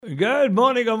Good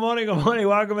morning, good morning, good morning.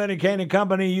 Welcome into Kane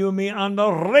Company, you and me on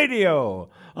the radio.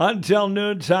 Until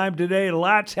noontime today,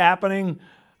 lots happening.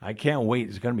 I can't wait.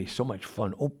 It's going to be so much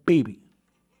fun. Oh, baby.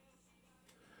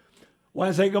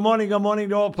 Want to say good morning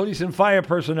to all police and fire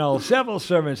personnel, civil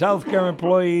servants, healthcare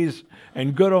employees,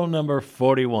 and good old number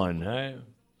 41. Right?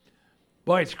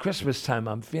 Boy, it's Christmas time.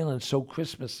 I'm feeling so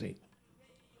Christmassy.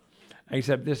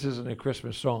 Except this isn't a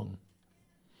Christmas song.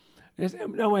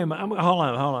 No, wait a minute. Hold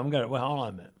on. Hold on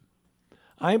a minute.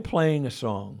 I'm playing a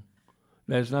song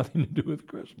that has nothing to do with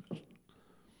Christmas.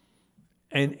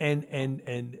 And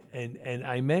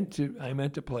I meant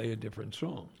to play a different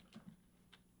song.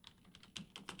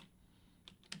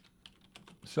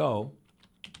 So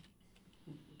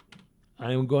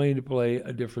I'm going to play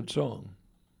a different song.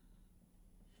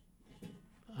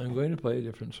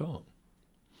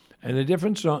 And a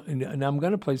different song, and I'm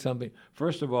going to play something.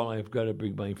 First of all, I've got to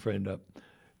bring my friend up.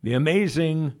 The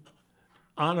amazing,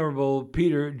 Honorable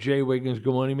Peter J. Wiggins.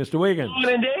 Good morning, Mr. Wiggins. Good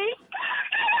morning, Dave.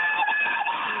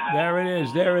 There it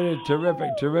is.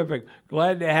 Terrific.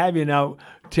 Glad to have you. Now,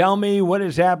 tell me what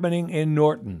is happening in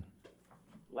Norton.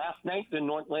 Last night, the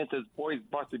North Atlantis boys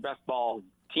varsity basketball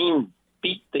team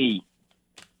beat the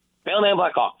Bellingham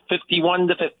Blackhawks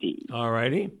 51-50. All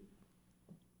righty.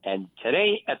 And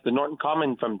today at the Norton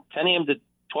Common from 10 a.m. to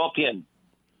 12 p.m.,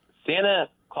 Santa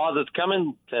Claus is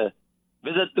coming to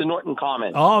visit the Norton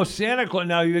Common. Oh, Santa Claus.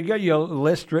 Now, you got your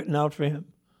list written out for him?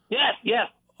 Yes.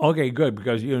 Okay, good,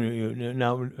 because you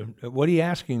now, what are you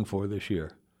asking for this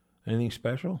year? Anything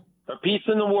special? For peace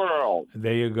in the world.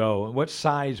 There you go. What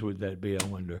size would that be, I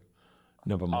wonder?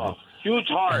 Never mind. Huge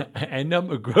heart. And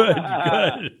good.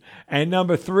 And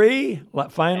number 3,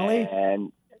 finally?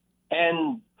 And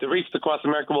the Reefs Across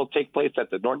America will take place at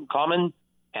the Norton Common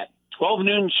at 12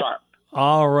 noon sharp.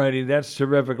 All righty, that's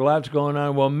terrific. Lots going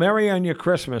on. Well, merry on your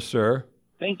Christmas, sir.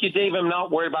 Thank you, Dave. I'm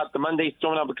not worried about the Monday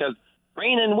storm out because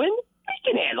rain and wind, we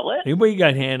can handle it. We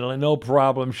got handle it, no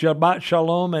problem. Shabbat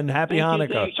shalom and happy Thank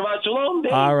Hanukkah. You, Shabbat shalom,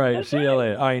 Dave. All right, That's see you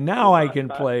later. All right, now I can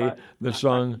play the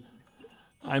song.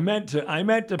 I meant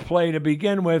to play to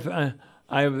begin with.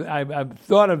 I've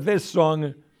thought of this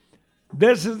song.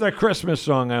 This is the Christmas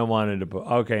song I wanted to put.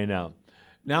 Okay, now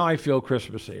I feel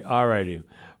Christmassy. All righty.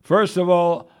 First of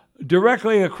all,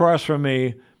 directly across from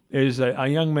me is a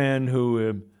young man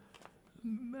who,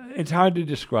 it's hard to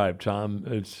describe, Tom.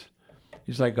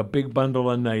 He's like a big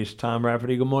bundle of nice. Tom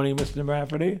Rafferty. Good morning, Mr.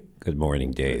 Rafferty. Good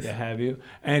morning, Dave. Good to have you.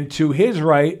 And to his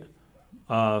right,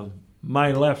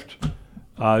 my left,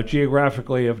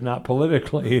 geographically, if not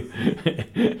politically,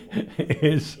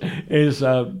 is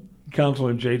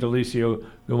Councilor Jay Delisio.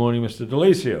 Good morning, Mr.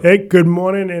 Delisio. Hey, good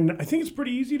morning. And I think it's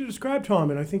pretty easy to describe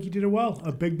Tom, and I think he did it well.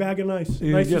 A big bag of nice.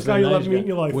 Nicest guy you'll ever meet in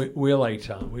your life. We like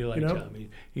Tom. Tom.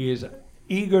 He is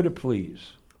eager to please.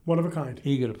 One of a kind.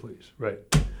 Eager to please, right.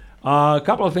 A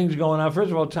couple of things going on.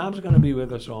 First of all, Tom's going to be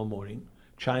with us all morning,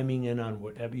 chiming in on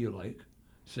whatever you like,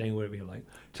 saying whatever you like.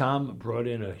 Tom brought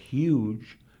in a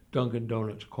huge Dunkin'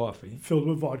 Donuts coffee. Filled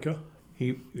with vodka.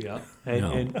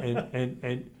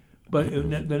 But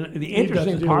the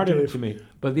interesting part of it to me,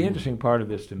 the interesting part of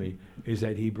this to me is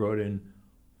that he brought in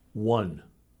one.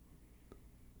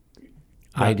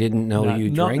 I didn't know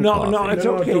you drank coffee. No, it's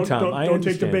okay, Tom. Don't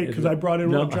take the bait because I brought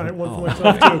in one giant one for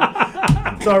myself too.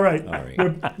 It's all right.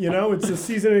 It's the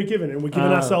season of giving, and we're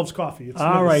giving ourselves coffee. It's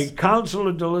all nice. Right,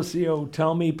 Councilor Delisio,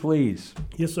 tell me, please.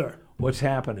 Yes, sir. What's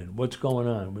happening? What's going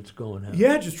on?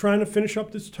 Yeah, just trying to finish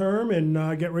up this term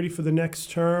and get ready for the next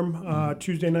term.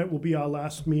 Tuesday night will be our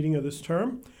last meeting of this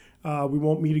term. We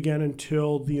won't meet again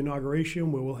until the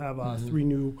inauguration, where we'll have 3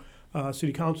 new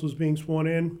city councilors being sworn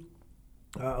in.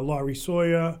 Laurie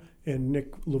Sawyer and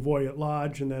Nick Lavoie at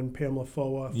large, and then Pamela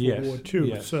Foa for Ward 2.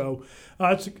 Yes. So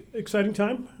it's an exciting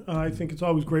time. I think it's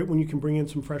always great when you can bring in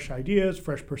some fresh ideas,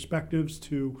 fresh perspectives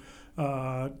to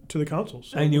the council.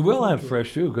 So and you will have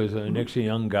fresh, too, because Nick's a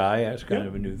young guy. That's kind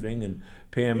of a new thing. And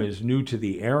Pam is new to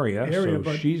the area,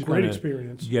 so she's going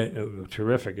to get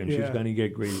terrific, and she's going to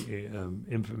get great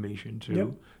information,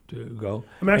 too, to go.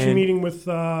 I'm actually meeting with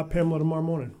Pamela tomorrow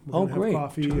morning. We're going to have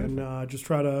coffee and just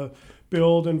try to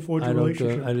build and forge a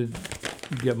relationship. I didn't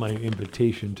get my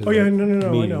invitation to no,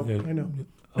 meeting. I know.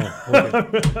 Oh,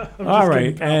 okay. All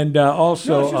right, and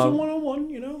also... No, it's just a one-on-one,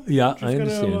 Yeah, just I understand.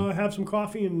 Just going to have some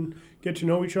coffee and get to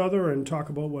know each other and talk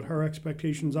about what her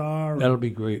expectations are. That'll be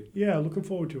great. Yeah, looking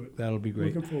forward to it. That'll be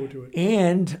great. Looking forward to it.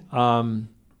 And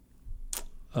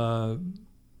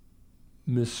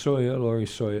Ms. Sawyer, Laurie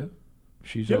Sawyer,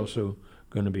 she's also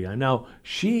going to be on. Now,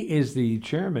 she is the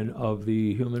chairman of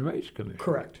the Human Rights Commission.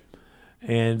 Correct.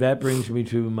 And that brings me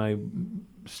to my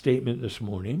statement this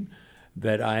morning.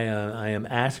 that I am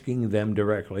asking them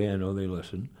directly. I know they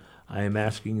listen. I am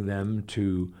asking them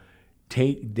to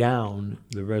take down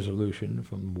the resolution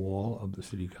from the wall of the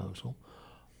city council,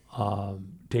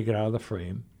 take it out of the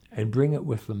frame, and bring it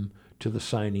with them to the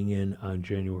signing in on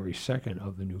January 2nd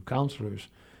of the new councilors,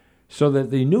 so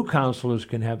that the new councilors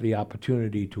can have the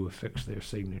opportunity to affix their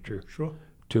signature Sure.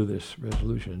 to this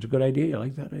resolution. It's a good idea. You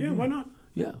like that idea? Yeah, why not?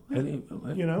 Yeah. I think,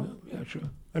 Yeah, sure.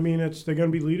 I mean, they're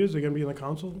going to be leaders. They're going to be in the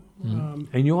council.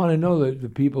 And you want to know that the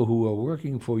people who are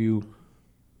working for you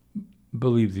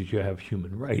believe that you have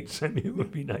human rights. I mean, it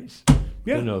would be nice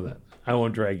to know that. I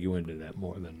won't drag you into that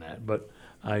more than that, but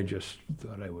I just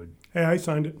thought I would. Hey, I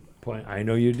signed it. Point. I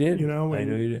know you did. You know, I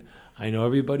know you did. I know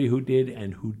everybody who did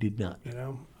and who did not. You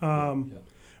know,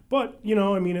 but you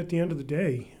know, I mean, at the end of the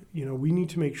day, you know, we need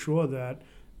to make sure that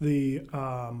the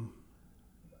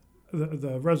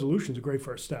resolution is a great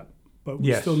first step. But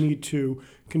we still need to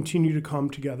continue to come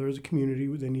together as a community.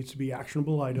 There needs to be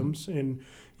actionable items. And,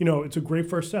 you know, it's a great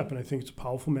first step. And I think it's a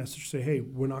powerful message to say, hey,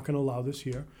 we're not going to allow this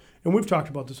here. And we've talked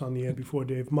about this on the air before,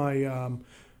 Dave.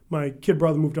 My kid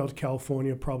brother moved out to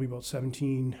California probably about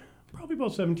 17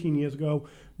 years ago,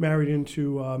 married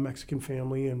into a Mexican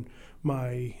family. And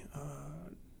my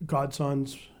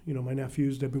godsons, you know, my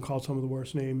nephews, they've been called some of the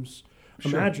worst names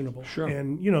imaginable. Sure.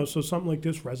 And, you know, so something like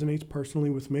this resonates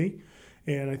personally with me.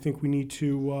 And I think we need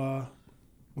to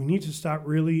start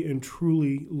really and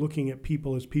truly looking at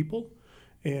people as people,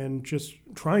 and just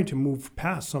trying to move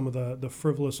past some of the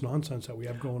frivolous nonsense that we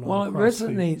have going on. Well, it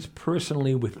resonates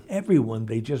personally with everyone.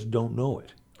 They just don't know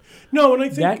it. No, and I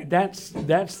think that's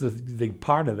the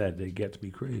part of that gets me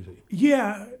crazy.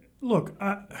 Yeah, look,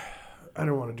 I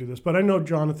don't want to do this, but I know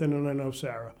Jonathan and I know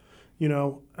Sarah. You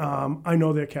know, I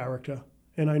know their character,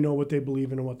 and I know what they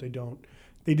believe in and what they don't.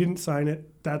 They didn't sign it.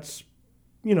 That's,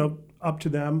 you know, up to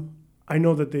them. I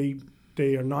know that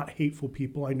they are not hateful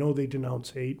people. I know they denounce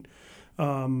hate.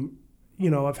 You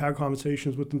know, I've had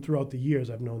conversations with them throughout the years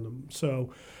I've known them.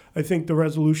 So I think the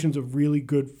resolution's a really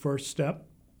good first step.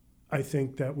 I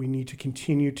think that we need to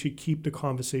continue to keep the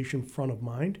conversation front of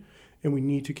mind, and we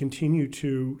need to continue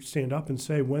to stand up and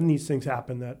say, when these things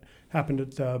happen that happened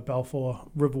at Balfour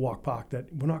Riverwalk Park,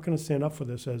 that we're not going to stand up for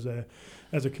this as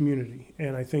a community.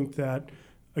 And I think that,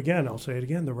 again, I'll say it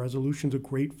again, the resolution's a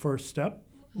great first step.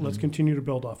 Let's continue to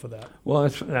build off of that. Well, I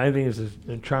think it's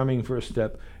a charming first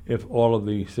step if all of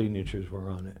the signatures were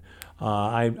on it.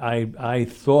 I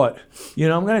thought, you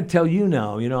know, I'm going to tell you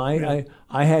now, you know,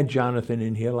 I had Jonathan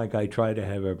in here like I try to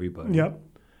have everybody. Yep.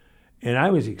 And I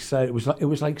was excited. It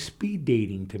was like speed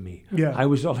dating to me. Yeah. I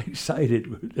was all excited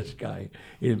with this guy.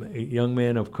 He's a young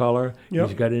man of color. Yep.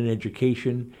 He's got an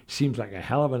education. Seems like a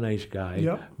hell of a nice guy.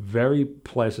 Yep. Very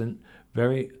pleasant.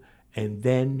 And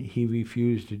then he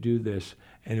refused to do this,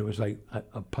 and it was like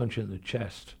a punch in the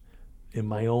chest in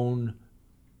my own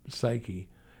psyche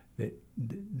that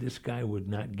this guy would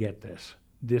not get this.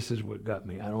 This is what got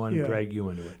me. I don't want to drag you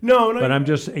into it. No, but I'm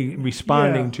just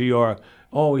responding to your,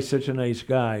 he's such a nice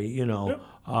guy, you know. Yep.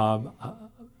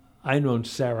 I've known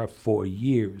Sarah for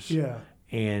years. Yeah.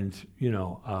 And, you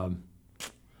know,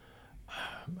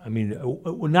 I mean,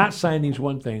 not signing's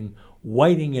one thing,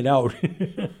 whiting it out.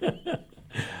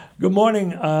 Good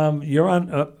morning. You're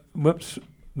on,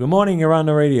 Good morning, you're on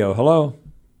the radio. Hello?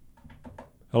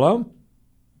 Hello?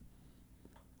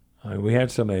 We had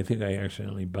somebody. I think I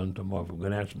accidentally bumped them off. I'm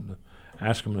going to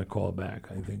ask him to call back.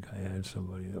 I think I had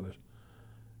somebody that was.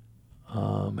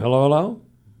 Hello.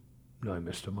 No, I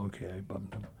missed him. Okay, I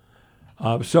bumped him.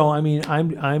 So I mean,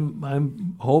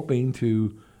 I'm hoping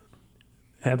to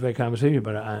have that conversation,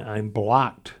 but I'm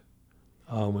blocked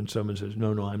when someone says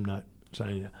no, I'm not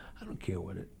signing it. I don't care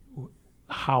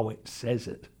how it says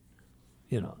it.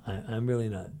 You know, I'm really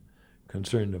not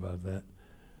concerned about that.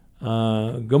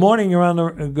 Good morning. You're on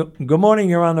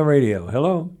the radio.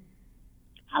 Hello.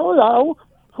 Hello.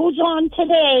 Who's on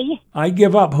today? I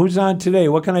give up. Who's on today?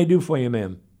 What can I do for you,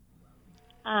 ma'am?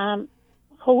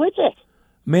 Who is it?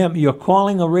 Ma'am, you're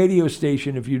calling a radio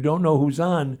station. If you don't know who's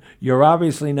on, you're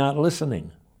obviously not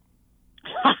listening.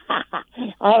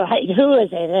 All right. Who is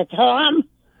it? Tom?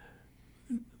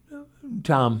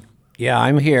 Tom. Yeah,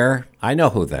 I'm here. I know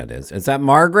who that is. Is that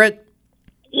Margaret?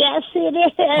 Yes, it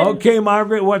is. Okay,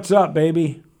 Margaret, what's up,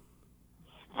 baby?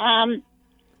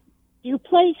 You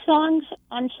play songs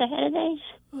on Saturdays?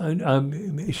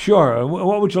 Sure.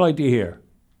 What would you like to hear?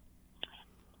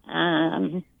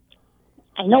 I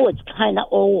know it's kind of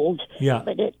old. Yeah.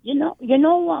 But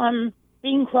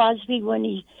Bing Crosby when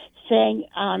he sang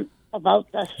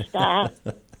about the star.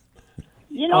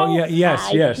 You know. Oh yeah.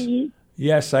 Yes.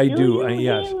 Yes, I do.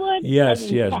 Yes.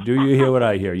 Do you hear what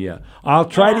I hear? Yeah. I'll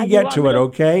try to get to it,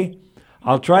 okay?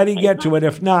 I'll try to get to it.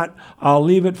 If not, I'll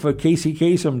leave it for Casey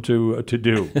Kasem to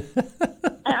do.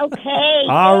 Okay.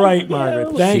 All right, thank you.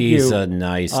 Margaret. Thank She's you. a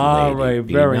nice All lady. right,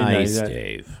 Be very nice, nice.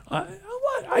 Dave. What?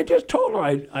 I just told her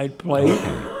I'd play.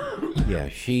 Yeah,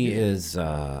 she is.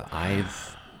 Go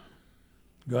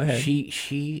ahead. She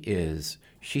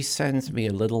sends me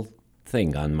a little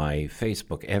thing on my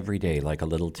Facebook every day, like a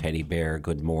little teddy bear,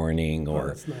 good morning, or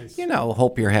that's nice.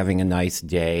 hope you're having a nice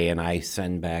day, and I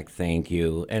send back thank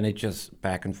you, and it just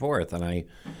back and forth, and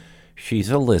she's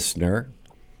a listener,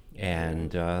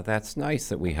 and that's nice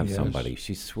that we have somebody.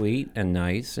 She's sweet and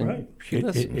nice, and she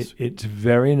listens. It's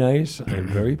very nice. I'm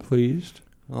very pleased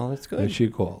Well, that's that good. she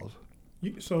called.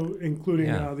 So, including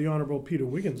Yeah. the Honorable Peter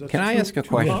Wiggins. That's Can I ask a two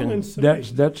question? comments today.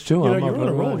 That's too. You know, I'm you're up on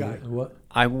a and roll, running. guy. What?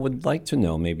 I would like to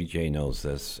know, maybe Jay knows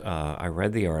this. I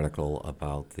read the article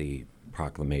about the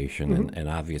proclamation, and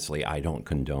obviously I don't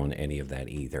condone any of that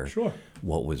either. Sure.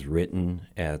 What was written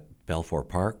at Balfour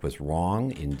Park was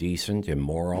wrong, indecent,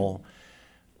 immoral.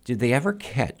 Did they ever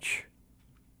catch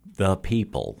the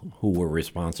people who were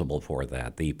responsible for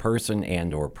that, the person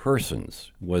and or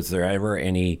persons? Was there ever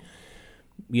any,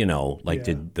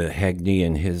 did the Hegney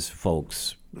and his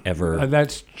folks ever...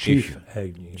 That's Chief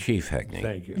Hegney. Chief Hegney.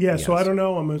 Thank you. Yeah, so I Yes. don't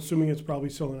know. I'm assuming it's probably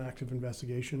still an active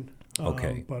investigation.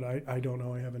 Okay. But I don't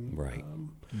know. I haven't Right.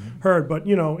 heard. But,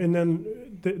 and then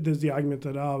there's the argument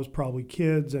that, it was probably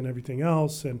kids and everything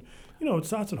else. And, it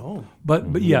starts at home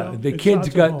But yeah, know, the it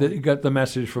kids starts at got the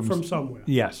message from somewhere.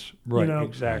 Yes, right, know,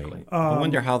 exactly. I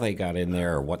wonder how they got in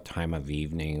there, or what time of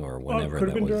evening, or Well, whenever could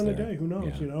that have been was during there. the day. Who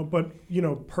knows? Yeah.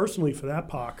 But personally for that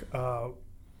park,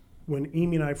 when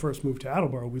Amy and I first moved to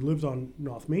Attleboro, we lived on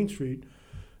North Main Street,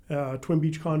 Twin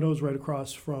Beach condos right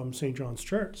across from St. John's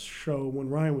Church. So when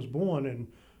Ryan was born, and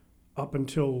up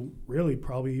until really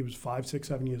probably he was 5, 6,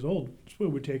 7 years old, we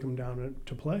would take him down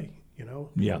to play.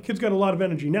 Yeah. Kid's got a lot of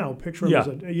energy now. Picture him as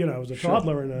a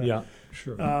toddler and Yeah,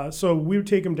 sure. so we would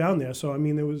take him down there. So I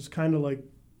mean, it was kind of like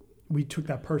we took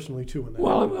that personally too. In that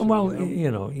Well, moment,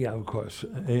 yeah, of course,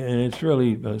 and it's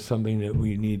really something that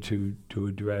we need to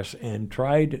address and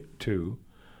tried to.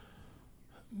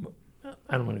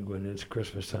 I don't want to go into this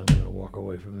Christmas time. I'm going to walk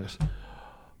away from this.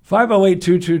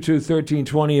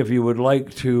 508-222-1320 if you would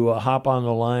like to hop on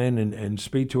the line and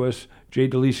speak to us. Jay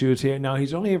DeLisio is here. Now,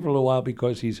 he's only here for a little while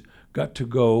because he's got to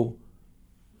go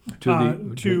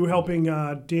to helping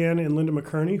Dan and Linda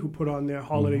McKerney, who put on their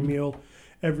holiday meal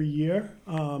every year.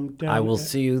 I will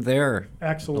see you there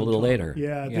Excellent a little job. later.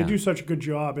 Yeah, they do such a good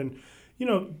job. And,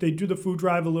 they do the food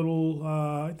drive a little,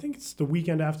 I think it's the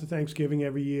weekend after Thanksgiving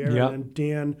every year. Yeah. And then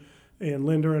Dan and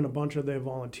Linda and a bunch of their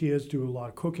volunteers do a lot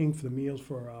of cooking for the meals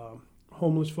for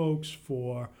homeless folks,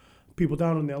 for people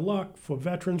down on their luck, for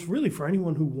veterans, really for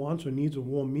anyone who wants or needs a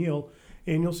warm meal.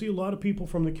 And you'll see a lot of people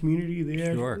from the community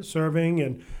there serving,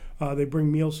 and they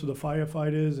bring meals to the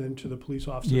firefighters and to the police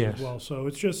officers as well. So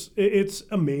it's just, it's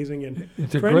amazing. And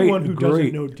It's a for great, anyone who doesn't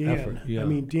great know Dan, effort, yeah. I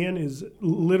mean, Dan is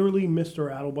literally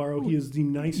Mr. Attleboro. He is the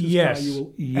nicest Yes, guy you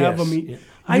will yes, ever meet. yeah. You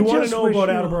I want to just know wish about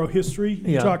you- Attleboro history?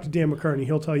 You Yeah. talk to Dan McKerney.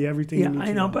 He'll tell you everything Yeah, you need I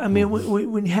to know, but I mean,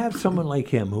 when you have someone like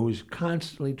him who is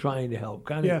constantly trying to help,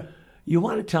 you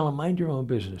want to tell him, mind your own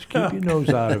business, keep your nose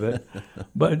out of it,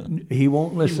 but he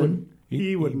won't listen.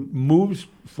 He wouldn't. Moves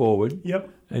forward. Yep.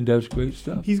 And does great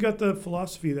stuff. He's got the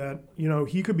philosophy that,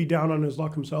 he could be down on his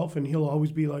luck himself, and he'll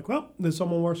always be like, well, there's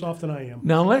someone worse off than I am.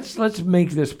 Now let's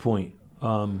make this point.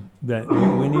 That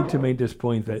we need to make this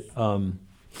point that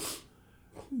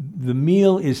the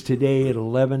meal is today at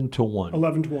 11 to 1.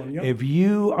 11 to 1, yep. If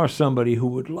you are somebody who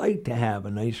would like to have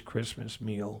a nice Christmas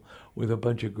meal with a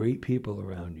bunch of great people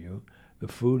around you, the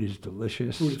food is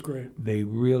delicious. Food is great. They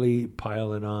really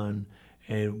pile it on.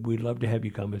 And we'd love to have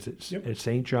you come. It's at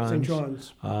St. John's. St.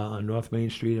 John's. On North Main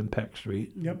Street and Peck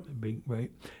Street. Yep. Big,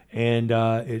 right? And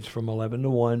it's from 11 to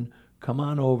 1. Come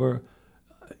on over.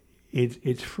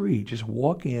 It's free. Just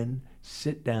walk in,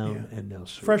 sit down, and they'll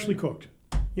serve Freshly you. cooked.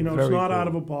 It's Very not cool. out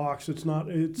of a box. It's not.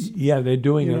 It's Yeah, they're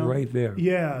doing it right there.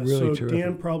 Yeah. Really so terrific.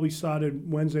 Dan probably started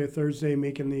Wednesday or Thursday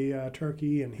making the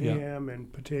turkey and ham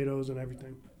and potatoes and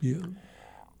everything. Yeah.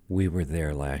 We were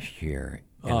there last year,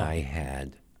 and I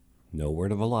had, no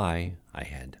word of a lie, I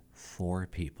had 4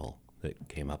 people that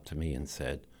came up to me and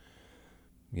said,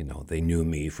 they knew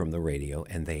me from the radio,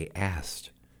 and they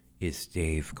asked, is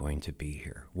Dave going to be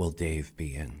here? Will Dave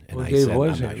be in? And Well, I Dave said,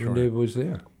 was I'm not there. sure. Dave was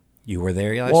there. You were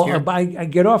there last Well, year? I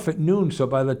get off at noon, so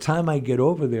by the time I get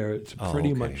over there, it's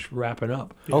pretty okay. much wrapping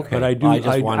up. Okay. But I do. I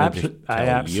just wanted to I tell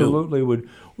absolutely would.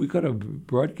 We could have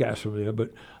broadcast from there,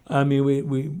 but I mean,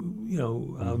 we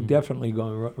I'm definitely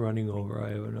going running over. I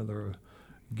have another,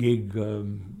 gig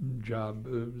job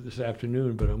this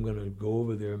afternoon, but I'm going to go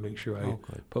over there and make sure I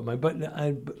put my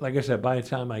button. Like I said, by the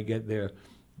time I get there,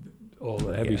 all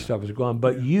the heavy stuff is gone.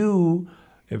 But you,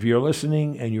 if you're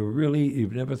listening and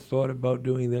you've never thought about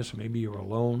doing this, maybe you're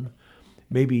alone,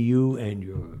 maybe you and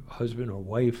your husband or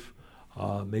wife,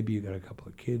 maybe you got a couple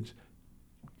of kids,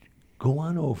 go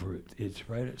on over it. It's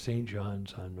right at St.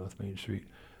 John's on North Main Street,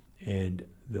 and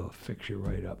they'll fix you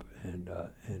right up, and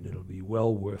it'll be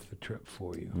well worth the trip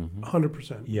for you.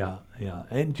 100%. Yeah.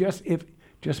 And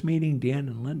just meeting Dan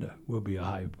and Linda will be a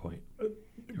high point.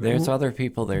 There's other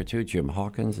people there too. Jim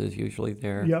Hawkins is usually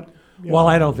there. Yep. Well,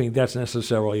 I don't think that's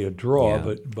necessarily a draw,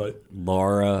 but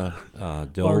Laura Laura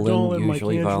Dolan Mike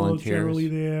usually Angelo's volunteers. generally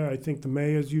there. I think the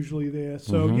mayor's usually there.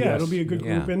 So it'll be a good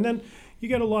group. Yeah. And then you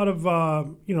get a lot of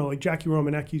like Jackie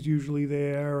Romanecki's usually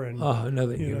there, and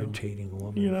another irritating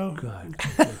woman. God.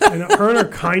 and her and her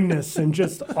kindness and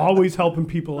just always helping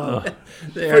people out.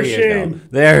 There For you shame. go.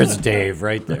 There's Dave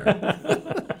right there.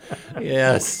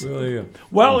 Yes. Really is.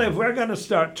 Well, if we're going to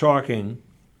start talking,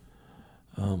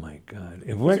 oh my God,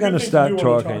 if we're going to start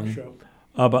talking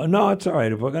about, no, it's all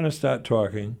right. If we're going to start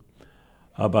talking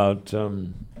about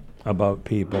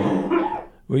people,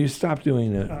 will you stop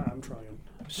doing that? I'm trying.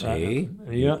 See?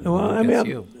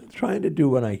 I'm trying to do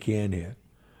what I can here.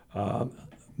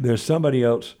 There's somebody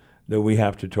else that we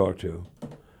have to talk to,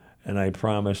 and I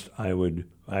promised I would.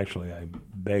 Actually, I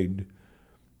begged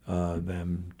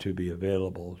them to be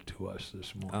available to us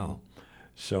this morning. Oh.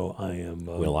 So I am.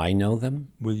 Will I know them?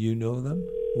 Will you know them?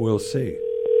 We'll see.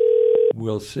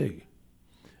 We'll see.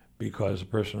 Because the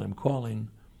person I'm calling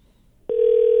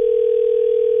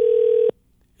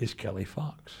is Kelly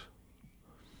Fox.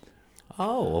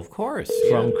 Oh, of course.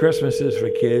 From Christmases for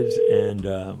Kids, and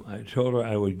I told her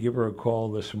I would give her a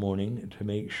call this morning to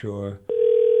make sure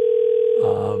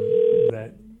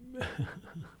that...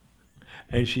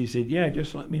 And she said, yeah,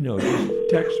 just let me know. Just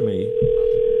text me.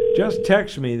 Just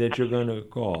text me that you're going to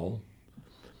call.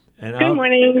 And Good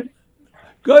morning.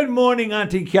 Good morning,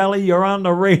 Auntie Kelly. You're on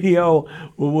the radio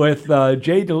with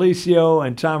Jay DeLisio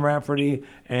and Tom Rafferty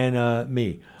and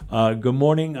me. Good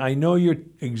morning. I know you're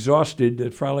exhausted.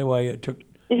 That's probably why it took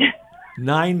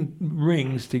 9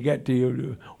 rings to get to you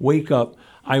to wake up.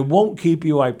 I won't keep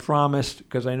you, I promised,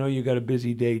 because I know you got a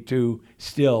busy day too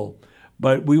still.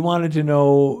 But we wanted to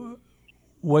know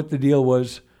what the deal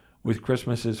was with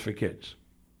Christmases for Kids.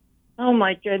 Oh,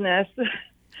 my goodness.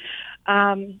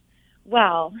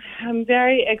 Well, I'm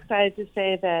very excited to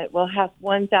say that we'll have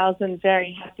 1,000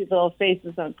 very happy little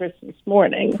faces on Christmas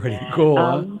morning. Pretty cool,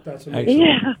 huh? That's amazing.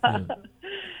 Yeah.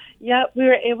 Yep, we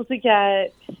were able to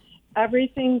get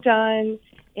everything done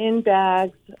in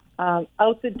bags,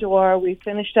 out the door. We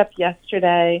finished up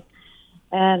yesterday.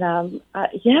 And,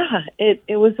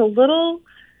 it was a little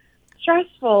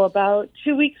stressful about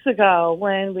 2 weeks ago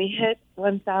when we hit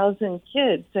 1,000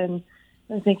 kids. And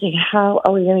I'm thinking, how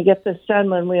are we going to get this done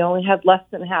when we only had less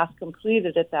than half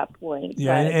completed at that point?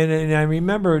 Yeah, and I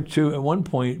remember, too, at one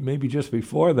point, maybe just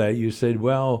before that, you said,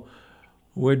 well,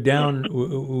 we're down,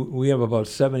 we have about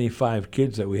 75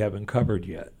 kids that we haven't covered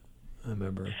yet, I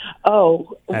remember.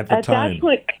 Oh, at that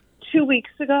point, 2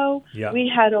 weeks ago, yeah. We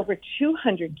had over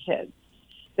 200 kids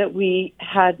that we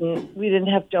didn't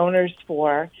have donors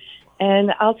for.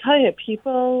 And I'll tell you,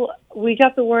 we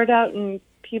got the word out and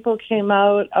people came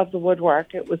out of the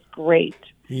woodwork. It was great.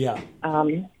 Yeah.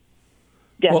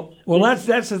 Yeah. Well,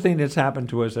 that's the thing that's happened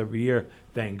to us every year,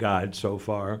 thank God, so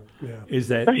far, is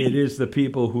that it is the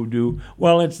people who do,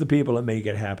 well, it's the people that make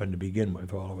it happen to begin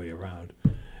with all the way around.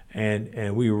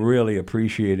 And we really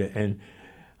appreciate it. And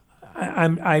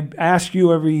I ask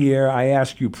you every year, I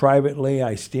ask you privately,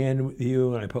 I stand with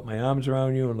you and I put my arms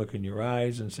around you and look in your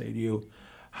eyes and say to you,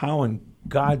 how in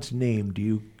God's name do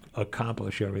you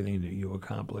accomplish everything that you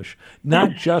accomplish?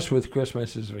 Not just with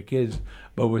Christmases for Kids,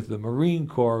 but with the Marine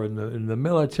Corps and the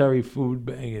military food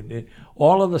bank and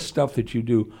all of the stuff that you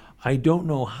do. I don't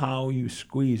know how you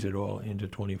squeeze it all into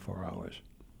 24 hours.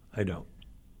 I don't.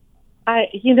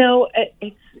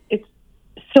 It's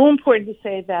so important to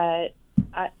say that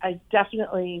I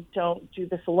definitely don't do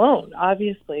this alone,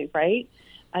 obviously, right?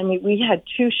 I mean, we had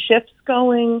 2 shifts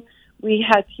going. We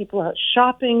had people out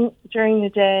shopping during the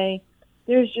day.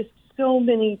 There's just so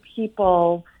many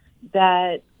people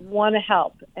that want to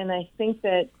help. And I think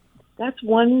that that's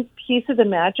one piece of the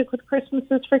magic with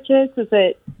Christmases for Kids is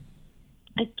that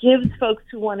it gives folks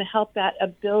who want to help that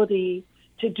ability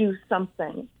to do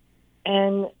something.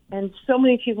 And so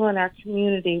many people in our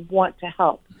community want to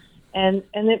help. And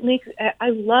it makes, I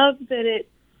love that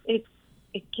it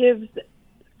gives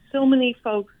so many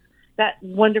folks that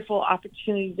wonderful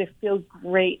opportunity to feel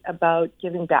great about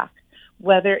giving back,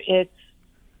 whether it's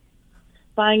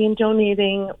buying and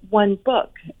donating one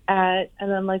book at an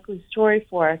Unlikely Story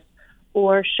for us,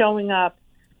 or showing up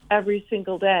every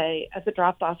single day at the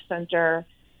drop-off center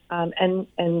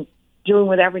and doing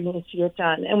whatever needs to get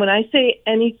done. And when I say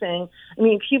anything, I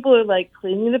mean, people are like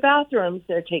cleaning the bathrooms,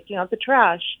 they're taking out the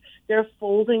trash, they're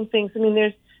folding things. I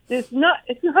mean, it's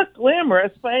not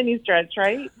glamorous by any stretch,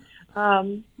 right?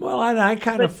 Well, I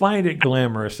kind of find it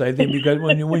glamorous, I think, because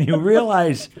when you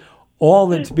realize all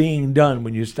that's being done,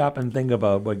 when you stop and think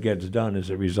about what gets done as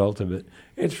a result of it,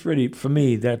 it's pretty, for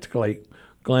me, that's like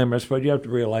glamorous. But you have to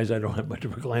realize I don't have much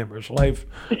of a glamorous life.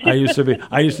 I used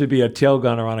to be a tail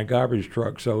gunner on a garbage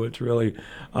truck, so it's really.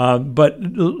 But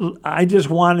I just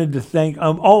wanted to thank.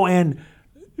 And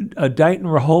Dighton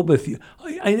Rehoboth.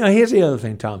 Here's the other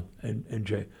thing, Tom and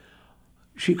Jay.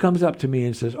 She comes up to me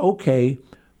and says, "Okay,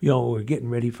 we're getting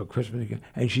ready for Christmas again,"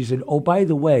 and she said, "Oh, by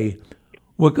the way,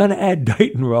 we're going to add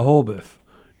Dighton Rehoboth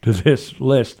to this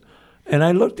list." And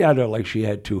I looked at her like she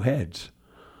had two heads.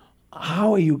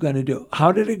 How are you going to do?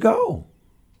 How did it go?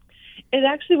 It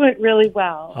actually went really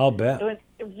well. I'll bet. It went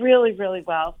really, really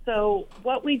well. So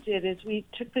what we did is we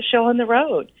took the show on the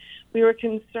road. We were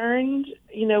concerned,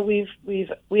 we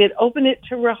had opened it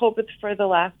to Rehoboth for the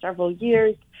last several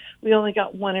years. We only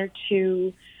got one or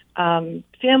two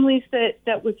families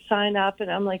that would sign up,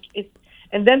 and I'm like,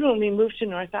 and then when we moved to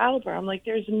North Attleboro, I'm like,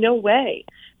 there's no way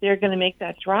they're going to make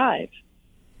that drive.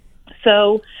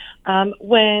 So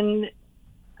when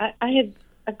I had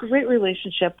a great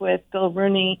relationship with Bill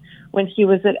Rooney when he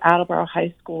was at Attleboro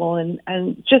High School,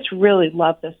 and just really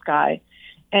loved this guy.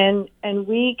 And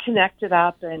we connected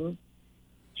up, and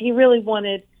he really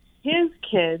wanted his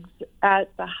kids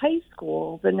at the high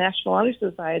school, the National Honor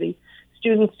Society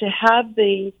students, to have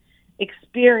the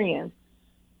experience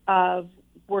of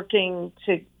working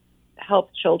to help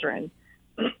children.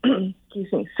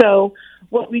 Excuse me. So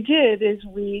what we did is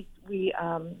we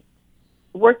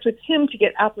worked with him to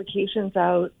get applications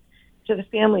out to the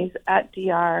families at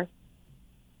DR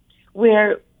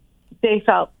where they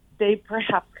felt they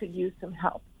perhaps could use some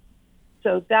help.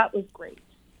 So that was great.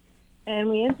 And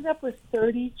we ended up with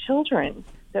 30 children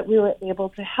that we were able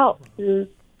to help through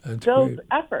those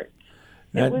efforts.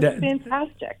 It was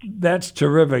fantastic. That's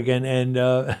terrific, and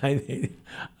I think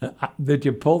that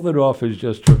you pulled it off is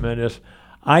just tremendous.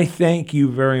 I thank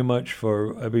you very much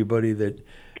for everybody that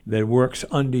works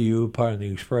under you, pardon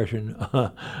the expression,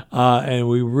 and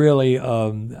we really,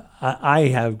 I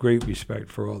have great respect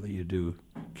for all that you do,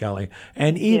 Kelly,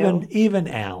 and even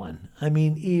Alan. I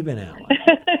mean, even Alan.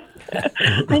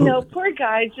 I know, poor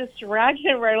guy, just dragging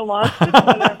him right along.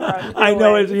 I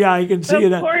know, I can see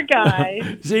it. Poor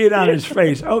guy. See it on his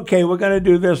face. Okay, we're gonna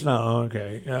do this now.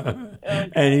 Okay, okay.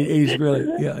 And he's really,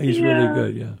 really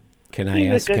good. Yeah. Can I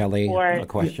ask Kelly a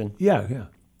question? Yeah.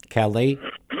 Kelly.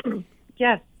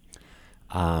 Yes.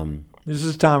 This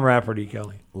is Tom Rafferty,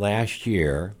 Kelly. Last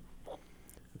year,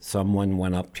 someone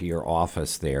went up to your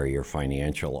office there, your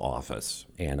financial office,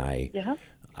 and I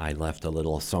left a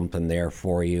little something there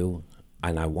for you,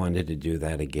 and I wanted to do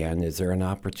that again. Is there an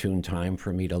opportune time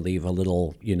for me to leave a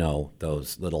little,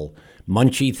 those little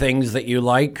munchy things that you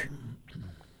like?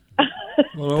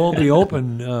 Well, it won't be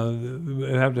open. We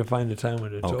have to find the time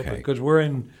when it's open, because we're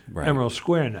in Emerald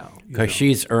Square now. Because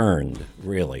she's earned,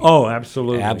 really. Oh,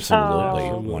 absolutely.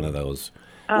 Absolutely. One of those.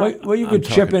 Well, you could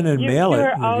chip in and mail it.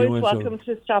 You're always welcome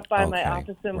to stop by my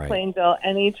office in Plainville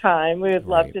anytime. We would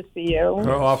love to see you.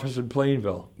 Her office in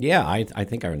Plainville. Yeah, I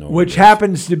think I know. Which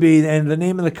happens to be, and the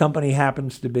name of the company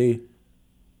happens to be?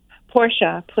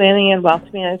 Portia, Planning and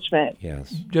Wealth Management.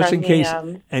 Yes. Just in case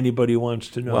anybody wants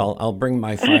to know. Well, I'll bring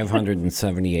my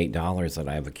 $578 that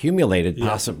I've accumulated.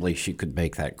 Possibly she could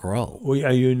make that grow.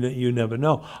 Well, you never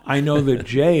know. I know that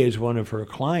Jay is one of her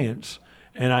clients,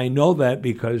 and I know that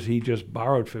because he just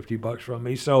borrowed $50 from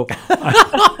me. So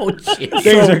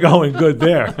things are going good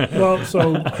there. Well,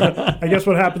 so I guess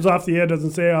what happens off the air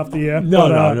doesn't stay off the air.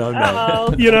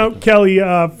 No. Kelly,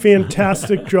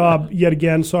 fantastic job yet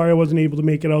again. Sorry I wasn't able to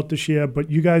make it out this year,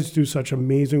 but you guys do such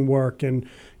amazing work. And,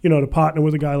 to partner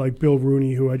with a guy like Bill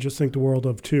Rooney, who I just think the world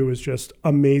of too, is just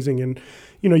amazing. And,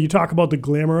 you talk about the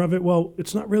glamour of it. Well,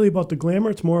 it's not really about the glamour.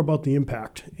 It's more about the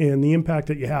impact. And the impact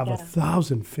that you have,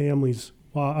 1,000 families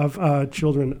of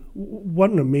children. What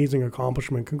an amazing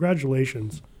accomplishment.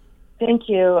 Congratulations. Thank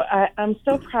you. I'm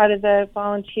so proud of the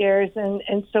volunteers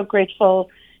and so grateful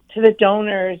to the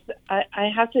donors. I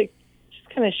have to just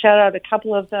kind of shout out a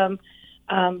couple of them.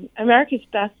 America's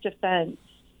Best Defense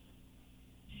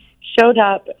showed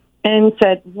up and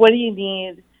said, what do you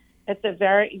need at the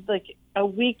a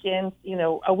week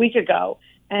ago.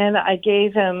 And I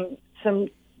gave him some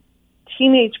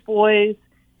teenage boys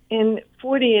in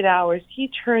 48 hours,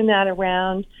 he turned that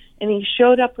around, and he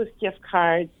showed up with gift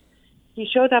cards. He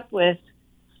showed up with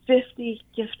 50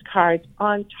 gift cards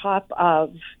on top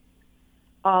of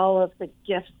all of the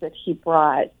gifts that he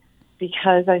brought,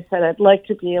 because I said I'd like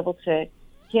to be able to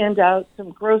hand out some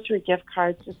grocery gift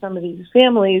cards to some of these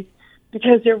families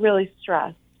because they're really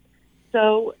stressed.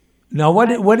 So now,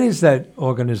 what is that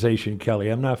organization, Kelly?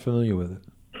 I'm not familiar with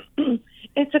it.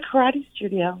 It's a karate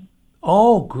studio.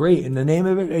 Oh, great. And the name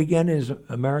of it, again, is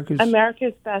America's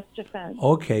Best Defense.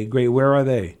 Okay, great. Where are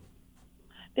they?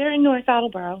 They're in North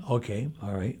Attleboro. Okay,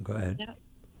 all right. Go ahead. Yeah.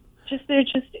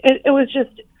 It was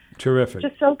just Terrific.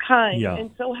 just so kind Yeah. and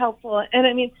so helpful. And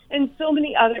I mean, and so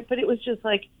many other, but it was just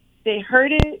like they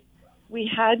heard it. We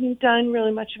hadn't done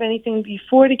really much of anything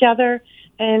before together.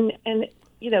 And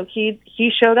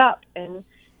he showed up and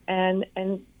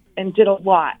did a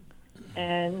lot.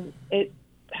 And it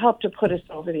helped to put us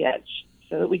over the edge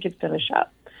so that we could finish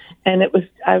up. And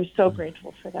I was so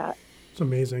grateful for that. It's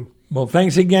amazing. Well,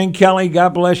 thanks again, Kelly.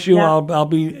 God bless you. Yeah. I'll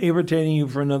be irritating you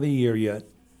for another year yet.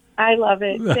 I love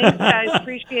it. Thanks, guys.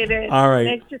 Appreciate it. All right.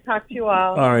 Nice to talk to you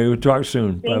all. All right, we'll talk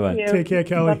soon. Thank Bye-bye. you. Take care,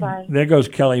 Kelly. Bye-bye. There goes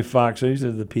Kelly Fox. These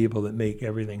are the people that make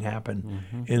everything happen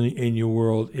in your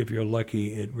world. If you're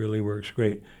lucky, it really works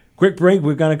great. Quick break.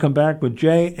 We're going to come back with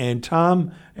Jay and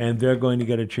Tom, and they're going to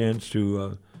get a chance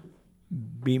to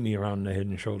beat me around the head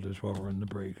and shoulders while we're in the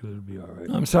break. It'll be all right.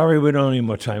 I'm sorry we don't need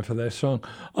more time for that song.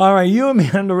 All right, you and me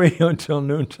on the radio until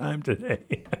noontime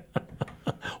today.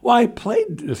 Well, I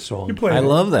played this song. You played I it.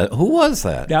 love that. Who was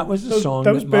that? That was the song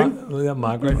that was that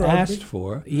Margaret Crosby. asked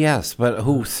for. Yes, but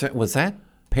was that?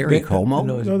 Perry Como?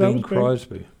 No, it was No, that Bing was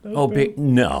Bing. Crosby.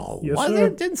 No. Yes, Was sir.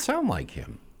 it? Didn't sound like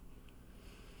him.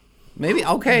 Maybe,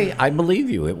 okay, I believe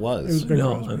you. It was. Bing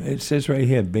No, Crosby. it says right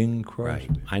here, Bing Crosby.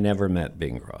 Right. I never met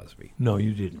Bing Crosby. No,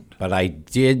 you didn't. But I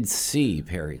did see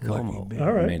Perry Como Bing.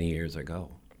 All right. many years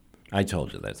ago. I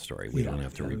told you that story. We don't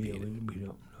have to repeat it. We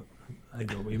don't. I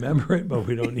don't remember it, but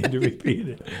we don't need to repeat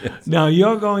it. Now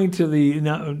you're going to the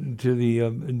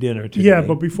dinner today. Yeah,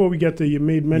 but before we get there, you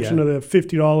made mention Yeah. of the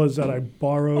 $50 that I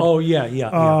borrowed. Oh yeah.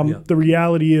 The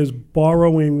reality is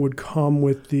borrowing would come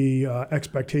with the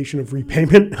expectation of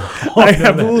repayment. I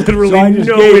have literally So I just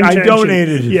no gave- intention. I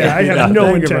donated. Yeah, I have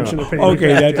no thank you very intention much. of paying it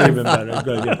Okay, back. that's even better.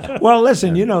 Good. Yeah. Well,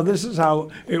 listen, this is how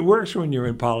it works when you're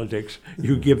in politics.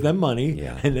 You give them money,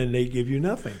 Yeah. and then they give you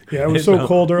nothing. Yeah, it was so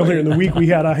cold earlier in the week, we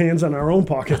had our hands on our own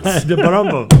pockets. Thank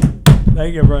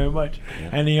you very much.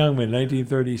 And the Youngman,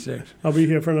 1936. I'll be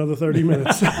here for another 30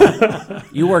 minutes.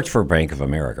 You worked for Bank of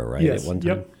America, right? Yes, At one time?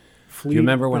 yep. Do you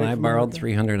remember when Bank I of borrowed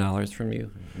America. $300 from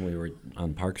you? We were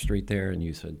on Park Street there, and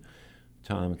you said,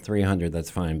 Tom, 300,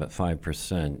 that's fine, but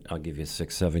 5%, I'll give you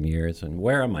 6-7 years. And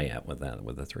where am I at with that,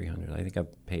 with the 300? I think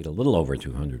I've paid a little over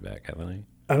 200 back, haven't I?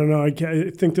 I don't know. I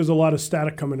think there's a lot of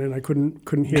static coming in. I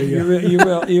couldn't hear you.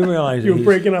 You realize You were he's-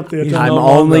 breaking up there. he's Tom. I'm no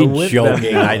longer only with them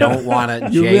joking. now. I don't want to.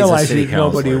 You Jay's a realize city there's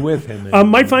nobody councilor. with him.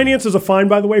 My finances are fine,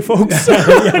 by the way, folks.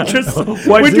 Just, What's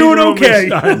we're the doing room okay.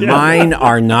 start? Mine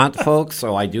are not, folks,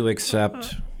 so I do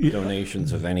accept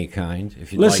donations of any kind.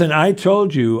 If you Listen, like. I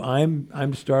told you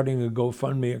I'm starting a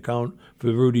GoFundMe account for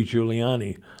Rudy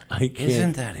Giuliani. I can't.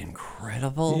 Isn't that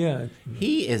incredible? Yeah.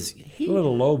 He is. a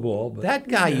little lowball, but That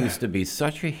guy used to be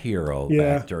such a hero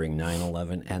Yeah. back during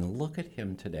 9/11, and look at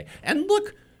him today. And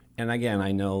look, and again,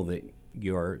 I know that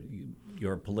you're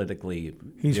politically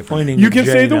he's different. pointing. You at can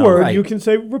Jay say the now. word. Right. You can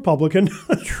say Republican.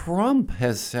 Trump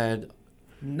has said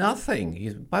nothing.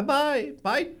 He's bye,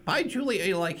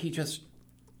 Julie. Like he just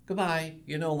goodbye.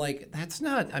 Like that's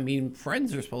not. I mean,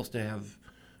 friends are supposed to have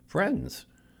friends,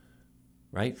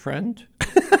 right? Friend.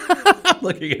 I'm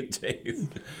looking at Dave.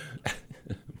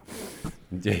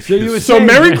 Dave So you were So saying-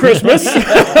 Merry Christmas.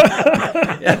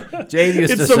 Dave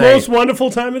used It's to the say. most wonderful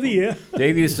time of the year.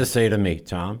 Dave used to say to me,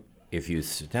 Tom, if you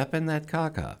step in that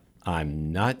caca,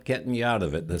 I'm not getting you out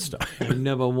of it this time. I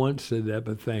never once said that,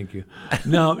 but thank you.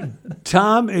 Now,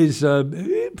 Tom is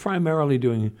primarily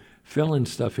doing fill-in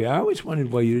stuff here. I always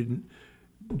wondered why you didn't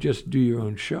just do your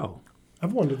own show.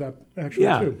 I've wondered that actually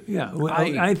Yeah, too. yeah. Well,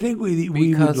 I- I think we would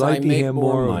Because like I to make hear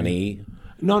more of you. money.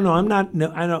 No, I'm not.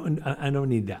 No, I don't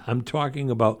need that. I'm talking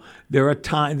about there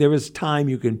is time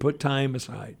you can put time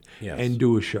aside Yes. and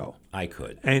do a show. I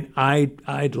could. And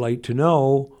I'd like to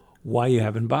know why you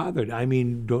haven't bothered. I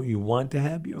mean, don't you want to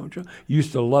have your own show? You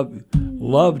used to love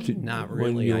to Not when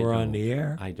really. you I were on don't. the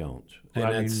air. I don't. Well,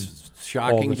 And I mean, that's all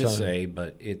shocking the to time. say,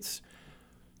 but it's,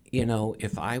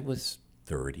 if I was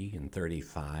 30 and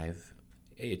 35,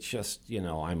 it's just,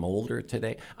 I'm older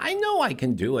today. I know I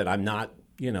can do it. I'm not,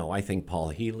 I think Paul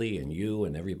Healy and you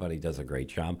and everybody does a great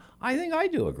job. I think I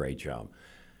do a great job.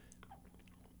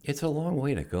 It's a long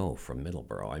way to go from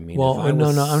Middleborough. I mean, Well, if I no,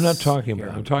 was I'm not talking here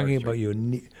about. on I'm talking Park about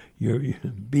Street- your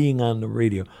being on the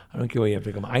radio. I don't care where you have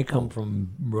to come. I come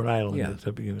from Rhode Island. Yeah. It's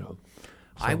up, you know.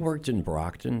 I worked in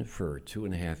Brockton for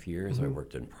 2.5 years. Mm-hmm. I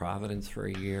worked in Providence for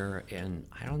a year, and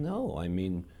I don't know. I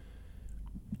mean,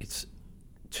 it's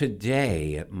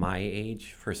today at my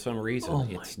age. For some reason, Oh,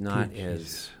 my it's not good as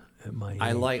Jesus. At my I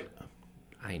age. like.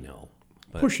 I know,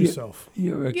 but Push yourself.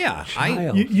 You're a Yeah,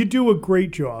 child. You do a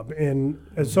great job, and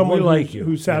as someone like who's- you.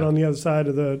 who sat Yeah. on the other side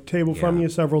of the table from Yeah. you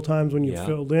several times when you Yeah.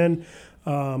 filled in,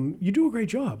 you do a great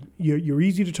job. You're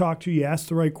easy to talk to. You ask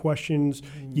the right questions.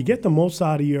 You get the most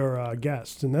out of your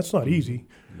guests, and that's not easy.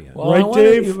 yeah. Well, Right, I wanna-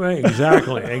 Dave? Right,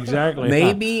 exactly, exactly.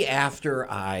 Maybe after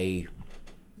I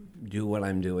do what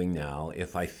I'm doing now,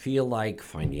 if I feel like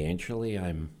financially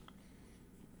I'm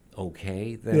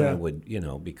okay, then I Yeah. would,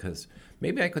 because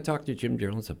maybe I could talk to Jim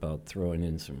Jones about throwing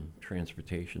in some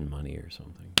transportation money or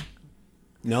something.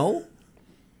 No?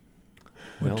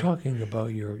 We're No? talking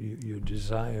about your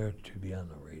desire to be on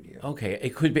the radio. Okay,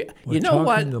 it could be. We're You know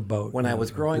what? talking about When I your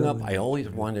was growing up, ability I always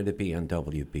wanted to be on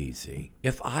WBZ.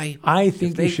 If I think if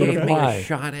you they should gave apply. me a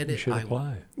shot at You it, should I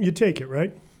apply. You take it,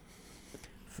 right?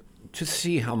 to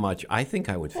see how much I think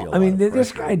I would feel. I mean, a lot of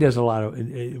this pressure. guy does a lot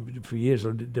of for years.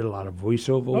 Did a lot of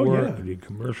voiceover Oh, work. yeah. Did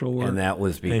commercial work. And that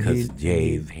was And because he-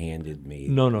 Dave handed me.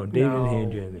 No, Dave didn't No.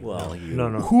 hand you anything. Well, you- no.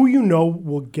 Who you know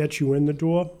will get you in the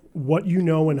door. What you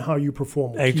know and how you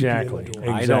perform will Exactly. keep you in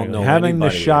the door. I don't know Having the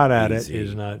anybody shot at it BZ.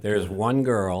 is not. There's one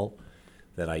girl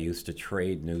that I used to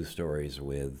trade news stories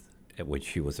with, at which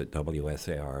she was at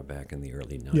WSAR back in the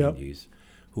early 90s,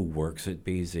 who works at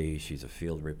BZ. She's a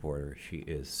field reporter. She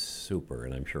is super,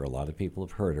 and I'm sure a lot of people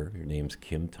have heard her. Her name's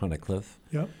Kim Tunnicliffe.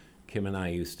 Yep. Kim and I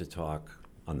used to talk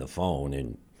on the phone,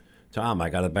 and Tom, I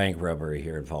got a bank robbery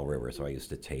here in Fall River, so I used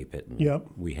to tape it. And Yep.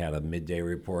 we had a midday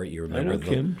report. You I remember know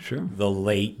Kim, sure. the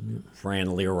late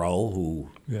Fran Lero, who,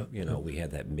 Yeah, we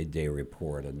had that midday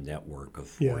report, a network of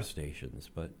 4 Yeah. stations.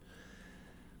 But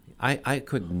I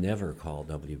could never call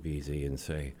WBZ and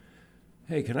say,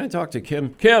 hey, can I talk to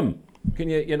Kim? Kim, can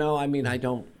you, I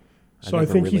don't. So I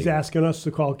never think really- he's asking us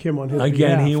to call Kim on his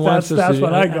Again, behalf. he wants that's, us That's to.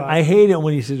 what I got. I hate it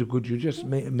when he says, "Could you just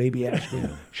maybe ask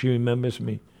her? She remembers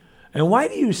me." And why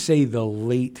do you say the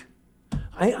late?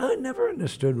 I never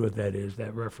understood what that is.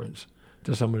 That reference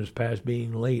to someone who's past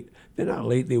being late. They're not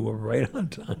late. They were right on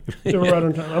time. They were right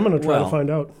on time. I'm going to try to Well, find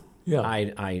out. Yeah.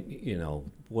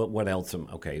 What else?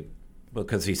 Okay,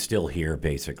 because he's still here,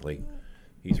 basically.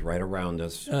 He's right around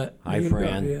us. Hi, There you go.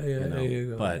 Fran. Yeah, there you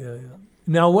go. But Yeah.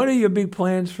 Now, what are your big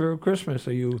plans for Christmas?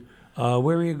 Are you?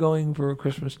 Where are you going for a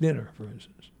Christmas dinner, for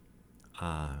instance?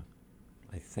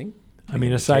 I think. I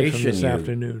mean, aside from invitation this you-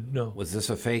 afternoon, no. Was this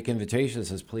a fake invitation that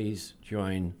says, please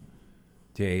join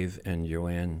Dave and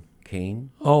Joanne Kane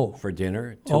Oh, for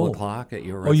dinner, 2 Oh. o'clock at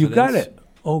your oh, you got residence? it.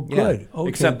 Oh, Yeah. good. Okay,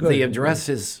 Except good. the address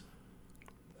is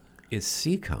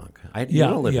Seekonk. You Yeah,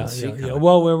 don't live yeah, in yeah, Seekonk. yeah.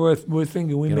 Well, we're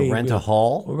thinking we Gonna may rent a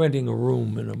hall? We're renting a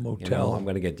room in a motel. I'm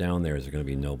going to get down there. There's going to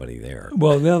be nobody there.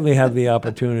 Well, then they have the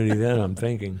opportunity. Then I'm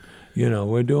thinking,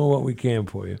 we're doing what we can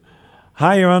for you.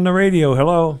 Hi, you're on the radio.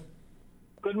 Hello.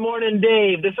 Good morning,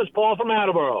 Dave. This is Paul from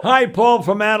Attleboro. Hi, Paul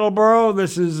from Attleboro.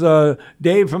 This is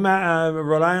Dave from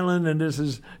Rhode Island, and this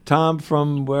is Tom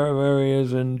from wherever he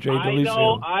is in J. I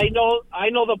Delicio.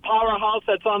 know the powerhouse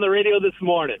that's on the radio this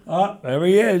morning. There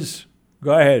he is.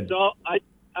 Go ahead. So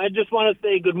I just want to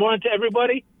say good morning to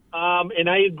everybody, and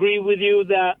I agree with you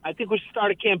that I think we should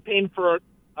start a campaign for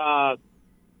to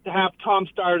have Tom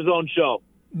start his own show.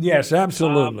 Yes,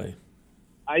 absolutely.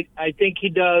 I think he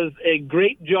does a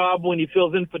great job when he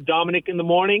fills in for Dominic in the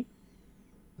morning,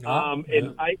 and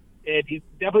he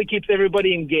definitely keeps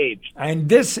everybody engaged. And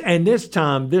this,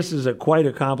 Tom, this is quite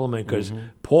a compliment because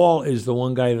Paul is the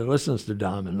one guy that listens to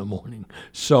Dom in the morning.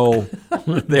 So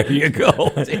There you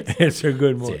go. it's a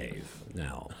good morning. Dave.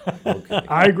 No. Okay.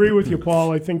 I agree with you,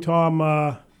 Paul. I think Tom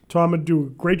would do a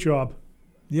great job.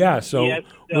 Yeah, so Yes,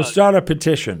 he we'll does. start a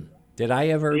petition. Did I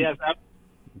ever Yes,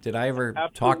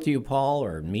 talk to you, Paul,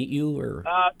 or meet you, or?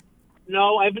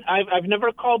 no, I've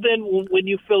never called in when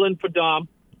you fill in for Dom.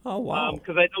 Oh wow.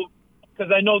 Because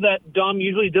I know that Dom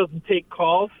usually doesn't take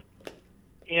calls,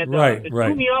 and Right, it right.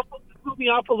 threw me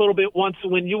off a little bit once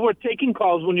when you were taking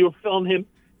calls when you were filling him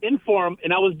in for him,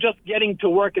 and I was just getting to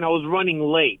work and I was running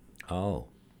late, Oh.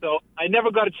 so I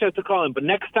never got a chance to call him. But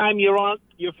next time you're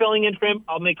filling in for him,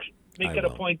 I'll make I it a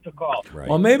will. point to call. Right.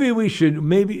 Well, maybe we should.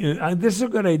 This is a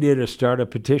good idea to start a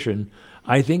petition.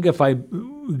 I think if I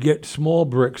get small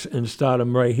bricks and start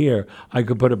them right here, I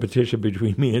could put a petition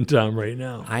between me and Tom right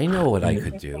now. I know what I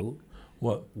could do.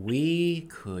 What? We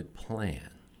could plan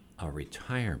a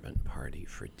retirement party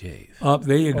for Dave.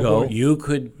 There you go. You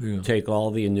could take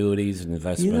all the annuities and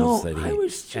investments that he... I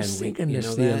was just thinking you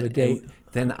this know the that? other day. And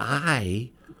then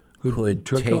I could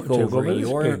take take over over this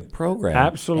your gig. program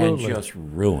Absolutely. and just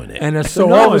ruin it. And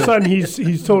So all of a sudden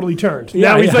he's totally turned.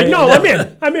 Yeah, Now he's yeah, like, yeah.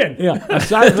 no, I'm in. yeah,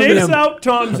 aside from Dave's the, out,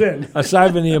 Tom's in.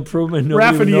 aside from the improvement, nobody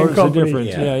Rafferty even and noticed the Company. difference.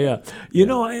 Yeah. Yeah. You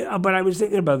know, but I was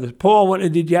thinking about this. Paul, what,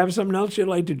 did you have something else you'd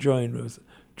like to join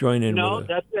in No, with?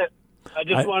 that's it. I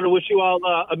just want to wish you all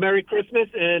a Merry Christmas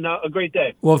and a great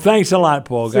day. Well, thanks a lot,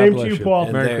 Paul. God Same bless to you, Paul.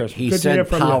 And Merry there- Christmas. he Good to hear said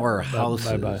from you.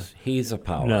 powerhouses. Bye-bye. He's a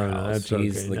powerhouse. that's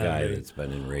He's okay. the Not guy really. that's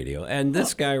been in radio. And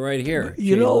this guy right here.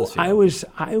 You Jay know, Lucio. I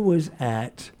was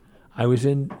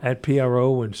at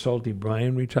PRO when Salty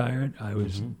Bryan retired. I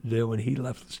was there when he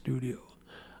left the studio.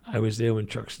 I was there when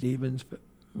Chuck Stevens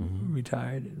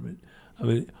retired. I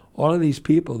mean, all of these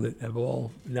people that have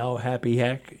all now Happy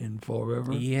Heck in Fall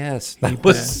River. Yes, that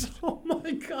was. Oh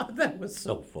my God, that was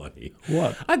so funny.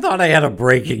 What? I thought I had a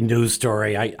breaking news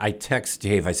story. I text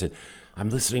Dave. I said, "I'm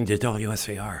listening to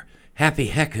WSAR. Happy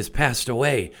Heck has passed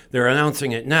away. They're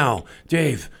announcing it now."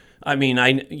 Dave, I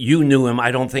mean, you knew him.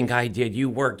 I don't think I did. You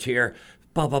worked here.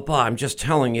 Blah blah blah. I'm just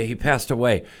telling you, he passed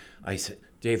away. I said.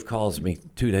 Dave calls me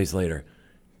 2 days later.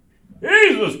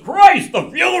 Jesus Christ, the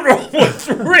funeral was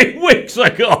 3 weeks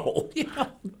ago.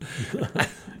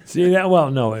 See that?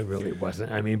 Well, no, it really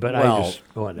wasn't. I mean, but I Well, just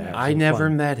wanted to have I some never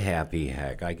fun. met Happy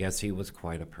Heck. I guess he was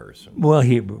quite a person. Well,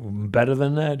 he better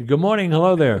than that. Good morning.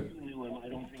 Hello there.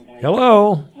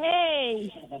 Hello.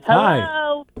 Hey. Hi.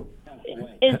 Hello.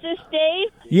 Is this Dave?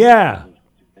 Yeah.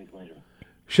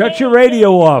 Shut your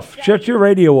radio off. Shut your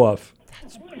radio off.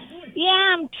 Yeah,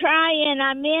 I'm trying.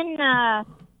 I'm in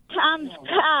Tom's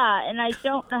car, and I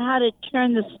don't know how to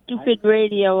turn the stupid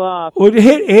radio off. Well,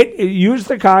 use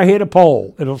the car, hit a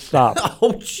pole. It'll stop.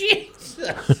 Oh,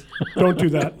 Jesus. Don't do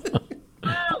that.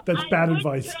 That's bad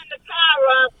advice. Turn the car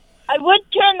off. I would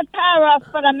turn the car off,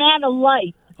 but I'm at a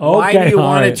light. Why do you all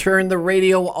want right. to turn the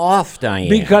radio off, Diane?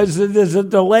 Because there's a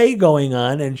delay going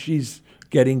on, and she's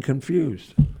getting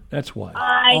confused. That's why.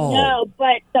 I know,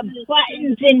 but the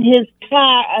buttons in his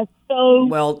car are so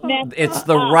Well, messed it's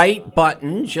the up. right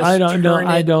button. Just I don't know. turn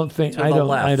I it don't think. to I the don't.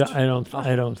 left.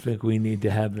 I don't think we need to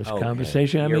have this Okay,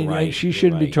 conversation. I you're mean, right, she you're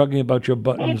shouldn't be right. talking about your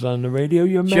buttons on the radio.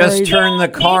 You're married. Just turn the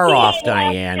car off,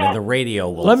 Diane, and the radio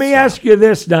will Let me stop. ask you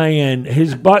this, Diane.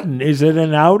 His button, is it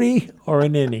an Audi or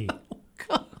an innie?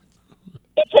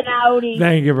 It's an Audi.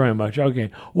 Thank you very much.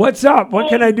 Okay. What's up? What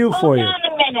can I do for you? Hold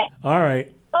on a minute. All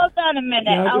right. Hold on a minute.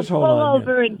 Yeah, I'll just pull hold on,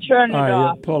 over and turn it All right.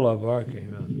 off. Yeah, pull over. Okay.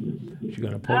 She's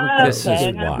going to pull the Okay, This is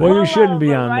I'm why. gonna Well, you pull shouldn't be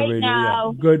over on right the radio. Yeah.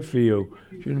 now. Good for you.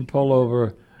 Shouldn't pull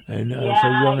over and so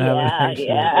you don't have an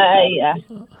accident. Yeah.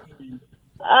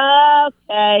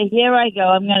 Okay, here I go.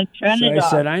 I'm going to turn So it I off.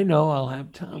 said, I know I'll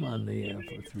have Tom on the air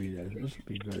for 3 days. This will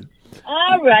be good.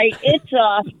 All right, it's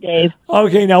off, Dave.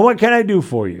 Okay, now what can I do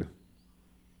for you?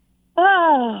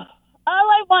 Oh, all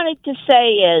I wanted to say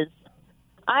is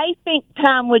I think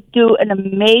Tom would do an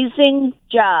amazing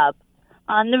job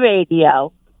on the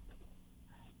radio,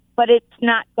 but it's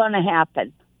not going to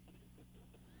happen.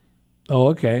 Oh,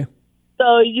 okay.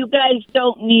 So you guys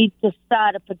don't need to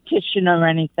start a petition or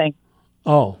anything.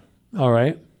 Oh, all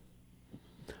right.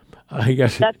 I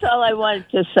guess. That's all I wanted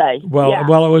to say. Well, yeah.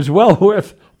 well, it was well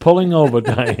worth pulling over,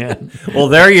 Diane. Well,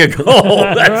 there you go.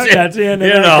 That's it. That's the end of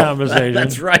You that know, conversation.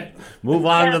 That's right. Move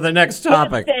on to the next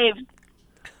topic. Yes,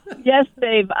 Dave. Yes,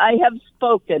 Dave, I have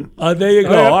spoken. There you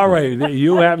go. All right,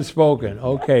 you have spoken.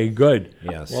 Okay, good.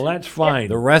 Yes. Well, that's fine.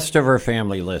 The rest of her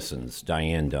family listens.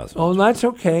 Diane doesn't. Oh, that's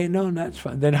okay. No, that's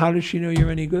fine. Then how does she know you're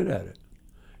any good at it?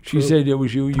 She said it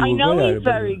was you. You I were know good at he's it.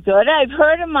 but- very good. I've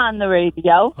heard him on the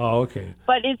radio, Oh, okay.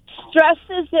 but it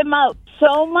stresses him out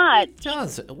so much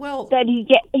Does well? that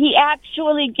he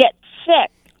actually gets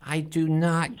sick. I do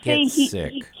not get See,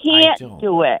 sick. he can't I don't.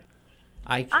 do it.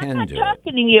 I I'm can not do it.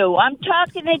 talking to you. I'm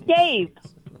talking to Dave.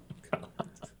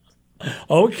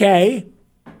 Okay,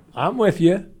 I'm with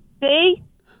you. See?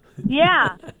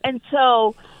 Yeah. And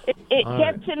so it All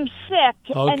gets him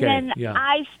sick, Okay, and then yeah.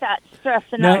 I start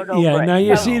stressing Now, out over it. now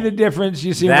you So- see the difference.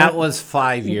 You see That when, was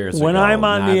 5 years when ago. I'm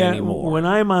on not the air. anymore. When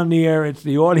I'm on the air, it's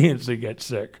the audience that gets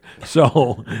sick.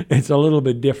 So it's a little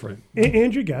bit different.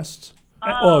 And your guests.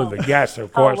 Oh, the guests,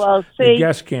 of course. well, the see-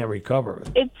 guests can't recover it.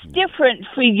 It's different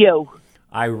for you.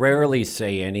 I rarely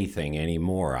say anything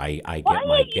anymore. I Why get my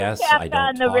are you guests. back I don't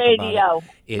on the talk radio? about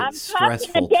it. I'm It's talking to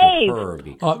stressful Dave. her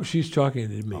because Oh, she's talking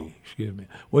to me. Excuse me.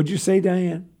 What'd you say,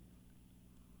 Diane?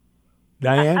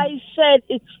 Diane? I said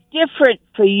it's different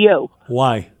for you.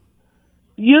 Why?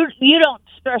 You don't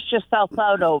stress yourself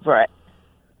out over it.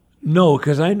 No,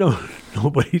 because I know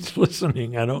nobody's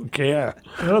listening. I don't care.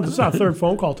 I know this is our third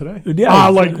phone call today. Yeah.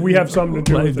 Like we have something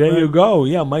to do with it. There you right? go.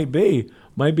 Yeah, might be.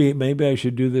 Maybe I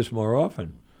should do this more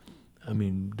often. I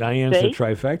mean, Diane's the See?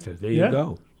 trifecta. There Yeah. you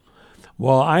go.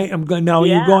 Well, I am going now. Are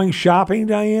you Yeah. going shopping,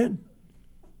 Diane?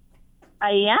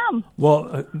 I am.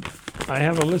 Well, I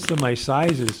have a list of my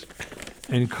sizes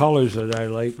and colors that I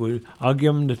like. I'll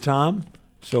give them to Tom.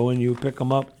 So when you pick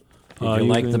them up, Did you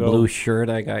like can the go. blue shirt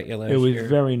I got you last It was year?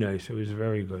 very nice. It was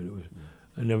very good. It was.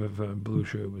 I never found blue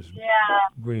shirt. It was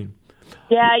green.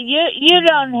 Yeah, you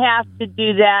don't have to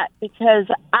do that because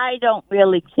I don't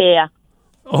really care.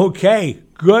 Okay,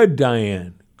 good,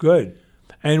 Diane. Good.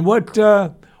 And what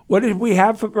did we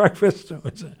have for breakfast?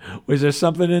 Was there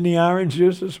something in the orange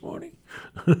juice this morning?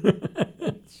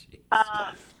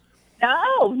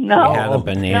 No. We had a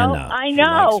banana. No, I She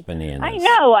know. likes bananas. I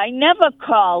know. I never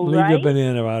call, Leave right? the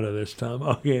banana out of this, Tom.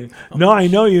 Okay. No, I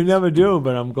know you never do,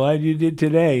 but I'm glad you did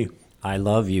today. I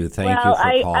love you. Thank you Well, for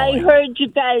I calling. heard you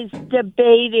guys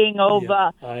debating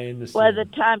over I understand. whether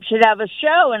Tom should have a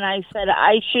show, and I said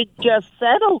I should just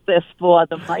settle this for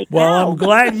them right now. Well, I'm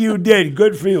glad you did.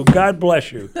 Good for you. God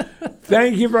bless you.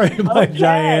 Thank you very much, Okay.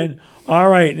 Diane. All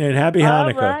right, and happy All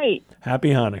Hanukkah. right. Happy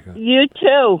Hanukkah. You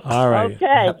too. All right.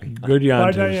 Okay. Good yarn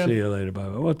Bye, to Diane. see you later. Bye.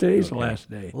 Well, today's the last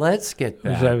day. Let's get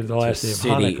back This is the last to day of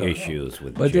city Hanukkah. issues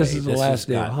with But Jay. this is the last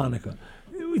day of has gotten- Hanukkah.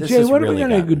 this Jay, has what are we really going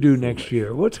to gotten do foolish. next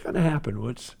year? What's going to happen?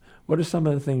 What are some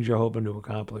of the things you're hoping to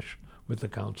accomplish with the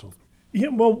council? Yeah,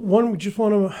 well, one, we just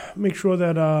want to make sure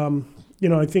that,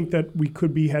 I think that we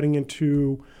could be heading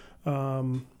into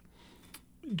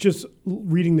just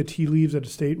reading the tea leaves at a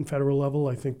state and federal level.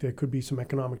 I think there could be some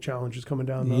economic challenges coming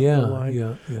down the line.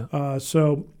 Yeah.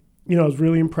 So, I was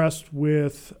really impressed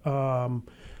with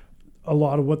a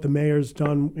lot of what the mayor's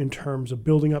done in terms of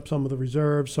building up some of the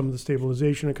reserves, some of the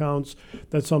stabilization accounts.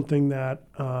 That's something that,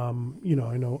 I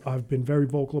know I've been very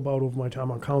vocal about over my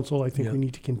time on council. I think Yeah. we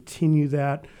need to continue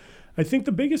that. I think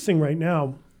the biggest thing right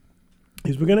now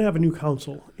is we're going to have a new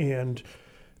council, and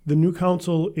the new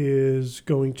council is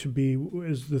going to be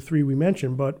is the three we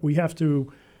mentioned, but we have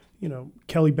to,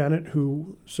 Kelly Bennett,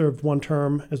 who served one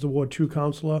term as the Ward 2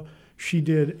 councilor, she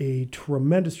did a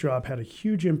tremendous job, had a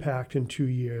huge impact in 2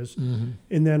 years. Mm-hmm.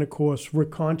 And then, of course, Rick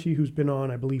Conti, who's been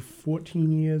on, I believe,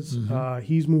 14 years. Mm-hmm.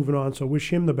 He's moving on, so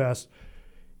wish him the best.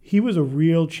 He was a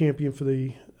real champion for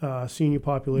the senior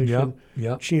population,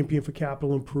 Yeah. champion for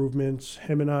capital improvements.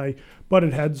 Him and I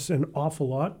butted heads an awful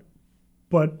lot,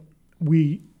 but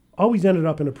we always ended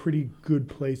up in a pretty good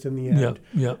place in the end.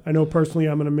 Yeah. I know personally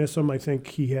I'm going to miss him. I think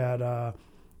he had a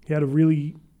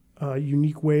really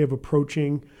unique way of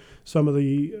approaching some of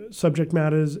the subject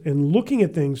matters and looking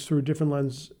at things through a different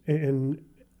lens, and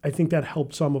I think that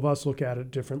helped some of us look at it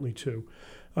differently too.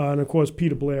 And of course,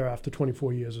 Peter Blair, after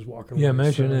 24 years, is walking away. Yeah,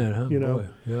 imagine So, that, huh? Boy.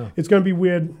 Yeah. It's going to be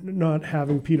weird not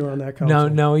having Peter on that council.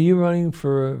 Now, are you running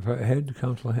for head,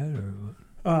 council head, or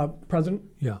what? President?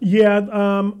 Yeah. Yeah,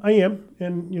 I am.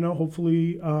 And,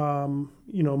 hopefully,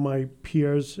 my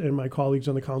peers and my colleagues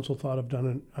on the council thought I've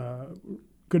done a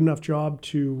good enough job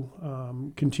to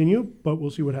continue, but we'll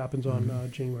see what happens on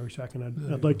January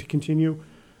 2nd. I'd like to continue.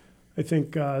 I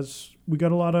think we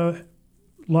got a lot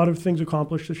of things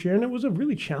accomplished this year, and it was a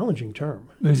really challenging term.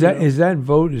 Is that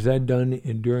vote? Is that done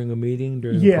during a meeting?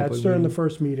 During a Yeah, public it's during the meeting?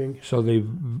 first meeting. So they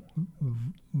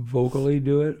vocally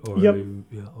do it, or Yep. okay.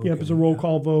 Yep, it's a roll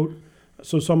call vote.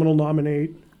 So someone will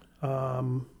nominate.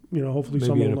 Hopefully Maybe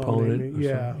someone an will opponent nominate or me.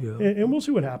 Yeah. something, yeah. And we'll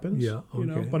see what happens. Yeah,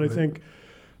 okay, But I right. think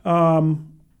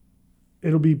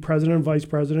it'll be president and vice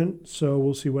president. So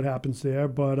we'll see what happens there.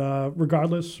 But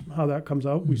regardless how that comes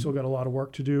out, we still got a lot of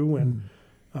work to do. And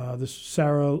this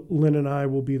Sarah Lynn and I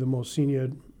will be the most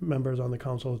senior members on the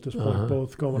council at this point,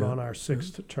 both going on our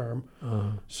sixth term.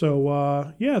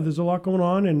 So there's a lot going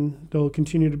on, and there'll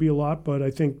continue to be a lot. But I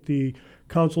think the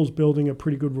council's building a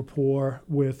pretty good rapport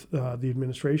with the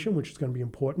administration, which is going to be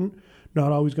important.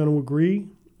 Not always going to agree,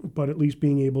 but at least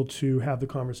being able to have the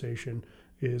conversation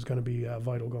is going to be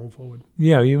vital going forward.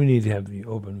 Yeah, you need to have the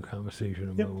open conversation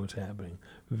about Yep. what's happening.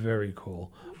 Very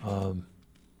cool.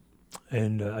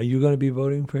 And are you going to be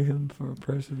voting for him for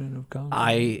president of council?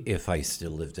 If I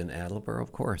still lived in Attleboro,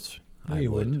 of course. No, I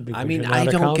you would. wouldn't, I because mean, you're I not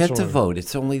a don't get to counselor. vote.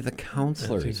 It's only the That's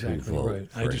counselors exactly who vote. right.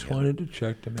 I for just him. wanted to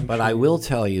check to make But sure. I will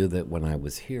tell you that when I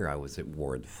was here, I was at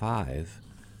Ward 5,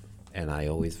 and I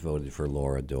always voted for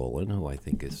Laura Dolan, who I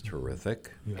think is terrific.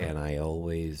 Yeah. And I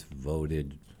always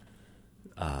voted,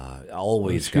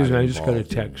 always Excuse got me, I just got a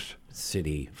involved in text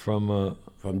city from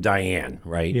from Diane,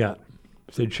 right? yeah,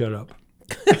 said shut up.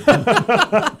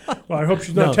 Well, I hope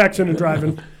she's not texting and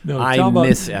driving. No, I tell about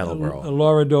miss Attleboro.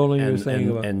 Laura Doling And, was saying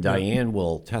about. and Diane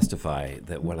will testify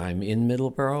that when I'm in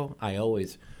Middleborough, I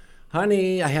always,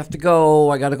 honey, I have to go.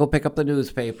 I got to go pick up the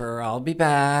newspaper. I'll be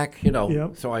back.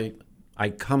 Yep. So I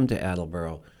come to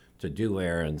Attleboro to do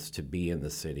errands, to be in the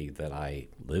city that I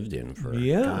lived in for,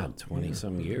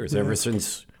 20-some years, ever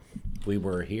since we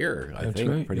were here, I think,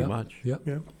 right. pretty much. Yep.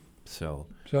 Yeah. So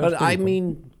So but that's I pretty cool.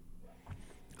 mean,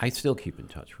 I still keep in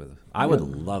touch with it. I would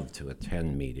love to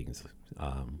attend meetings. When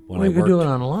Well, I you could worked, do it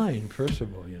online, first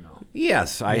of all,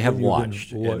 Yes, I have you can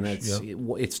watched, watch, and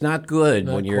it's not good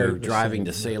Not when you're quite the driving same,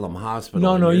 to Salem Hospital.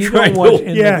 No, and no, you're you trying don't watch to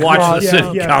in Yeah, the watch car. the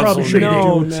city yeah, council probably shouldn't be meeting.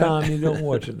 No, doing that. Tom, you don't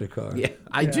watch it in the car. Yeah,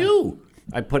 I do.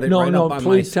 I put it No, right no, up on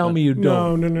please my. tell me you No,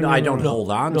 don't. no, no, No, no. I don't no.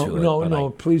 hold on No, to it. no, but no,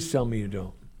 please tell me you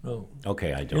don't. No.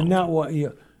 Okay, I don't. You're not what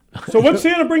you. So what's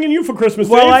Santa bringing you for Christmas,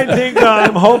 Well, I Dave? think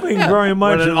I'm hoping very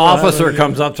much. When an officer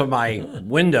comes up to my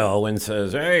window and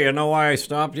says, "Hey, you know why I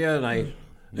stopped you?" And I,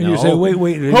 And you say, wait.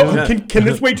 Oh, can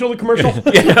this wait till the commercial?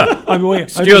 I'm waiting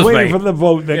Excuse waiting me. for the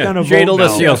vote. They're going to Jay vote now.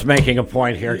 Delicio's making a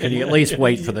point here. Can you at least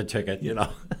wait for the ticket?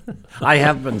 I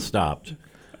have been stopped,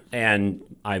 and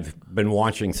I've been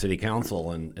watching city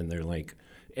council, and they're like,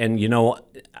 and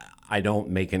I don't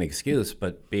make an excuse,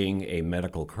 but being a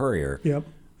medical courier Yep.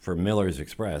 for Miller's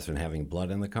Express and having blood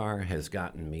in the car has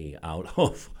gotten me out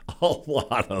of a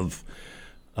lot of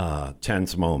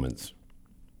tense moments.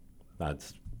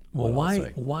 That's Well, what I'll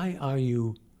say. why are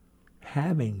you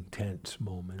having tense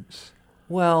moments?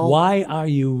 Well, Why are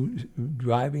you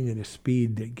driving at a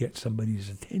speed that gets somebody's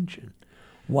attention?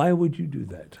 Why would you do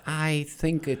that? I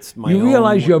think it's my. You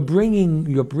realize own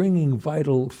you're bringing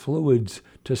vital fluids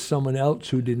to someone else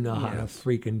who didn't know how to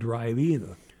freaking drive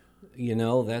either.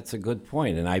 That's a good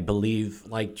point. And I believe,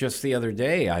 like just the other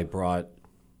day, I'm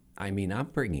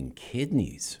bringing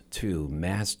kidneys to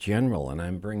Mass General, and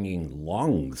I'm bringing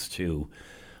lungs to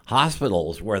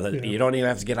hospitals where you don't even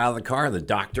have to get out of the car. The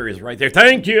doctor is right there.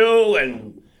 Thank you.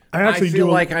 And I actually feel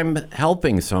do- like I'm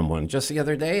helping someone. Just the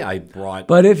other day, I brought.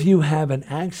 But if you have an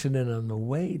accident on the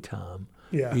way, Tom,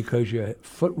 Yeah. because your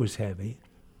foot was heavy,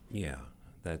 Yeah,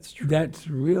 that's true. that's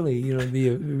really,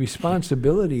 the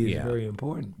responsibility is Yeah. very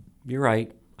important. You're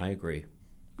right. I agree.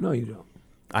 No, you don't.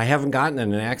 I haven't gotten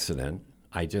in an accident.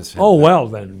 I just. Oh, well,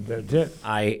 then that's it.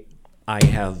 I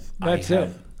have. That's it.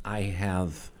 I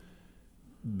have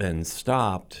been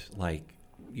stopped. Like,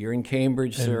 you're in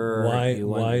Cambridge, And sir. why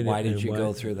did did- you why-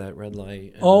 go through that red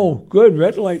light? Oh, good.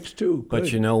 Red lights, too. But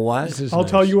Good. you know what? This is I'll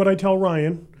tell nice. you what I tell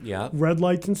Ryan. Yeah, Red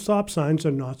lights and stop signs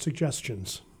are not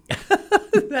suggestions.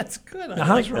 that's good. Now,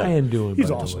 how's Ryan doing, He's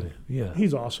by the awesome. way? Yeah.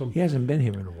 He's awesome. He hasn't been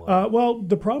here in a while. Well,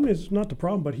 the problem is not the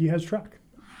problem, but he has track.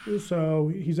 So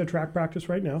he's at track practice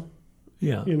right now.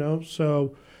 yeah.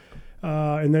 So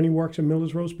and then he works at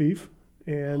Miller's Roast Beef,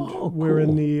 and Oh, we're in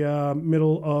cool. the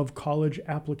middle of college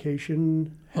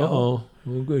application. hell. Uh-oh.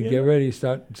 Well, good. Get ready.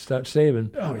 Start saving.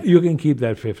 Oh, yeah. You can keep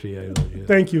that 50. I don't you.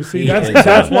 Thank you. See, He that's is.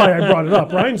 that's why I brought it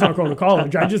up. Ryan's not going to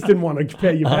college. I just didn't want to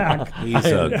pay you back. He's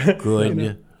a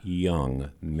good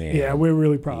young man. Yeah, we're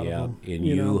really proud Yeah, of him. and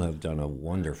you have done a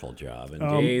wonderful job. And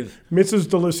Dave, Mrs.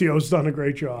 Delicio's done a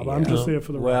great job. I'm just there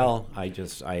for the ride. well,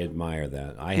 I admire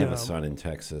that. I have No. a son in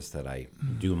Texas that I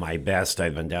do my best.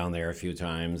 I've been down there a few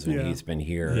times, and Yeah. he's been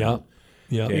here. Yeah.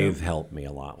 Yeah. Dave helped me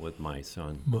a lot with my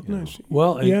son. Nice.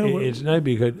 Well, Yeah, well- it's nice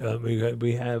because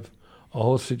we have a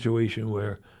whole situation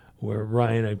where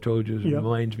Ryan, I told you, Yep.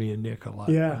 reminds me of Nick a lot.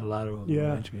 Yeah. A lot of them Yeah.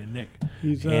 reminds me of Nick.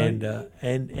 He's,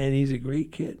 and he's a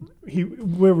great kid.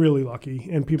 We're really lucky,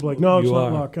 and people are like, no, it's You not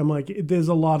are. luck. I'm like, there's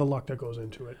a lot of luck that goes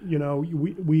into it.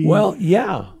 We Well,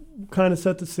 yeah. kind of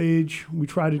set the stage. We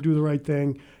try to do the right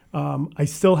thing. I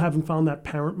still haven't found that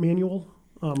parent manual.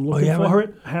 I'm looking you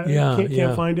for haven't? it. Yeah, Can't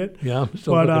yeah. find it. Yeah, I'm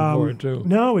still But looking for it too.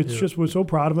 no, it's just we're so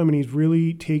proud of him, and he's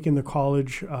really taken the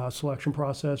college selection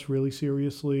process really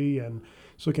seriously, and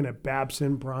he's looking at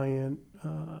Babson, Bryant,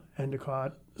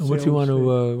 Endicott. What's he want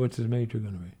to? What's his major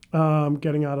going to be?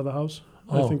 Getting out of the house.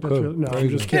 I Oh, think that's good. really, no. Very I'm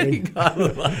just good. kidding.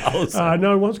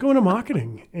 No, he wants to go into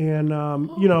marketing,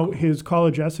 and his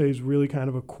college essay is really kind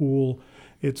of a cool.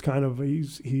 It's kind of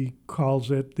he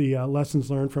calls it the lessons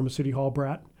learned from a city hall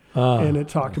brat. And it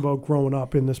talked about growing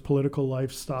up in this political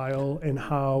lifestyle and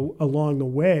how along the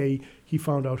way he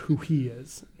found out who he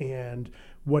is and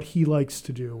what he likes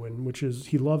to do, and which is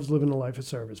he loves living a life of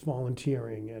service,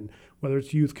 volunteering, and whether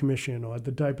it's youth commission or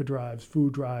the diaper drives,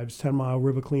 food drives, 10-mile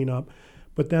river cleanup.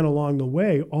 But then along the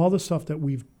way, all the stuff that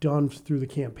we've done through the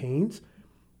campaigns,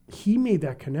 he made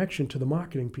that connection to the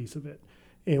marketing piece of it.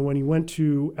 And when he went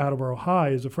to Attleboro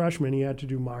High as a freshman, he had to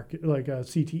do a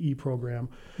CTE program.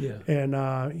 Yeah.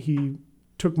 And he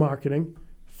took marketing,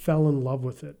 fell in love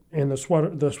with it. And the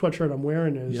sweatshirt I'm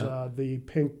wearing is the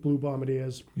pink Blue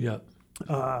Bombardiers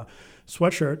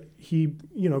sweatshirt. He,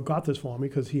 got this for me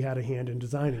because he had a hand in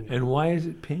designing it. And why is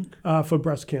it pink? For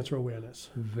breast cancer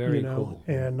awareness. Very cool.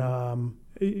 And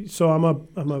so I'm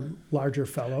a larger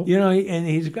fellow. And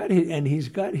he's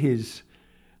got his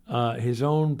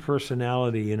own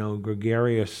personality,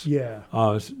 gregarious,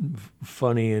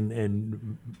 funny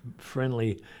and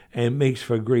friendly, and makes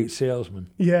for a great salesman.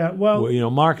 Yeah, well,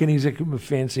 marketing's a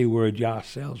fancy word,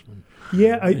 salesman.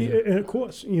 Yeah, and of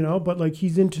course, but like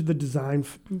he's into the design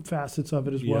facets of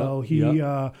it as well.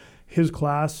 His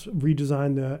class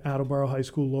redesigned the Attleboro High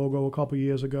School logo a couple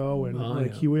years ago,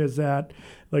 and he wears that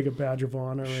like a badge of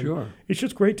honor. Sure, and it's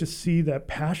just great to see that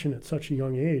passion at such a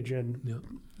young age. And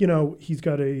he's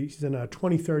in a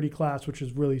 2030 class, which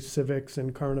is really civics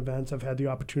and current events. I've had the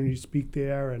opportunity to speak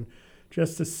there, and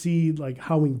just to see like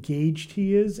how engaged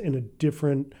he is in a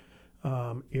different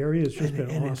area has just been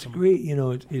awesome. And it's great,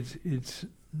 it's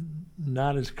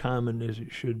not as common as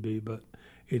it should be, but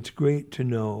it's great to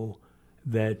know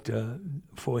that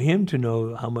for him to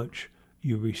know how much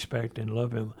you respect and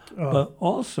love him, but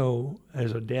also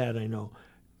as a dad, I know,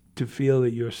 to feel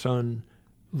that your son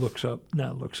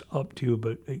not looks up to you,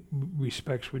 but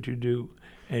respects what you do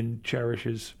and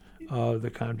cherishes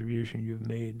the contribution you've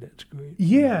made. That's great.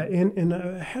 Yeah, and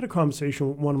I had a conversation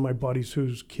with one of my buddies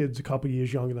whose kid's a couple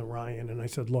years younger than Ryan, and I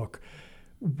said, look,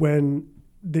 when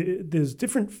there's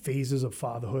different phases of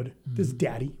fatherhood, there's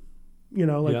daddy,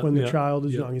 when the child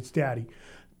is young, it's daddy,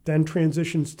 then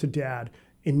transitions to dad,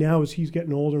 and now as he's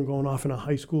getting older and going off in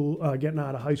getting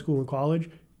out of high school and college,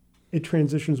 it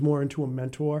transitions more into a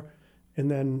mentor. And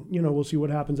then, we'll see what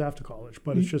happens after college.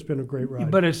 But it's just been a great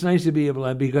ride. But it's nice to be able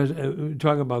to, because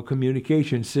talking about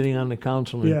communication, sitting on the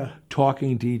council and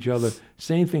talking to each other,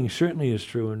 same thing certainly is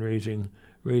true in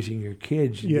raising your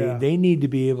kids. Yeah. They need to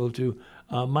be able to,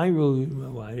 my rule,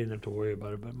 well, I didn't have to worry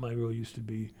about it, but my rule used to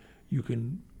be you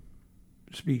can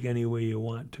speak any way you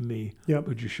want to me,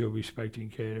 but you show respect and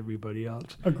care to everybody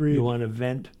else. Agreed. You want to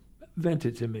vent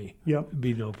it to me. Yep. It'd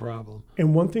be no problem.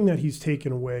 And one thing that he's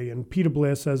taken away, and Peter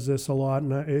Blair says this a lot,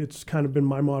 and it's kind of been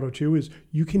my motto too, is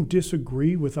you can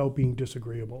disagree without being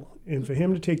disagreeable. And for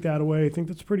him to take that away, I think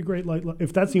that's a pretty great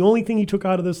if that's the only thing he took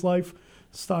out of this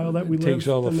lifestyle that we live. It takes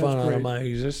all the fun out of my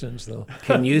existence, though.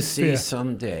 Can you see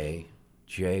someday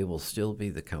Jay will still be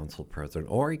the council president,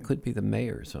 or he could be the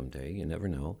mayor someday, you never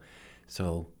know.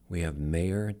 So we have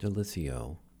Mayor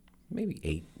DeLisio, maybe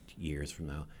 8 years from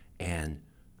now, and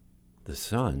the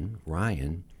son,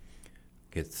 Ryan,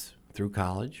 gets through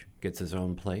college, gets his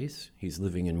own place. He's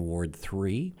living in Ward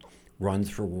 3, runs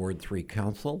for Ward 3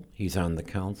 council. He's on the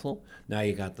council. Now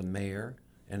you got the mayor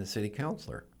and a city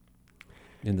councilor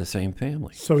in the same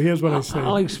family. So here's what I say.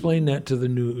 I'll explain that to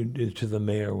the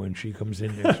mayor when she comes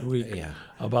in next week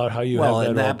about how you have that all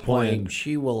planned. Well, at that point,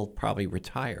 she will probably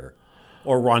retire.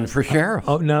 Or run for sheriff.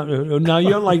 Now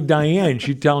you're like Diane.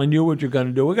 She's telling you what you're going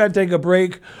to do. We're going to take a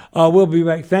break. We'll be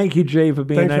back. Thank you, Jay, for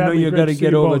being. Thanks I know you're going to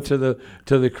get over both.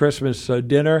 to the Christmas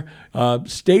dinner.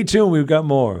 Stay tuned. We've got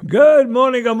more. Good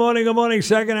morning. Good morning. Good morning.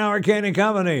 Second hour, Kane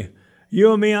Company.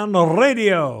 You and me on the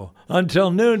radio until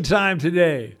noontime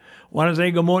today. Want to say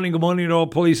good morning to all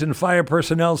police and fire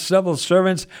personnel, civil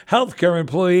servants, healthcare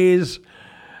employees,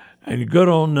 and good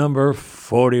old number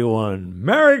 41.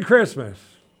 Merry Christmas.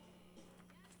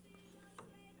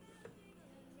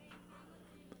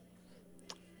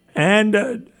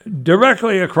 And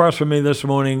directly across from me this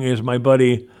morning is my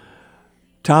buddy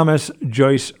Thomas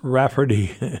Joyce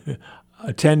Rafferty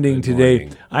attending Good today.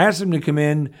 morning. I asked him to come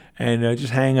in and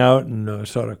just hang out and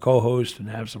sort of co-host and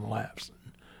have some laughs.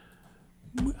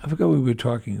 I forgot what we were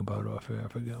talking about off air. I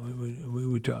forgot what we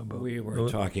were talking about. We were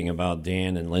talking about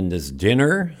Dan and Linda's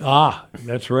dinner. Ah,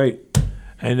 that's right.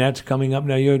 And that's coming up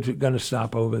now. You're going to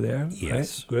stop over there,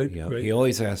 Yes. right? Good. Yep. Great. He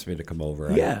always asks me to come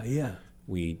over. Yeah.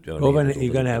 We don't.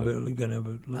 You're going to have a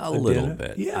little dinner?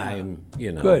 bit. Yeah. I'm,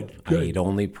 Good. I eat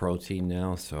only protein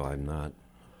now, so I'm not.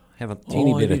 Have a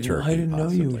teeny bit of turkey. I didn't know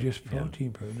you were possibly. just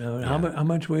protein. Yeah. Now, how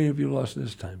much weight have you lost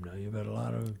this time? Now you've had a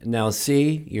lot of. Now,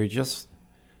 see, you're just.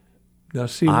 Now,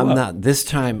 see, I'm what? not. This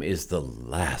time is the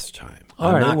last time. All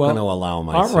I'm right, not well, going to allow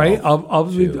myself. All right,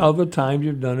 of the other times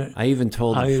you've done it. I even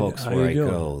told the folks how where you I doing?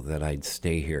 go that I'd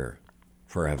stay here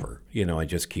forever. I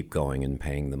just keep going and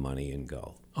paying the money and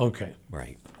go. Okay.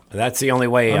 Right. That's the only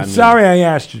way. I'm sorry I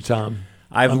asked you, Tom.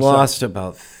 I've lost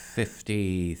about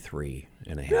 53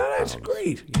 and a half No, that's pounds.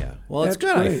 great. Yeah. Well, it's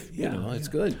That's good. great. It's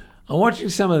good. I'm watching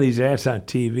some of these ads on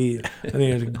TV. I mean,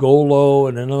 there's Golo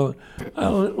and another.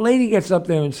 A lady gets up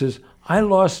there and says, I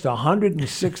lost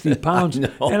 160 pounds. And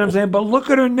I'm saying, but look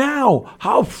at her now.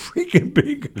 How freaking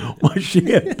big must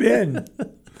she have been?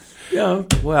 Yeah.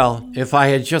 Well, if I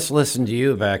had just listened to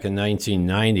you back in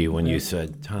 1990 when you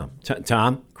said,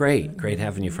 Tom, great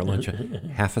having you for lunch.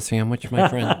 Half a sandwich, my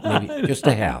friend? Maybe just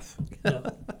a half.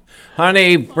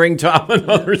 Honey, bring Tom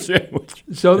another sandwich.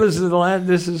 So this is the last.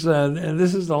 This is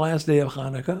the last day of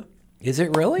Hanukkah. Is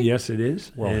it really? Yes, it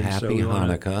is. Well, and happy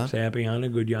Hanukkah. Say happy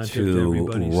Hanukkah, good Yontif to to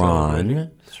everybody.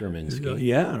 Ron Serminsky.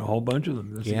 Yeah, and a whole bunch of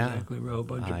them. That's Yeah. exactly right. A whole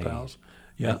bunch of pals.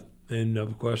 Yeah, and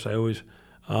of course I always.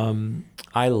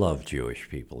 I love Jewish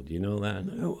people. Do you know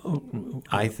that?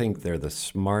 I think they're the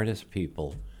smartest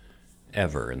people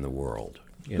ever in the world.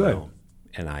 You Good. know?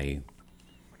 And I...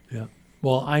 Yeah.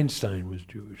 Well, Einstein was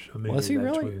Jewish. So maybe Was he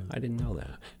that's really? I didn't know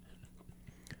that.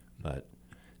 But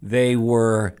they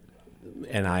were...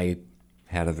 And I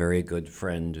had a very good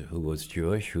friend who was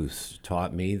Jewish who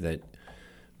taught me that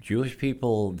Jewish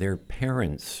people, their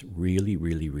parents really,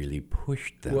 really, really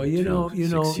pushed them. Well, to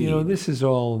succeed. this is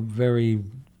all very.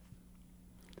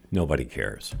 Nobody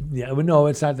cares. Yeah, but no,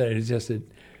 it's not that. It's just that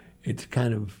it's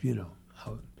kind of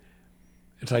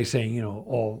it's like saying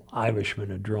all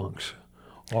Irishmen are drunks,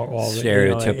 or all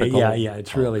Stereotypical. Yeah.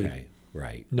 It's really Okay,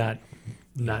 right. not.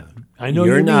 I know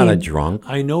You're you not mean, a drunk.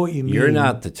 I know what you mean. You're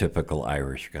not the typical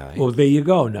Irish guy. Well, there you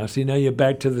go. Now you're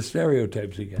back to the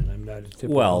stereotypes again. I'm not a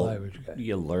typical Irish guy.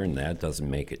 You learn that doesn't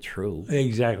make it true.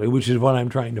 Exactly, which is what I'm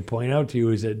trying to point out to you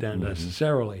is that not Mm-hmm.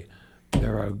 necessarily.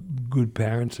 There are good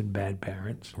parents and bad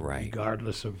parents, Right.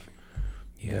 regardless of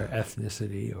their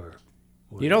ethnicity or.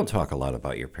 You don't talk a lot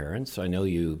about your parents. I know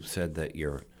you said that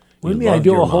you're. What do you you mean? I loved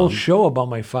do your a whole mom. show about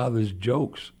my father's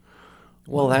jokes.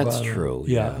 Well, that's About, true.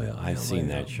 Yeah, I've seen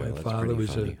my, that show. My That's father pretty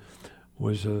funny.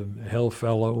 was a hell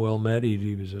fellow, well met.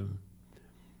 He was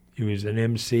an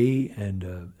MC and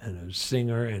a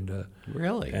singer and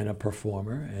Really? a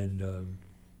performer. And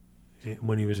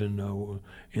when he was in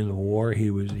the war, he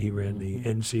ran the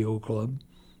NCO club,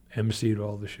 emceed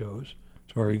all the shows.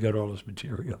 That's where he got all his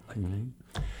material. I think.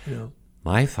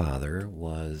 My father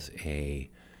was a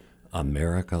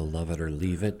America Love It or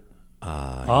Leave It. He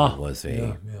was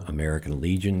a American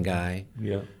Legion guy.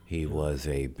 Yeah. He was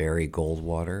a Barry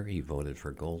Goldwater. He voted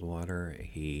for Goldwater.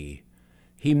 He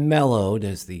mellowed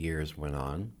as the years went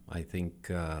on, I think,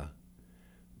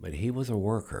 but he was a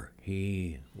worker.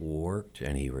 He worked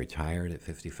and he retired at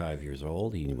 55 years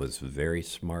old. He was very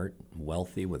smart,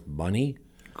 wealthy with money.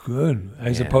 Good.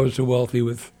 As opposed to wealthy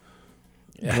with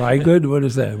dry good? What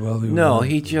is that? Wealthy with No,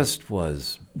 he just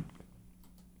was,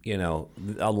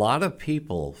 a lot of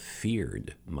people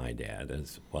feared my dad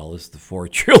as well as the four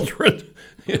children,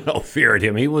 feared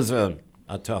him. He was a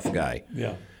tough guy.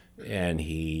 Yeah. And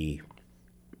he,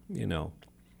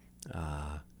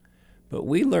 but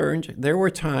we learned, there were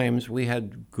times, we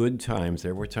had good times.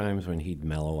 There were times when he'd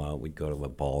mellow out. We'd go to a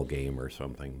ball game or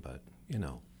something, but,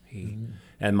 he,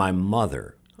 and my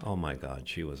mother, oh my God,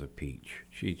 she was a peach.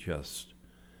 She just,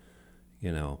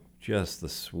 just the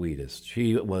sweetest.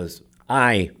 She was,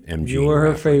 I am Gene You were her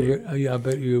Rafferty. favorite. Yeah, I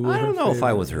bet you were. I don't her know if I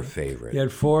favorite. was her favorite. You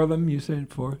had four of them, you said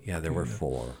four? Yeah, there were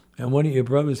four. And one of your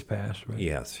brothers passed, right?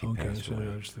 Yes, he okay, passed so away.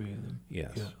 there's three of them.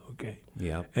 Yes. Yeah, okay.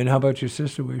 Yep. And how about your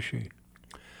sister? Where's she?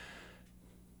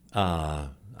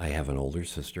 I have an older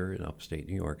sister in upstate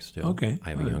New York still. Okay, I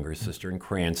have all a right. younger sister in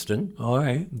Cranston, All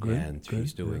right, good. and good,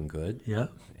 she's doing good. Yeah.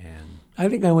 And I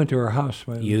think I went to her house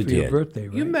for you your did. birthday,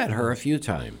 right? You met her a few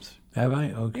times. Have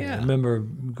I? Okay. Yeah. I remember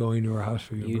going to her house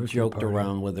for your You birthday joked party.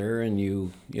 around with her, and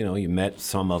you met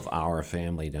some of our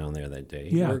family down there that day.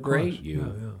 Yeah, you were of course. great.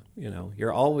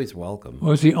 You're always welcome.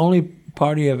 Well, it's the only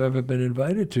party I've ever been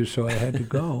invited to, so I had to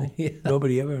go.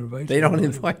 Nobody ever invites They me. don't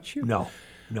invite you. No.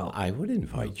 I would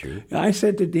invite you. I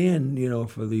said to Dan,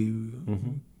 for the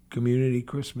community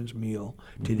Christmas meal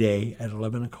today at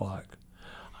 11 o'clock,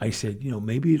 I said,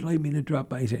 maybe you'd like me to drop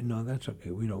by. He said, no, that's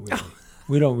okay. We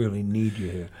don't really need you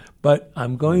here. But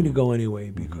I'm going to go anyway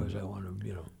because I want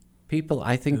to, People,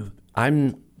 I think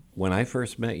when I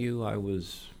first met you, I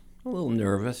was a little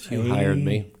nervous. You hired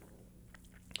me.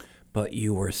 But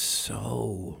you were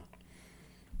so,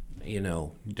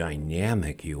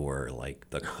 dynamic. You were like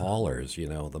the callers,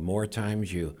 the more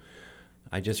times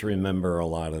I just remember a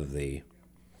lot of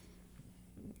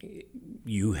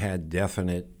you had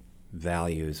definite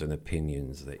values and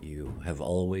opinions that you have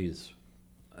always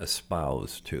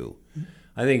espoused to.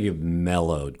 I think you've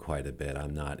mellowed quite a bit.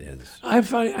 I'm not as... I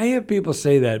have people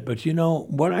say that, but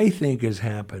what I think has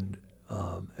happened,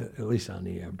 at least on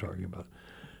the air I'm talking about,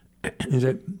 is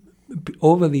that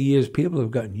over the years people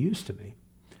have gotten used to me.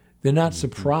 They're not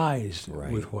surprised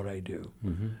with what I do.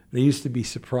 They used to be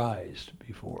surprised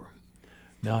before.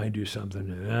 Now I do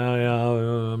something.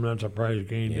 I'm not surprised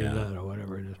Kane did Yeah. that or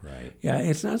whatever it is. Right. Yeah,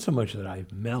 it's not so much that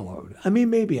I've mellowed. I mean,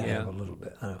 maybe I have a little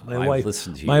bit. I don't know. I've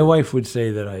listened to My you. wife would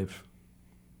say that I've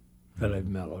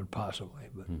mellowed possibly,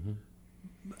 but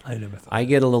I never thought. I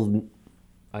get a little.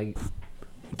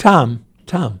 Tom,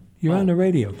 you're on the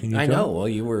radio. Can you? I talk? know. Well,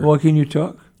 you were. Well, can you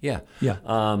talk? Yeah. Yeah.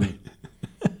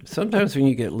 Sometimes when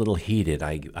you get a little heated,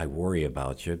 I worry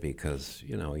about you because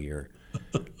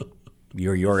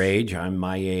you're your age, I'm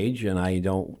my age, and I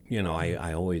don't.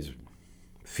 I always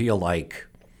feel like.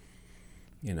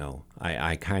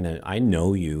 I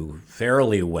know you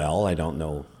fairly well. I don't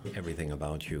know everything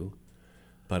about you,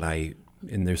 but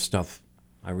there's stuff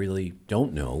I really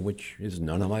don't know, which is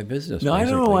none of my business. No, I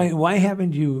don't know basically. why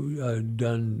haven't you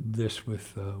done this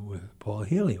with Paul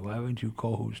Healy? Why haven't you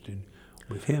co-hosted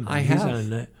with him? I He's have. on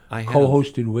that. I have.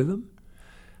 Co-hosted with him?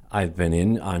 I've been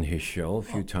in on his show a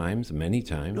few times, many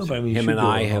times. No, but I mean, him you and should do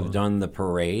I it have all. done the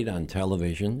parade on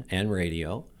television and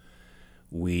radio.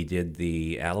 We did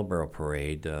the Attleboro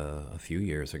parade a few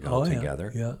years ago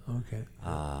together. Yeah, okay.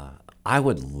 I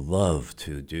would love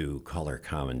to do color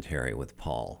commentary with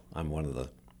Paul. I'm one of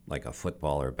like a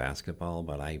football or basketball,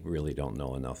 but I really don't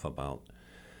know enough about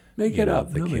Make it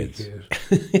up. the Nobody kids. cares.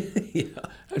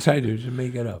 That's how I do. Just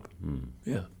make it up.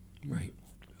 Yeah. Right.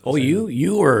 Oh,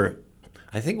 you were.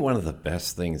 I think one of the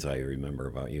best things I remember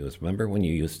about you is remember when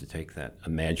you used to take that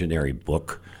imaginary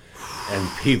book, and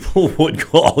people would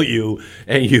call you,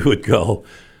 and you would go.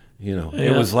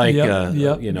 It was like Just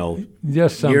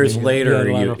something. years You later, had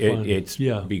a lot of fun. it's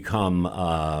Yeah. become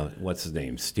what's his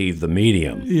name, Steve the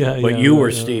Medium. Yeah, but yeah, you were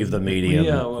yeah. Steve the Medium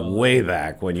Yeah, well, way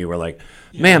back when you were like,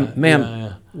 ma'am,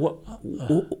 yeah.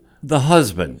 the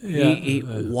husband. Yeah,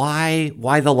 Why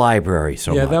the library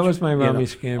so much? Yeah, that was my Rummy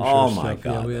Scam show Oh stuff. my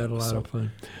God, Yeah, we that had a was lot so- of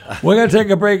fun. We're going to take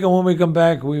a break, and when we come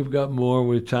back, we've got more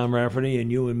with Tom Rafferty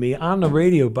and you and me on the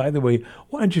radio. By the way,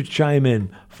 why don't you chime in?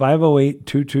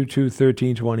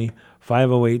 508-222-1320,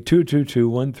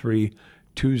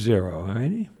 508-222-1320, all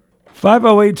righty?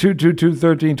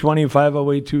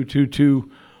 508-222-1320,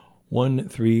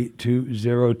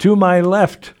 508-222-1320. To my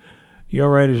left, your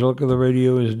right as look at the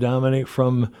radio is Dominic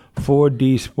from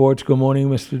 4D Sports. Good morning,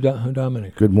 Mr.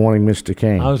 Dominic. Good morning, Mr.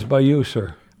 Kane. How's it by you,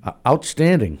 sir?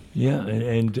 Outstanding. Yeah,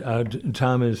 and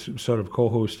Tom is sort of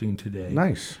co-hosting today.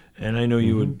 Nice. And I know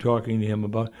you were talking to him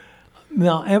about.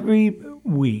 Now, every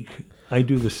week I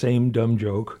do the same dumb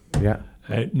joke. Yeah.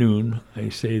 At noon, I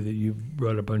say that you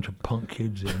brought a bunch of punk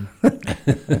kids in.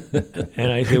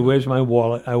 And I say, where's my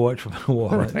wallet? I watch for my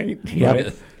wallet. Right. Right?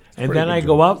 Yep. And then I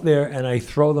go out there and I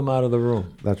throw them out of the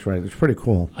room. That's right. It's pretty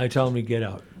cool. I tell them to get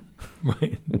out.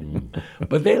 Right?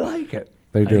 But they like it.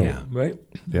 They do. Yeah. Right?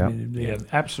 Yeah. I mean, they have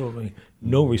absolutely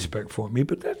no respect for me,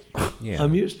 but Yeah.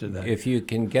 I'm used to that. If you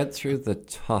can get through the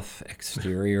tough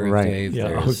exterior, Right. Dave, Yeah,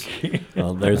 there's, okay.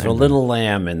 there's a little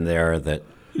lamb in there that.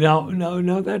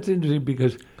 No, that's interesting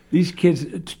because these kids,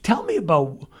 tell me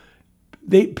about,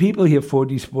 people hear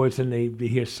 4D Sports and they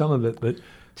hear some of it, but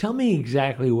tell me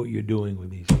exactly what you're doing with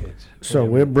these kids. So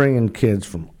we're bringing kids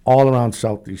from all around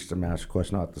southeastern Mass, of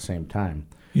course, not at the same time.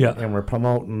 Yeah. And we're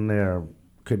promoting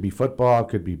could be football,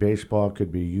 could be baseball,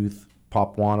 could be youth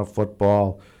Pop Warner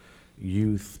football,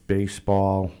 youth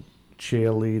baseball,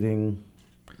 cheerleading,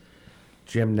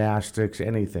 gymnastics,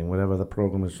 anything, whatever the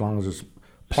program is, as long as it's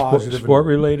positive. Sport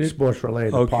related? Sports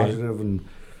related, Okay. positive, and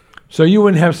So you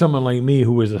wouldn't have someone like me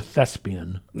who was a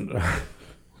thespian.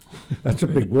 that's a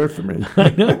big word for me.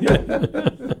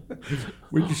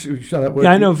 We saw that word.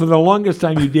 Yeah, I know. For the longest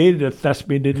time, you dated a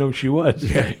thespian, didn't know who she was.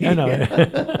 I know.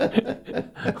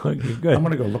 Okay, good. I'm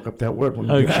going to go look up that word. When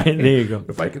Okay, there you go.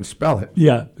 If I can spell it.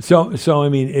 Yeah. So I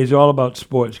mean, it's all about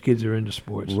sports. Kids are into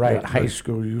sports. Right, Yeah. high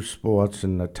school youth sports,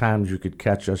 and the times you could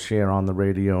catch us here on the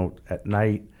radio at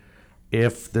night.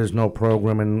 If there's no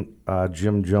programming,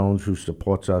 Jim Jones, who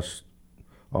supports us,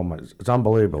 it's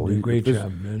unbelievable. Doing a great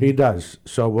job, man. He does.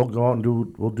 So we'll go out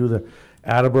and we'll do the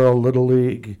Attleboro Little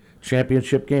League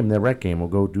championship game, their rec game. We'll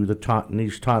go do the Taunton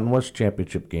East, Taunton West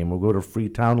championship game. We'll go to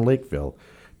Freetown, Lakeville,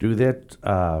 do their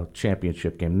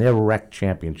championship game, their rec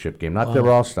championship game, not their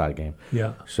all-star game.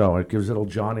 Yeah. So it gives little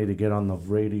Johnny to get on the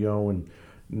radio, and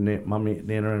Mommy,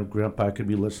 Nana, and Grandpa could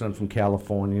be listening from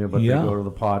California, but Yeah. they go to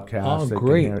the podcast. Oh, they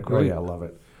great, can hear it. great. Oh, yeah, I love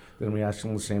it. Then we ask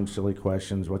them the same silly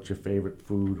questions. What's your favorite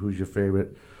food? Who's your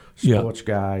favorite Yeah. sports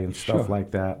guy? And stuff Sure.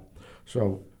 like that.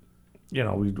 So,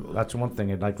 that's one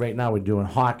thing. And like right now we're doing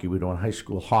hockey. We're doing high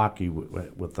school hockey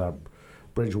with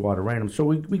Bridgewater Random. So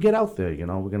we get out there,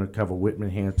 We're going to cover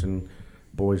Whitman, Hanson,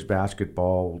 boys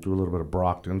basketball. We'll do a little bit of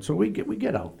Brockton. So we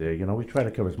get out there, We try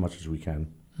to cover as much as we can.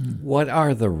 What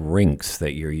are the rinks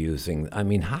that you're using? I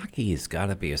mean, hockey has got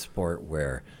to be a sport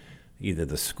where, either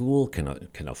the school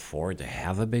can afford to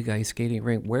have a big ice skating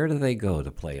rink. Where do they go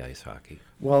to play ice hockey?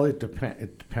 Well, it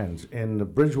depends. In the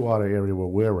Bridgewater area where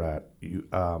we're at,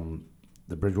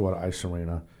 the Bridgewater Ice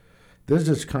Arena, there's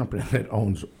this company that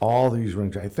owns all these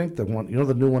rinks. I think the one,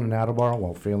 the new one in Attleboro,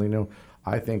 well, fairly new.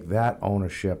 I think that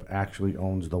ownership actually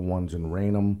owns the ones in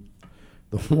Raynham,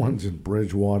 the ones in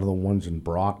Bridgewater, the ones in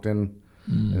Brockton,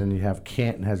 and then you have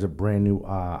Canton has a brand new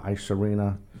ice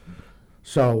arena.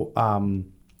 So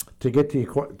to get to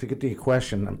your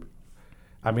question,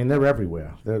 I mean they're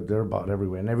everywhere. They're about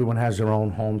everywhere, and everyone has their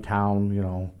own hometown.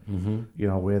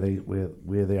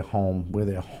 Where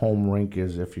their home rink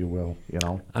is, if you will.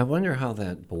 I wonder how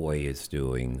that boy is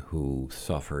doing who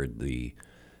suffered the,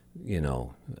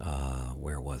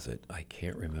 where was it? I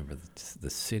can't remember the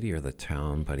city or the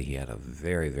town, but he had a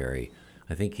very, very,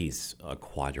 I think he's a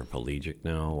quadriplegic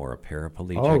now or a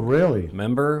paraplegic. Oh, really?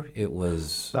 Remember? It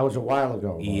was... That was a while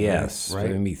ago. Yes. Right?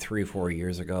 Maybe 3 or 4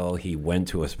 years ago. He went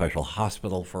to a special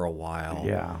hospital for a while.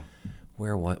 Yeah.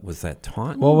 What was that,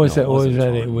 Taunton? What was No, that? What was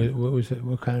that? Taunton. What was it?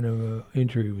 What kind of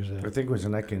injury was I that? think it was a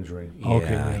neck injury.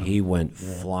 Yeah, he went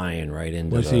flying right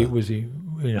into Was he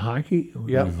in hockey?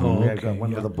 Yep. Oh, Yeah, okay. got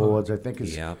one of the boards. I think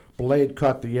his Yep. blade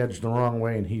caught the edge the wrong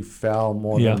way, and he fell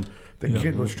more than the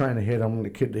kid was trying to hit him.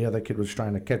 The other kid was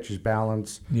trying to catch his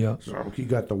balance. Yeah. So he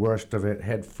got the worst of it,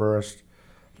 head first.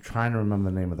 I'm trying to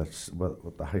remember the name of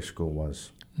what the high school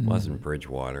was. Wasn't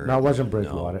Bridgewater. No, it wasn't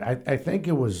Bridgewater. No. I think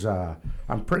it was.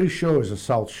 I'm pretty sure it was a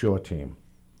South Shore team.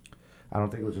 I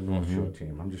don't think it was a North Shore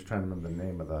team. I'm just trying to remember the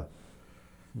name of the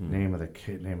name of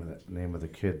the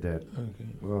kid that. Okay.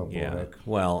 Oh, boy. Yeah.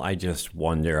 Well, I just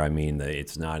wonder. I mean,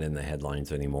 it's not in the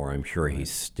headlines anymore. I'm sure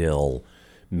he's still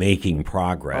making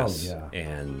progress. Oh, yeah.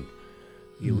 And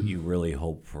you really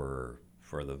hope for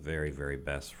the very, very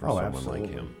best for someone absolutely. like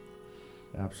him.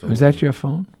 Absolutely. Was that your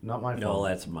phone? Not my phone. No,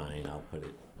 that's mine. I'll put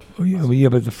it. Oh yeah,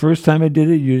 but the first time I did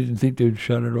it, you didn't think they'd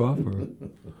shut it off, or?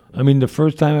 I mean, the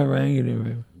first time I rang, you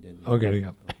didn't. Okay,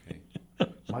 yeah.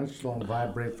 Mine's still on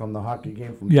vibrate from the hockey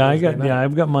game from Yeah, Thursday night.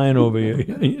 I've got mine over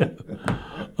here.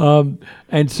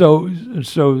 And so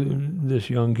this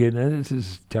young kid, and this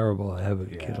is terrible. I have a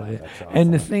kid like that.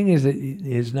 And the thing is that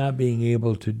is not being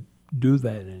able to do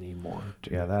that anymore.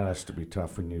 Yeah, that has to be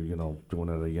tough when you doing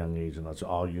it at a young age, and that's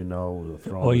all you know.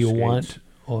 All you want.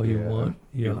 All you want.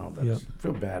 Yeah. I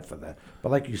feel bad for that.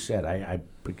 But like you said,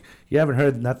 you haven't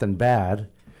heard nothing bad.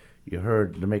 You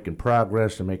heard they're making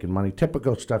progress, they're making money.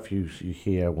 Typical stuff you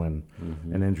hear when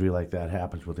an injury like that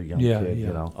happens with a young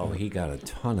kid. Oh, he got a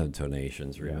ton of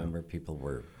donations. Remember, people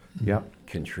were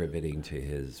contributing to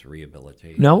his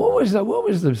rehabilitation. Now, what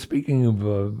was the speaking of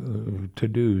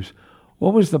to-dos?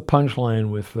 What was the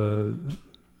punchline with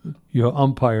your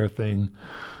umpire thing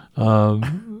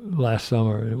last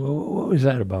summer? What was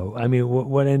that about? I mean,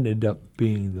 what ended up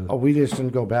being the? Oh, we just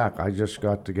didn't go back. I just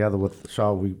got together with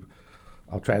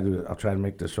I'll try to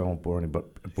make this so I won't bore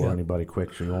anybody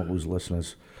quick, so you won't lose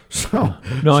listeners. So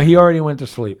no, he already went to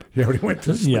sleep. He already went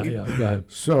to sleep. Yeah, go ahead.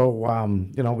 So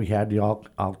we had the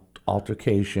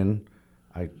altercation.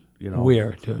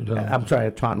 Where? I'm sorry,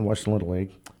 at Taunton Western Little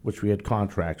League, which we had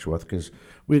contracts with, because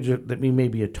we may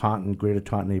be a Taunton, Greater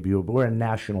Taunton ABUA, but we're a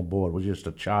national board. We're just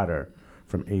a charter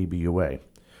from ABUA.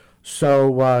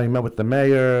 So he met with the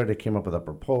mayor. They came up with a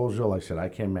proposal. I said,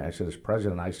 as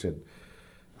president,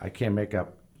 I can't make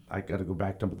up. I got to go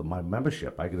back to my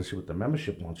membership. I got to see what the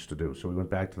membership wants to do. So we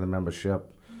went back to the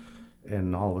membership,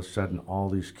 and all of a sudden, all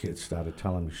these kids started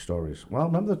telling me stories. Well,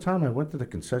 remember the time I went to the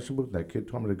concession booth? That kid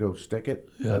told me to go stick it.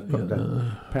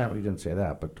 Apparently, he didn't say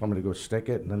that, but told me to go stick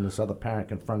it. And then this other parent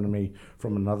confronted me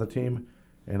from another team,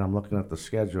 and I'm looking at the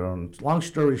schedule. And long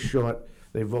story short,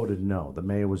 they voted no. The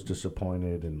mayor was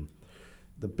disappointed, and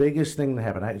the biggest thing that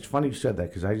happened. It's funny you said that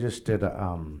because I just did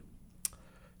a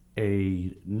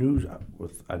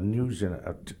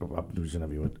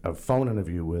phone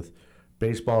interview with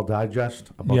Baseball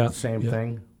Digest about the same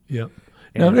thing. Yeah.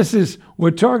 And now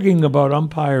we're talking about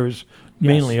umpires,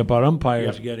 mainly about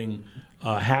umpires getting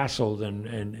hassled and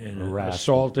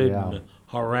assaulted and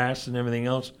harassed and everything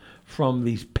else from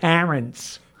these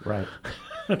parents. Right.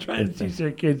 Trying to teach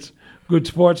their kids good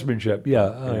sportsmanship.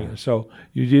 So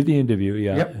you did the interview.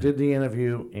 Yep, did the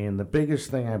interview, and the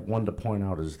biggest thing I wanted to point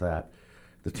out is that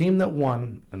the team that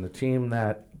won and the team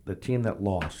that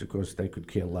lost, of course, they could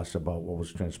care less about what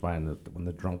was transpiring when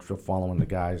the drunks were following the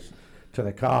guys to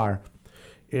the car.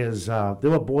 There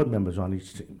were board members on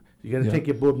each team. You got to take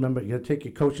your board member, you got to take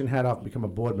your coaching hat off and become a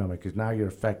board member, because now you're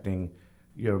affecting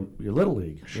your little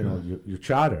league, your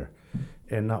charter,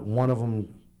 and not one of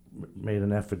them made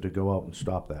an effort to go out and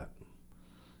stop that.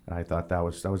 And I thought that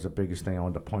was the biggest thing I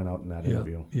wanted to point out in that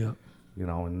interview. Yeah. You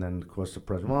know, and then of course the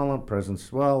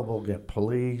president's, well, we'll get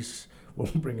police, we'll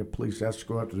bring a police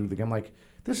escort to do the game. Like,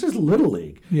 this is Little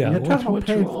League. Yeah, And you're talking what's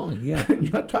about wrong? Yeah.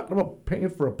 You're not talking about paying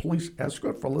for a police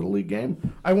escort for a Little League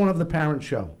game. I won't have the parent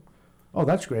show. Oh,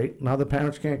 that's great. Now the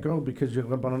parents can't go because you're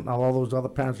going to now all those other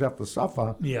parents have to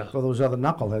suffer for those other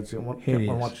knuckleheads.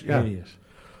 Hideous.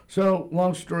 So,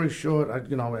 long story short, I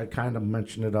kind of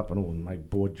mentioned it up, and my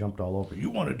board jumped all over. You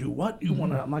want to do what? You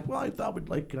want to? I'm like, well, I thought we'd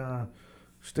like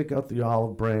stick out the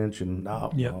olive branch, and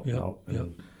no.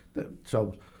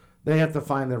 So they have to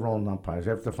find their own umpires.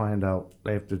 They have to find out.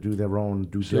 They have to do their own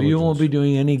due diligence. So you won't be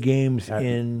doing any games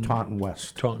in Taunton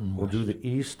West. We'll do the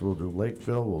East. We'll do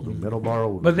Lakeville. We'll do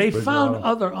Middleborough. But they found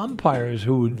other umpires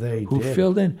who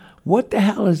filled in. What the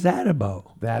hell is that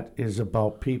about? That is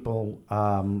about people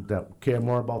that care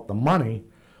more about the money.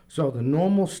 So the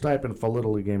normal stipend for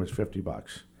Little League game is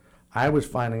 $50. I was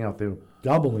finding out they were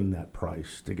doubling that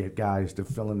price to get guys to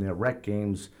fill in their rec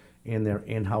games in their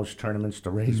in-house tournaments to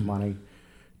raise money,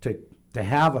 to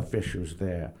have officials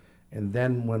there. And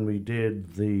then when we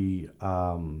did not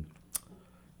a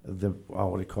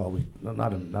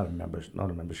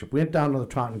membership. We went down to the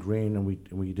Taunton Green and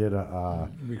we did a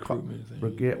recruitment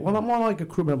thing. Well, more like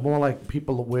recruitment, more like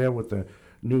people aware with the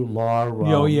new law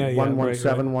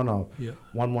 1171 or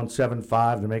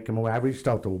 1175 to make them aware. I reached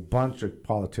out to a bunch of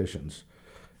politicians,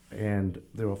 and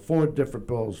there were 4 different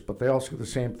bills, but they all said the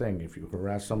same thing. If you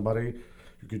harass somebody,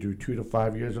 you could do 2 to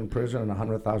 5 years in prison and a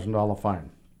 $100,000 fine.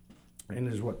 And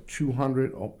there's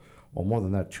 200 or more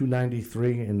than that,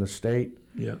 293 in the state.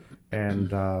 Yeah.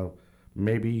 And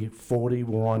maybe 40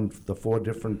 were on the 4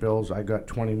 different bills. I got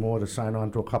 20 more to sign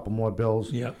on to a couple more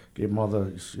bills. Yeah. Gave them all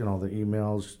the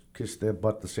emails, kissed their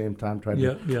butt at the same time, tried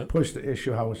to push the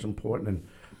issue, how it's important. And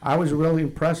I was really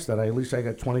impressed that at least I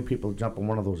got 20 people to jump on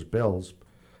one of those bills.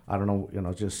 I don't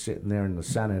know, just sitting there in the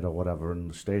Senate or whatever, in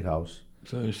the State House.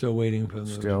 So you're still waiting for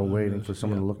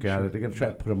someone to look at it. They're going to try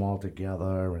to put them all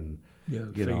together and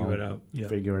figure it out. Yeah.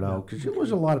 Figure it out. Because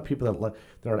there's a lot of people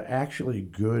that are actually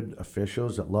good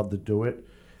officials that love to do it.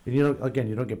 And, you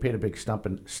don't get paid a big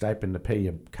stipend to pay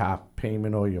your car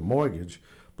payment or your mortgage,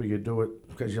 but you do it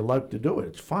because you like to do it.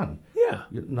 It's fun. Yeah.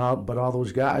 But all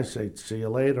those guys say, see you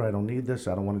later, I don't need this,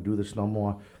 I don't want to do this no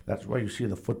more. That's why you see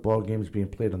the football games being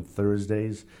played on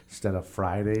Thursdays instead of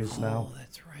Fridays now. Oh,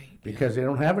 that's right. Because they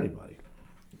don't have anybody,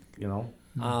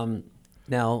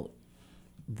 Now,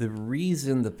 the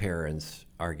reason the parents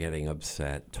are getting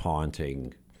upset,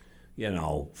 taunting,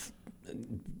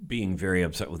 being very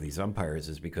upset with these umpires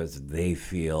is because they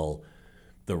feel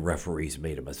the referees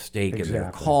made a mistake in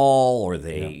their call, or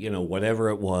they, whatever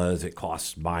it was, it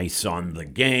cost my son the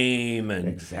game.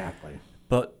 Exactly.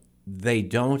 But they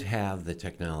don't have the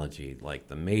technology like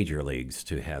the major leagues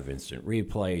to have instant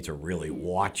replay, to really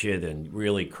watch it and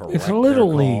really correct It's a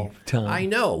Little their call. League, Tom. I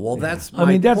know. Well, that's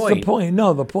my that's point. the point.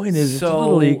 No, the point is it's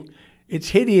Little League. It's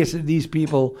hideous that these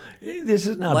people, this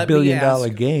is not billion-dollar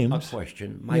games. A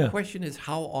question. My question is,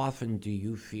 how often do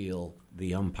you feel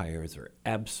the umpires are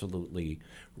absolutely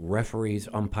referees,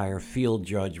 umpire, field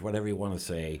judge, whatever you want to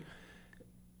say,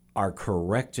 are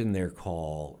correct in their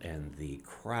call, and the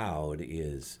crowd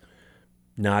is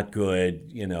not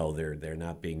good, they're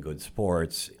not being good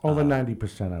sports? Over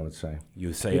 90%, I would say.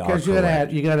 You say because you got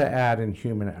to add in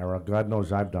human error. God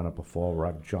knows I've done it before, where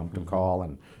I've jumped a call,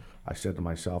 and I said to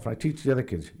myself, and I teach the other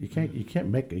kids, you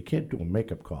can't do a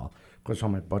makeup call. Because all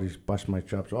my buddies bust my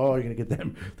chops. Oh, you're gonna get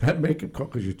that makeup call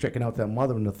because you're checking out that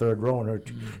mother in the third row, and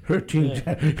her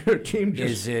team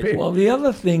just. Well, the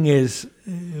other thing is,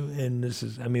 and this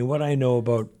is, what I know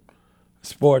about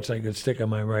sports, I could stick on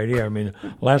my right ear.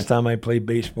 Last time I played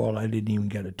baseball, I didn't even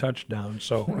get a touchdown.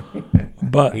 So,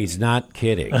 but he's not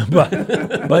kidding.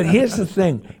 But here's the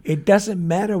thing: it doesn't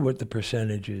matter what the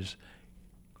percentage is.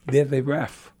 They're the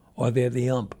ref or they're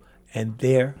the ump, and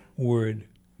their word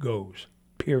goes.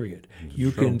 Period.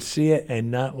 You can see it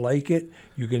and not like it.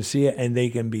 You can see it, and they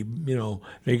can be,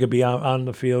 they could be out on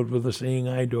the field with a seeing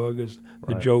eye dog, as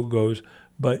the joke goes.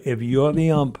 But if you're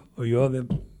the ump or you're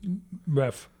the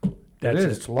ref, that's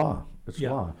it. It's law. It's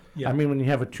law. Yeah. When you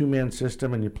have a 2-man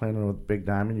system and you're playing with Big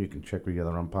Diamond, you can check with the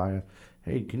other umpire.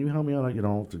 Hey, can you help me out?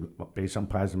 The base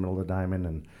umpire's in the middle of the diamond,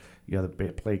 and you're the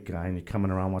plate guy, and you're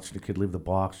coming around watching the kid leave the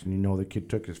box, and the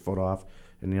kid took his foot off,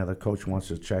 and the other coach wants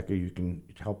to check it. You can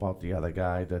help out the other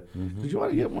guy. Because you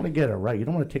want to get it right. You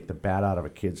don't want to take the bat out of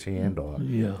a kid's hand or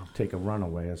take a run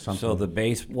away or something.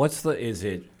 So is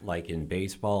it like in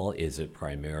baseball, is it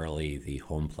primarily the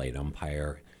home plate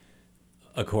umpire,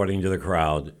 according to the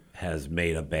crowd, has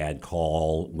made a bad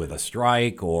call with a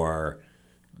strike, or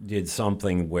did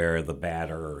something where the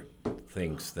batter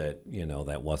thinks that,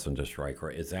 that wasn't a strike.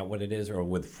 Is that what it is? Or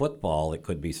with football, it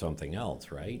could be something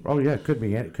else, right? Oh yeah, it could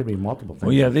be multiple things.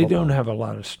 Well, yeah, in they football. don't have a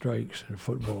lot of strikes in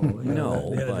football.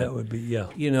 No, but, that would be, yeah.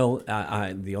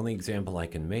 The only example I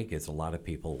can make is a lot of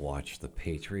people watched the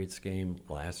Patriots game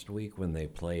last week when they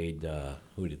played,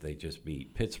 who did they just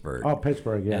beat? Pittsburgh. Oh,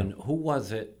 Pittsburgh, yeah. And who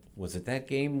was it? Was it that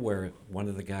game where one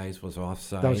of the guys was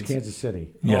offside? That was Kansas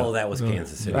City. Yeah. Oh, that was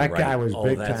Kansas City. That right. guy was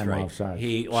big that's time right. offside.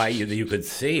 You could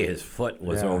see his foot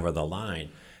was Yeah. over the line,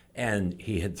 and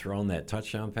he had thrown that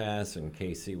touchdown pass, and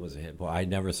KC was a hit. Boy, I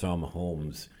never saw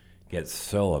Mahomes get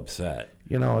so upset.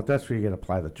 That's where you got to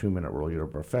apply the 2-minute rule. You're a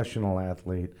professional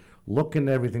athlete. Look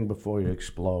into everything before you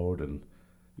explode, and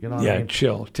what I mean?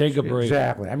 Chill. Take a break.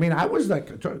 Exactly. I mean, I was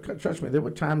like, trust me, there were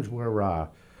times where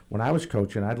when I was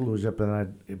coaching, I'd lose it,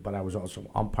 but I was also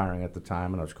umpiring at the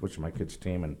time, and I was coaching my kid's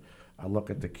team, and I look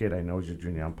at the kid, I know he's a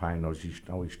junior umpire, I know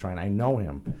he's trying, I know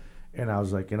him, and I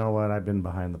was like, you know what, I've been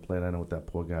behind the plate, I know what that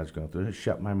poor guy's going through. I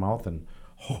shut my mouth and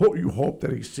you hope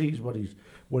that he sees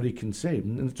what he can see,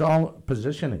 and it's all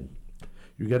positioning.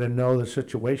 You got to know the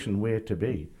situation where to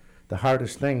be. The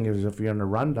hardest thing is if you're in a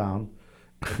rundown,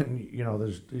 and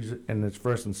it's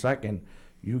first and second,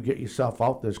 you get yourself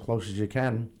out there as close as you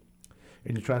can.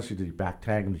 And you're trying to see, did he back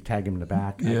tag him? Did he tag him in the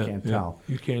back? I can't tell.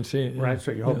 You can't see it. Right, so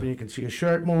you're hoping you can see a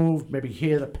shirt move, maybe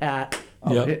hear the pat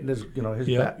of hitting his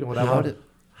back, whatever.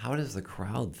 How does the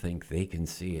crowd think they can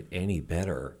see it any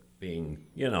better being,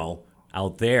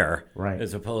 out there, right,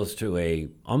 as opposed to a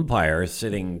umpire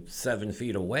sitting 7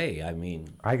 feet away? I mean,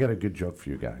 I got a good joke for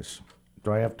you guys.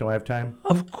 Do I have time?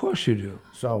 Of course you do.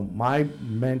 So my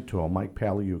mentor, Mike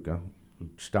Paliuka, who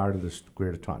started this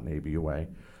Greater Taunton ABUA,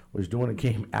 was doing a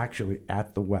game actually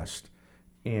at the West.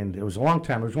 And it was a long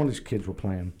time. It was when these kids were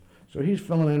playing. So he's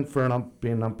filling in for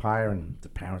being an umpire, and the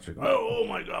parents are going, oh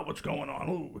my God, what's going on?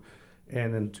 Ooh.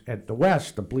 And then at the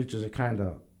West, the bleachers are kind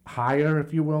of higher,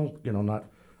 if you will, not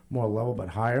more level, but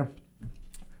higher.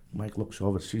 Mike looks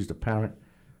over, sees the parent,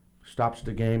 stops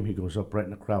the game. He goes up right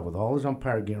in the crowd with all his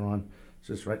umpire gear on,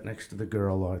 sits right next to the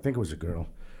girl, or I think it was a girl.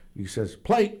 He says,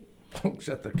 plate. Looks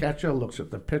at the catcher, looks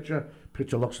at the pitcher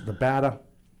looks at the batter.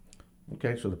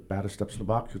 Okay, so the batter steps in the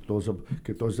box, throws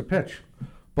the pitch.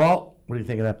 Ball, what do you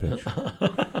think of that pitch?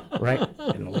 Right?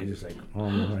 And the lady's like,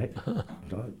 right.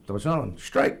 Throws on,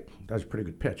 strike. That's a pretty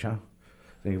good pitch, huh?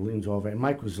 Then he leans over, and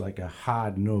Mike was like a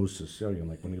hard-nosed Sicilian,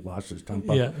 like when he lost his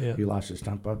temper. Yeah. He lost his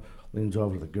temper, leans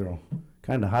over to the girl.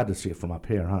 Kind of hard to see it from up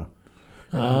here, huh?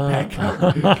 Back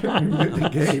out. The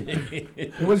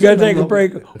game. We got to take a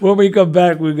break. When we come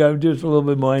back, we got just a little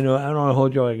bit more. I don't want to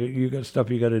hold you. You got stuff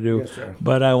you got to do. Yes, sir.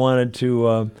 But I wanted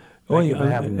to. Thank you for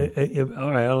having me.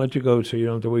 All right, I'll let you go so you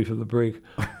don't have to wait for the break.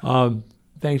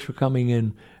 Thanks for coming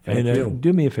in. Thank and you.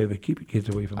 Do me a favor, keep your kids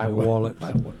away from my wallet.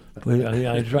 I will. Please,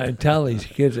 I try to tell these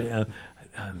kids. I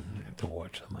have to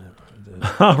watch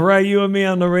them. All right, you and me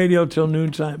on the radio till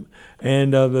noontime.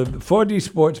 And the 4D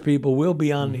Sports people will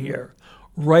be on here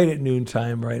right at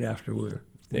noontime, right after we're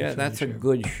yeah, that's a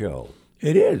good show.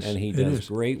 It is. And he does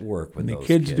great work with and those the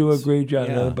kids do a great job.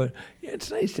 Yeah. But it's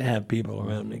nice to have people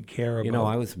around that care about.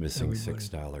 I was missing everybody.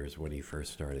 $6 when he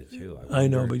first started too. I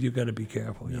know, but you got to be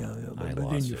careful. No, yeah. I But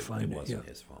lost then you it. find It wasn't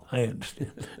his fault. I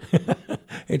understand.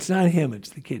 It's not him.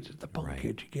 It's the kids. It's the punk Right.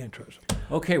 kids. You can't trust them.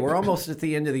 Okay, we're almost at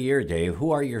the end of the year, Dave.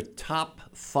 Who are your top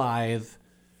 5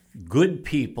 good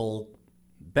people,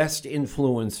 best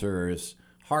influencers,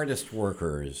 hardest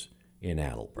workers in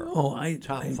Attleboro?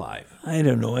 Top 5. I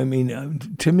don't know. I mean,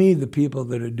 to me, the people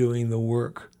that are doing the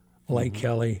work, like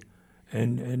Kelly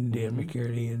and Dan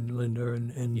McKierney and Linda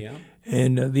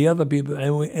and the other people,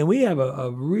 and we have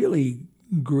a really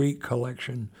great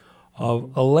collection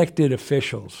of elected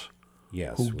officials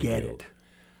Yes, who we get do. it.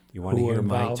 You want to who are hear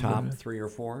my involved in top it. 3 or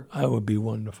 4? That would be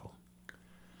wonderful.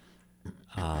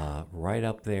 Right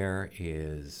up there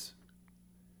is,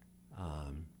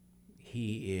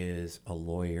 he is a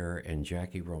lawyer, and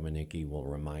Jackie Romanicki will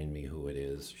remind me who it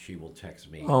is. She will text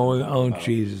me. Oh,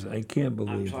 Jesus! I can't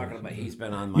believe I'm it. talking about. He's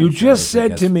been on my. You show just said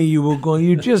because- to me you were going.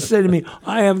 You just said to me,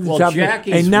 I have the Well, top,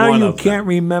 Jackie's and now one you of can't them.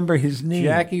 remember his name.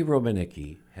 Jackie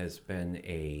Romanicki has been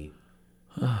a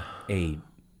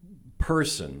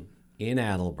person in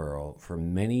Attleboro for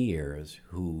many years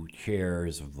who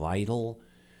chairs vital.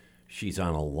 She's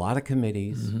on a lot of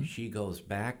committees. She goes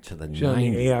back to the She's on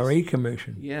 90s. the ARA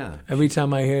commission. Yeah. Every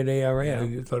time I heard ARA,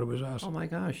 I thought it was awesome. Oh my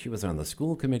gosh, she was on the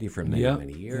school committee for many, Yeah.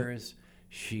 many years.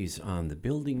 She's on the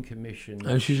building commission.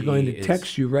 And she's going to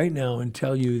text you right now and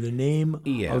tell you the name of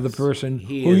the Yes. person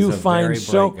He who is you a find very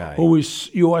so bright guy. who is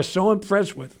you are so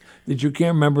impressed with that you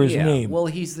can't remember his name. Well,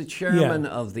 he's the chairman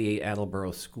of the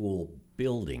Attleboro School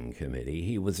Building Committee.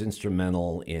 He was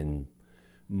instrumental in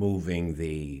moving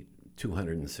the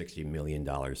 $260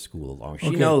 million school along.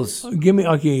 She knows. Give me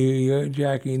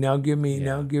Jackie. Now give me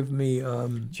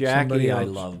somebody Jackie, I else.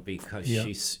 love because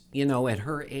she's, at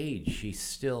her age, she's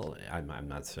still. I'm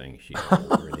not saying she's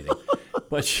old or anything,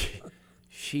 but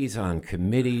she's on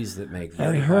committees that make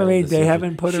very At her vital age, they decisions.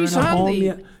 haven't put her She's in a on home the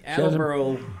yet. She hasn't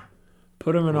Attleboro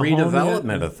put him in a home yet.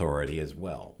 Redevelopment Authority as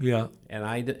well. Yeah. And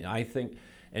I think,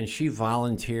 and she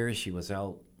volunteers. She was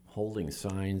out holding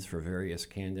signs for various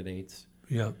candidates.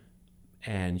 Yeah.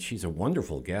 And she's a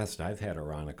wonderful guest. I've had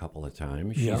her on a couple of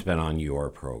times. She's been on your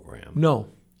program. No.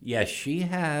 Yes, she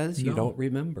has. You don't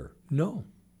remember. No.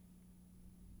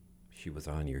 She was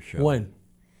on your show. When?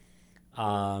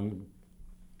 I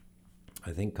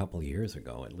think a couple of years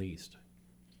ago at least.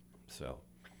 So.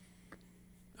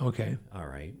 Okay. All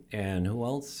right. And who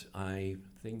else? I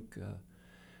think,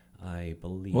 I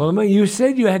believe. Well, you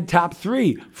said you had top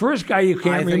three. First guy you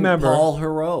can't remember. Paul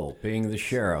Heroux being the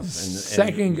sheriff.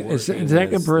 Second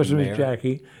and person was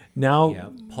Jackie.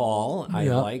 Now, Paul, I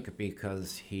like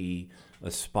because he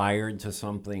aspired to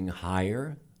something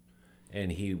higher,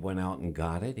 and he went out and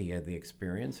got it. He had the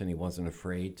experience, and he wasn't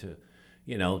afraid to,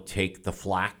 take the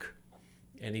flack.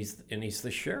 And he's the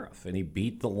sheriff, and he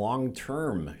beat the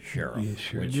long-term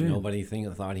sheriff, which did. nobody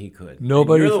thought he could.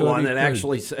 Nobody. And you're the thought one he that could.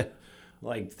 actually said,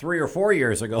 like 3 or 4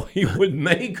 years ago, he would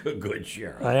make a good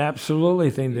sheriff. I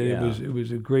absolutely think that it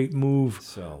was a great move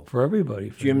for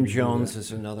everybody. Jim Jones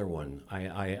is another one.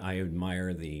 I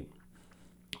admire the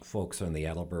folks on the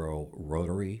Attleboro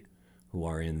Rotary who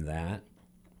are in that.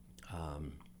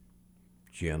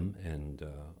 Jim and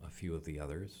a few of the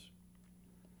others.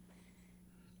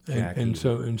 And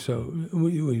so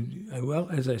well,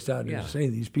 as I started to say,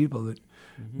 these people that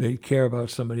they care about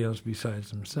somebody else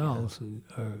besides themselves.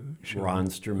 Ron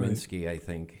Sturminski, I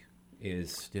think,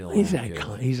 is still He's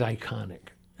active. He's iconic.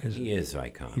 He is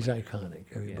iconic. He's iconic.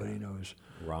 Everybody knows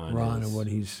Ron and what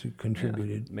he's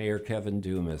contributed. Yeah. Mayor Kevin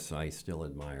Dumas, I still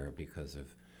admire because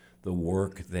of the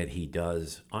work that he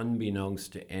does,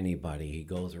 unbeknownst to anybody. He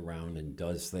goes around and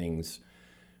does things.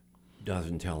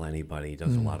 Doesn't tell anybody,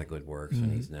 does a lot of good works,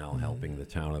 and he's now helping the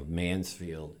town of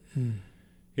Mansfield.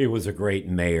 He was a great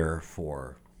mayor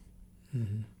for,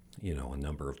 a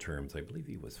number of terms. I believe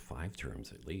he was 5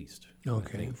 terms at least.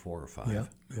 Okay. I think 4 or 5.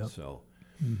 Yeah. So,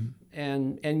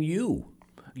 and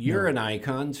you're an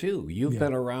icon too. You've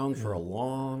been around for a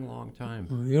long, long time.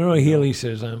 Healy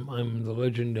says I'm the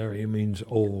legendary. It means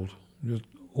old, just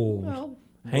old, Well,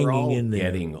 hanging we're all in there.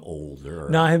 getting older.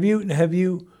 Now, have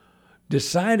you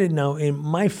decided now in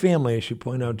my family? I should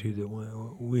point out to you that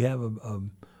we have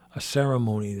a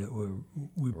ceremony that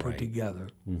we put together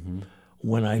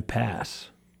when I pass.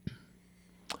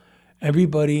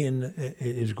 Everybody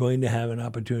is going to have an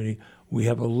opportunity. We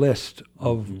have a list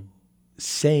of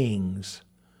sayings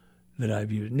that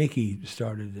I've used. Nikki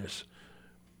started this.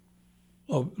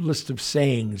 A list of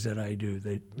sayings that I do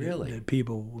that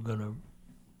people were going to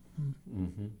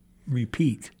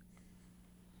repeat.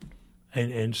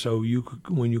 And so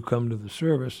when you come to the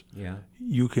service,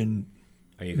 you can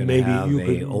Are you going to have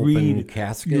an open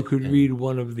casket? You could read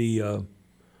one of the. I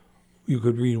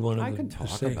can talk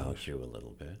sayings. about you a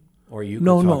little bit, or you.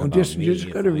 No, can talk about just me you just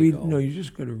if got to I read. go. No, you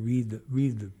just got to read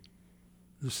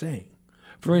the saying.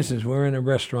 For instance, we're in a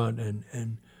restaurant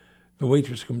and the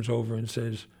waitress comes over and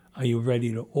says, "Are you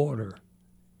ready to order?"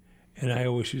 And I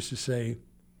always used to say,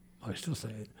 I still say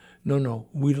it. No,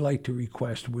 we'd like to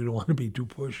request. We don't want to be too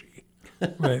pushy.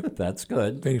 Right. That's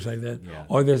good. Things like that. Yeah.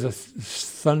 Or there's a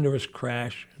thunderous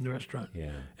crash in the restaurant.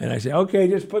 Yeah. And I say, okay,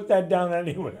 just put that down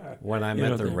anywhere. When I'm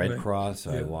at the Red right. Cross,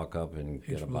 I walk up and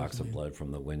get a box of blood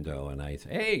from the window, and I say,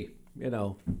 hey,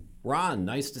 Ron,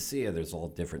 nice to see you. There's all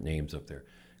different names up there.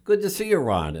 Good to see you,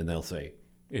 Ron. And they'll say,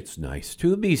 it's nice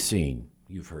to be seen.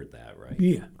 You've heard that, right?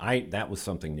 Yeah. That was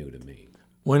something new to me.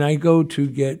 When I go to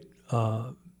get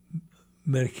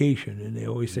medication, and they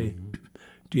always say,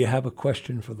 do you have a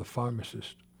question for the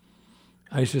pharmacist?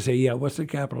 I used to say, yeah, what's the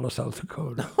capital of South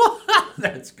Dakota?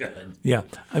 That's good. Yeah.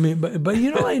 I mean, but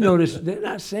I noticed they're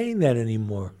not saying that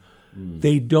anymore.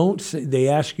 They don't say, they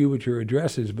ask you what your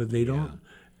address is, but they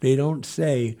don't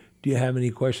say, do you have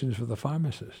any questions for the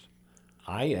pharmacist?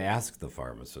 I ask the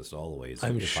pharmacist always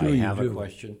I'm if sure I you have do. a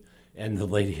question, and the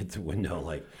lady at the window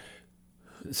like,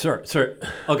 Sir,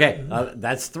 okay,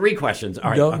 that's 3 questions. All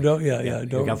right.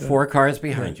 You got 4 cars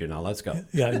behind you now. Let's go.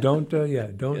 Yeah, don't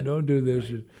do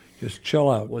this. Just chill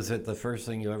out. Was it the first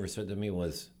thing you ever said to me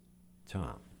was,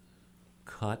 Tom,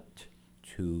 cut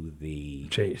to the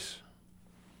chase.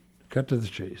 Cut to the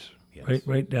chase. Yes.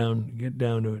 Right down. Get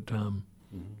down to it, Tom.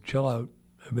 Chill out.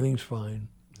 Everything's fine.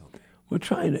 Okay. We're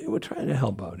trying to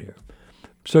help out here.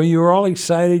 So you were all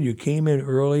excited. You came in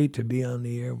early to be on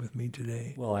the air with me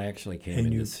today. Well, I actually came And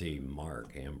in you- to see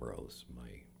Mark Ambrose,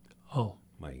 Oh,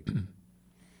 my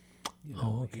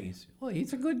okay.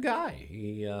 he's a good guy.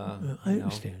 He, I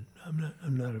understand. I'm not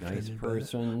offended. nice by that.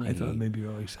 person. I thought maybe you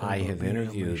were all excited. I about have being on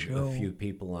my interviewed show. a few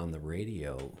people on the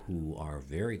radio who are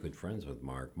very good friends with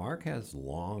Mark. Mark has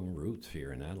long roots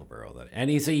here in Attleboro, and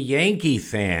he's a Yankee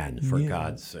fan, for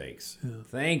God's sakes.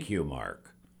 Thank you,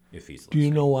 Mark, if he's Do listening.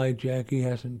 you know why Jackie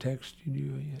hasn't texted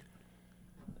you yet?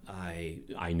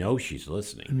 I know she's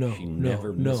listening. No, she no,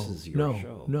 never no, misses your no,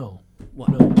 show. no, What?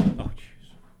 no, Oh,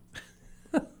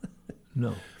 jeez.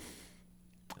 no.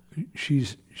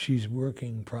 She's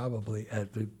working probably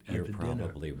at the You're dinner,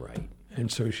 probably right. and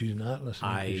so she's not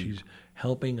listening. 'Cause she's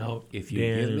helping out. If you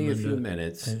Dan give me a and few Linda.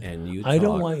 minutes and you I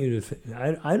don't talk, want you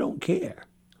to. I don't care.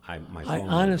 my I phone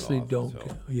honestly is off, don't so,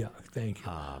 care. Yeah, thank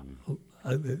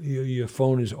you. Your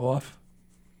phone is off.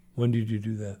 When did you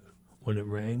do that? When it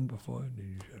rang before? Did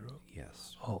you shut it off?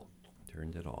 Yes, Oh.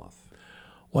 turned it off.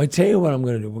 Well, I tell you what I'm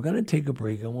going to do. We're going to take a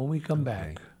break, and when we come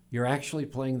back, You're actually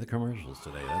playing the commercials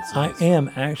today. That's I nice. am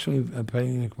actually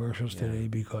playing the commercials today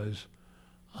because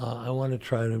I want to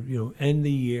try to end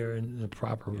the year in the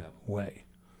proper way.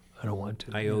 I don't want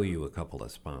to. I owe you a couple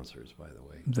of sponsors, by the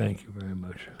way. Thank you very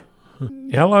much.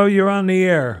 Hello, you're on the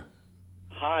air.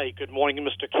 Hi, good morning,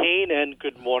 Mr. Kane, and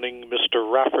good morning,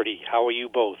 Mr. Rafferty. How are you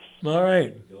both? All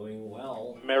right. Doing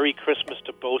well. Merry Christmas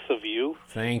to both of you.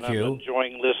 Thank And you. I'm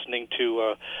enjoying listening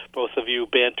to both of you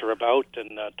banter about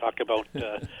and talk about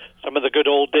some of the good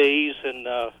old days. And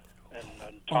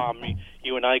Tom,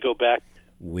 you and I go back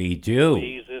We do.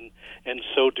 ways, and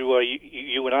so do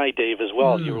you and I, Dave, as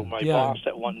well. You were my yeah. boss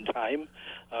at one time.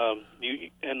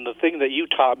 And the thing that you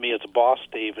taught me as a boss,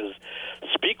 Dave, is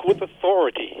speak with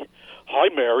authority. Hi,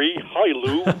 Mary. Hi,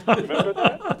 Lou. Remember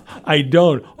that? I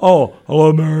don't. Oh,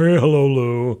 hello, Mary. Hello,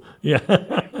 Lou. Yeah.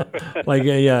 like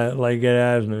at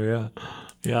Asner.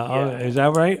 Yeah. Is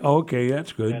that right? Okay,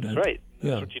 that's good. That's right.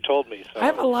 That's what you told me. So I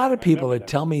have a lot of people remember that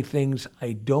tell me things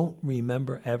I don't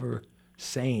remember ever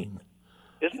saying.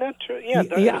 Isn't that true?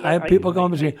 Yeah. I have people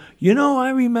come and say, I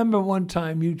remember one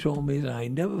time you told me that I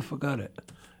never forgot it.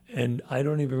 And I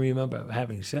don't even remember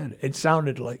having said it. It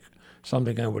sounded like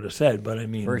something I would have said, but I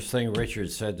mean... First thing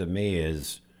Richard said to me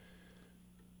is,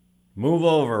 move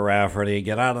over, Rafferty.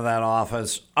 Get out of that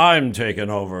office. I'm taking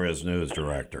over as news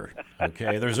director.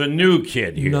 Okay? There's a new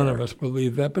kid here. None of us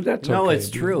believe that, but that's okay. No, it's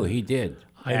true. He did.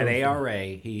 I At don't- ARA,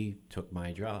 he took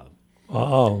my job.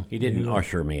 Oh. He didn't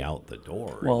usher me out the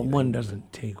door. or Well, anything. one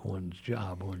doesn't take one's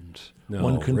job. No,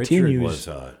 One Richard continues. was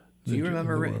do you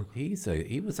remember? the work.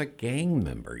 He was a gang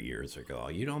member years ago.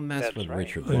 You don't mess That's with right.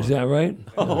 Richard. Is that right?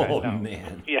 Oh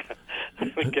man. Yeah.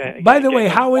 Okay. By the way,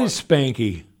 how is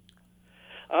Spanky?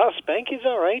 Spanky's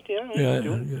all right. Yeah. Yeah,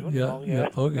 doing yeah, well, yeah.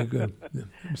 Okay, good. Yeah.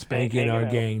 Spanky in our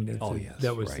gang.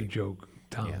 That was the right. joke,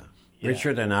 Tom. Yeah.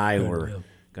 Richard and I were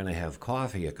going to have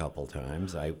coffee a couple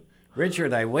times. I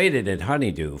waited at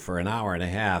Honeydew for an hour and a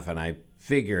half, and I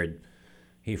figured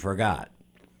he forgot.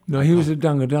 No, he was at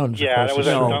Dunkin' Yeah, that was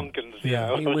at no. Dunkin's.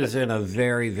 Yeah. He was in a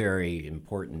very, very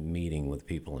important meeting with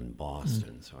people in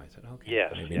Boston. So I said, okay.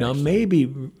 Yes. Maybe Now, next time. maybe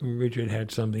Richard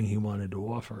had something he wanted to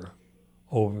offer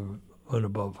over and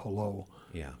above hello.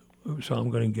 Yeah. So I'm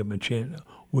going to give him a chance.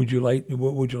 What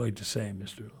would you like to say,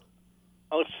 Mr.?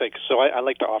 Let's think. So I'd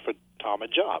like to offer Tom a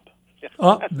job. Yeah.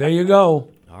 Oh, there you go.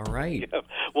 All right.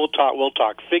 We'll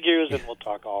talk figures and we'll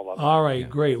talk all of them. All right,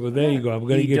 great. Well, there you go. I'm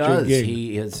going to He get does. you a gig.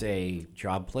 He is a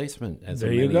job placement. As There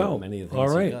many, you go. Many of the All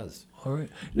things right. he does. All right.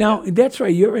 Now, that's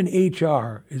right. You're in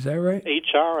HR. Is that right?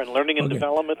 HR and learning and Okay.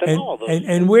 development and all those.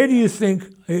 And where do you think,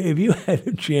 if you had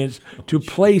a chance to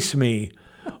place me,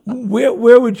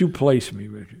 where would you place me,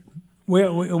 Richard?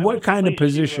 What kind of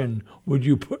place you, position would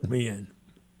you put me in?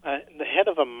 The head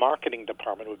of a marketing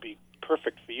department would be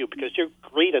perfect for you because you're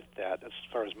great at that as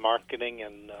far as marketing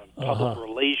and public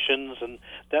relations, and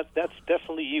that's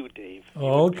definitely you, Dave.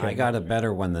 Oh, okay. I got a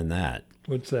better one than that.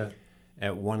 What's that?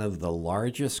 At one of the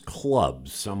largest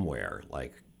clubs somewhere,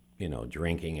 like,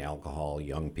 drinking alcohol,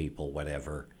 young people,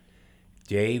 whatever,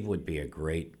 Dave would be a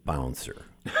great bouncer.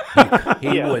 He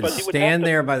Yeah, would but he would stand have to-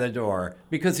 there by the door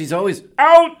because he's always,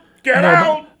 out, get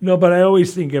out. No, but I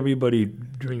always think everybody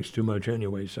drinks too much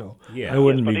anyway, so Yeah. I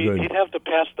wouldn't But be good. he'd have to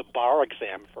pass the bar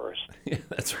exam first. Yeah,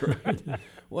 that's right.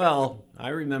 Well, I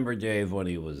remember Dave when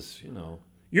he was, you know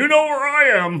where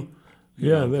I am.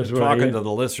 Yeah, that's right. Talking yeah. to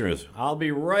the listeners. I'll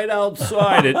be right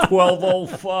outside at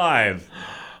 12:05.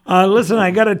 Listen,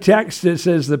 I got a text that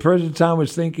says the person Tom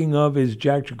was thinking of is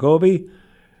Jack Jacoby.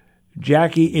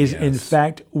 Jackie is in Yes.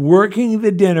 fact working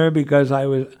the dinner because I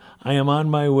am on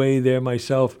my way there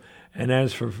myself, And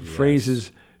as for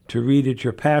phrases to read at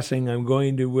your passing, I'm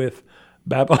going to with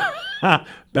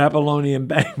Babylonian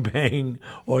Bang Bang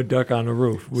or Duck on the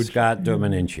Roof. Scott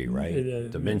Dominici, right?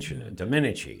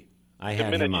 Dominici. I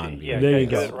had him on. Yeah, there you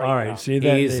got go. it right All right, now. see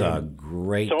that? He's a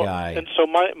great guy. And so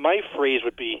my phrase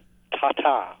would be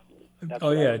ta-ta. That's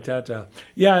Oh, yeah, ta-ta.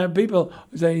 Yeah, people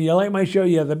say, you like my show?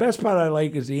 Yeah, the best part I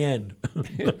like is the end.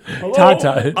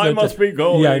 Ta-ta. I must be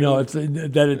going. Yeah, I know. It's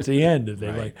that it's the end that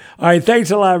they like. All right, thanks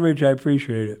a lot, Rich. I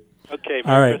appreciate it. Okay,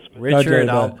 All right. Richard,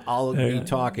 Okay, I'll be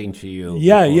talking to you.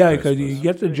 Yeah, before because you Christmas.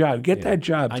 get the job. Get that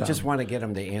job, I Tom. just want to get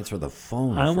him to answer the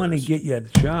phone. I want to first. get you a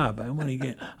job. I want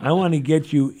to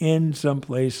get you in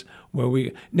someplace where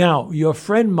we. Now, your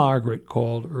friend Margaret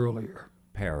called earlier.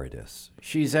 Paradis.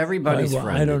 She's everybody's friend.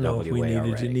 I don't at know if we WARA.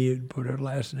 needed to put her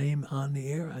last name on the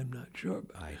air. I'm not sure.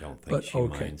 I don't think But, she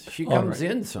okay. minds. She All comes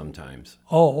right. in sometimes.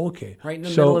 Oh, okay. Right in the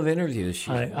So, middle of interviews. She's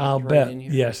I'll right bet. in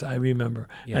here. Yes, I remember.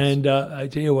 Yes. And I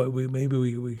tell you what, maybe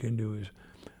we can do is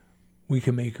we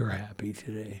can make her happy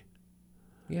today.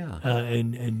 Yeah.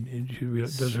 And she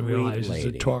doesn't Sweet realize it's a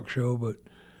lady. talk show, but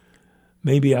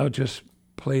maybe I'll just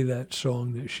play that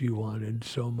song that she wanted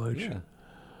so much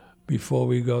before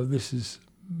we go. This is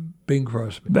Bing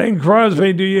Crosby. Bing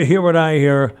Crosby, do you hear what I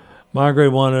hear?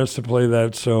 Margaret wanted us to play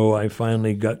that, so I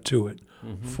finally got to it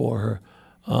for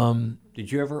her.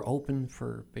 Did you ever open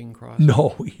for Bing Crosby? No,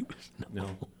 he was No.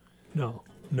 no.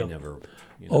 You never.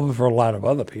 Over for a lot of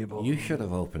other people. You should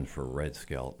have opened for Red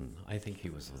Skelton. I think he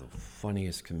was the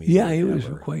funniest comedian. Yeah, he was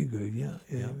ever. quite good. Yeah,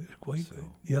 he was quite good.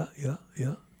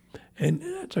 Yeah. And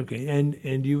that's okay.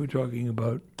 And you were talking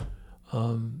about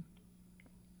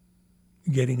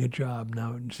getting a job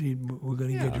now. And see, we're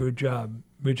going to get you a job.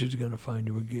 Richard's going to find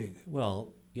you a gig.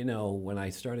 Well, when I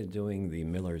started doing the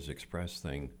Miller's Express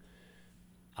thing,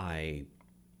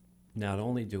 not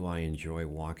only do I enjoy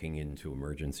walking into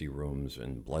emergency rooms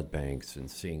and blood banks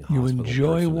and seeing You hospital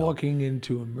enjoy personnel. walking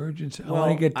into emergency. I Well,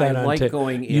 want to get that I on like tape.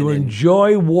 going in You and-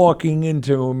 enjoy walking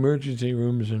into emergency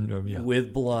rooms and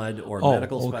with blood or Oh,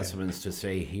 medical okay. specimens to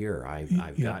say, here, I've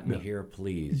gotten here,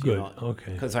 please. Good,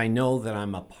 okay. Because I know that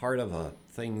I'm a part of a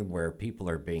thing where people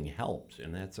are being helped,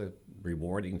 and that's a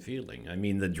rewarding feeling. I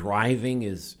mean, the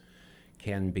driving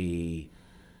can be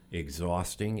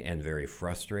exhausting and very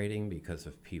frustrating because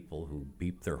of people who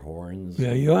beep their horns.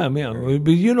 Yeah, you are. Yeah,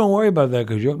 but you don't worry about that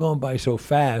because you're going by so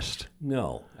fast.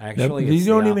 No, that actually, you it's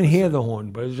don't the even hear opposite. the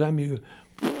horn. By the time you,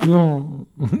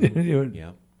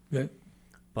 Yeah. yeah.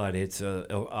 But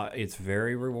it's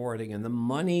very rewarding, and the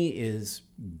money is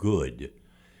good.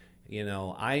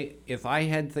 If I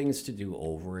had things to do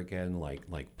over again, like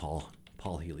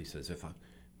Paul Healy says, if a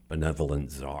benevolent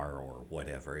czar or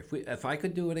whatever, if I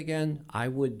could do it again, I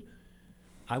would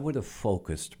have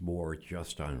focused more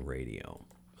just on radio.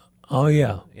 Oh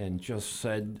yeah. And just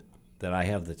said that I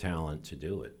have the talent to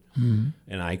do it,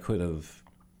 and I could have,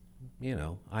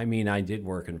 I did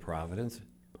work in Providence.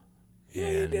 Yeah,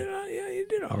 you did. You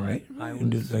did all right.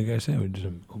 Like I said, we did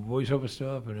some voiceover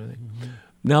stuff and everything.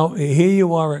 Now here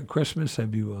you are at Christmas.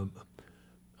 Have you?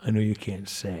 I know you can't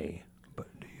say, but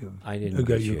I didn't you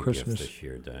got get your you a Christmas gift this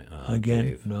year, again.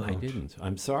 Dave. No, I didn't.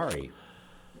 I'm sorry.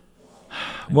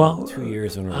 Well, 2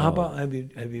 years in a row. How about have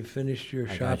you finished your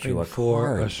I got shopping you a for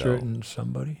card, a though. certain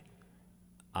somebody?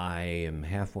 I am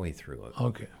halfway through it.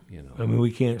 Okay. I mean,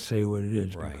 we can't say what it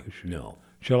is. Right. because No.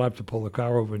 She'll have to pull the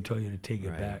car over and tell you to take it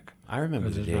Right. back. I remember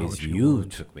the Because it's not days what she you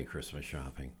wants. took me Christmas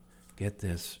shopping. Get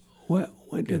this. When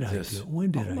did Get I this. do?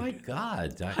 When did oh I my do?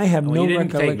 God! I have no You didn't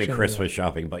take recollection me of Christmas that.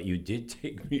 shopping, but you did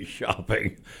take me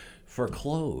shopping for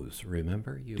clothes.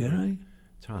 Remember? Did I?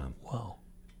 Tom? Wow.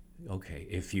 Okay,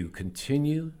 if you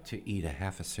continue to eat a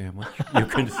half a sandwich, you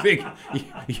can figure.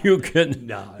 You can.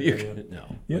 No. You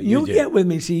You did. get with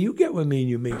me. See, you get with me and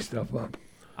you make stuff up.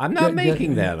 I'm not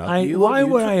making that up. Why You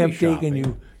would I took have me taken shopping.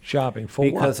 you shopping for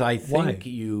what? Because I Why? think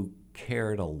you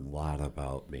cared a lot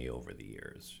about me over the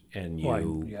years, and Why?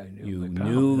 you Yeah, I knew. you Like,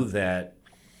 knew that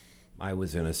I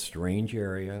was in a strange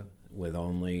area with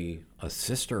only a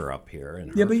sister up here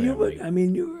and her Yeah, but family.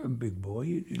 you were a big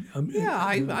boy.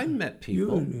 I met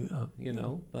people,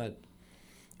 you- but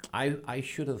I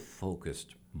should have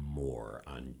focused more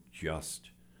on just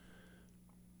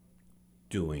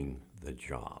doing the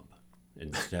job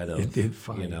instead of You did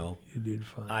fine. You did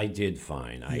fine. I did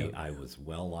fine. I was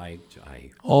well liked.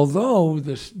 Although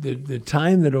the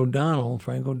time that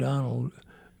Frank O'Donnell,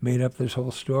 made up this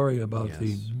whole story about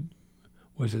the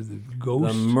ghost?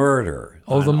 The murder.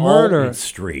 Oh, the on murder Alton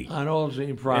Street. on Old St.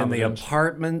 And Providence. the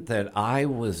apartment that I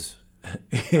was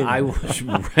I was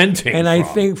renting. And I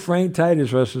from. think Frank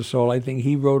Titus, rest his soul, I think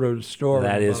he wrote a story.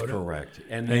 That is about it. correct.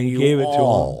 And And then he you gave it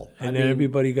all, to him. And then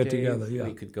everybody got Dave, together. Yeah.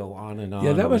 We could go on and on.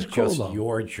 Yeah, that was with cool, just though.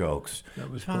 your jokes.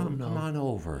 That was Tom, cool. No. come on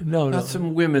over. No, Got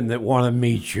some women that want to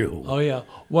meet you. Oh, yeah.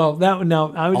 Well, that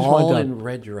now I just All want to in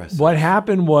red dresses. What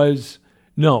happened was,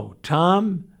 no,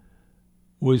 Tom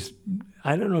was,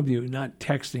 I don't know if you were not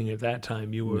texting at that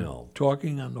time. You were No.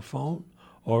 talking on the phone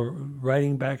or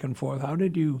writing back and forth. How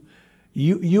did you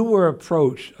were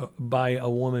approached by a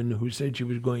woman who said she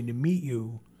was going to meet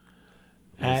you.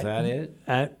 Is that it?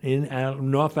 In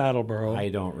North Attleboro. I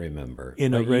don't remember.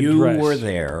 In a But red you dress. were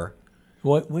there.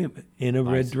 What? Wait a minute. In a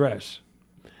red see. dress.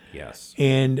 Yes.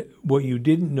 And what you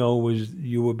didn't know was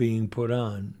you were being put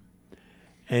on.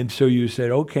 And so you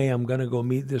said, okay, I'm going to go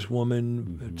meet this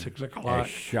woman at 6 o'clock. As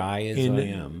shy as I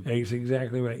am. That's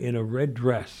exactly right. In a red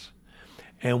dress.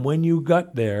 And when you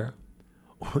got there,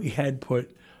 we had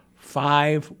put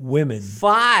 5 women.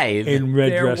 5 in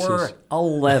red there dresses. Were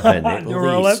 11 at There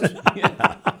were least. 11.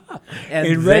 Yeah. And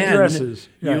In red then dresses.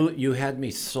 You had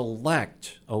me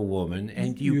select a woman,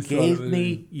 and you You thought gave it was-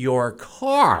 me your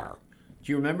car.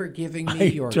 Do you remember giving me I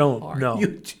your don't car? know. You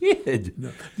did.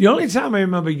 No. The only time I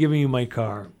remember giving you my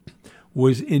car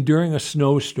was during a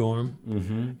snowstorm,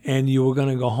 and you were going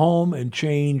to go home and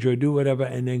change or do whatever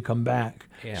and then come back.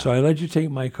 Yeah. So I let you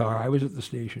take my car. I was at the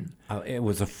station. It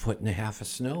was 1.5 feet of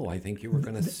snow. I think you were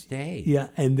going to stay. Yeah,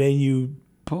 and then you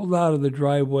pulled out of the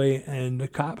driveway, and the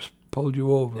cops pulled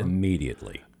you over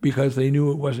Immediately. because they knew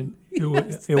it wasn't They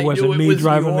wasn't knew it me was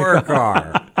driving your the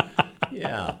car.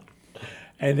 Yeah.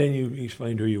 And then you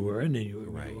explained who you were, and then you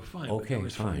were fine. but Okay, that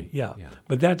was fine. Yeah. Yeah.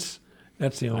 But that's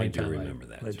the only I do time remember I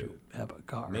that, let too. you have a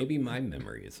car. Maybe my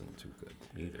memory isn't too good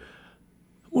either.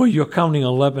 Well, you're counting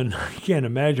 11. I can't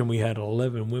imagine we had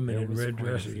 11 women There in was red quite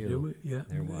a dresses. few. Did we? Yeah.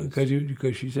 There was.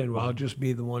 Because she said, well, I'll just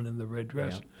be the one in the red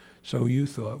dress. Yeah. So you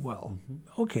thought, well,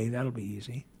 okay, that'll be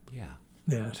easy. Yeah.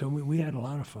 Yeah, so we had a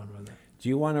lot of fun with it. Do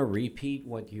you want to repeat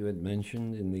what you had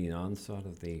mentioned in the onset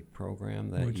of the program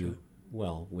that What's that?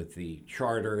 well, with the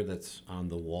charter that's on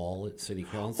the wall at City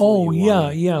Council? Oh, you yeah,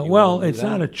 wanna- yeah. you Well, wanna do it's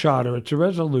not that? a charter; it's a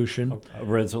resolution. A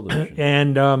resolution.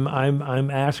 And I'm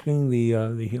asking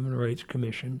the Human Rights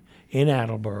Commission in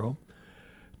Attleboro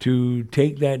to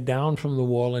take that down from the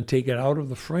wall and take it out of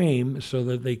the frame so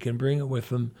that they can bring it with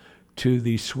them to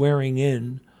the swearing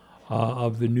in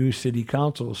of the new city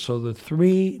council. So the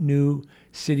 3 new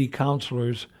city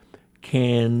councilors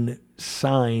can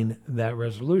sign that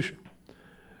resolution.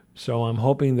 So I'm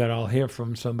hoping that I'll hear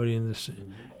from somebody in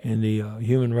the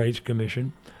Human Rights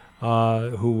Commission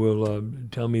who will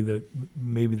tell me that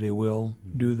maybe they will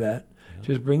do that.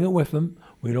 Just bring it with them.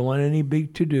 We don't want any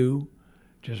big to-do.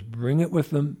 Just bring it with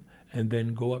them and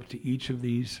then go up to each of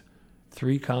these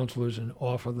 3 counselors and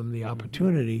offer them the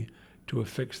opportunity to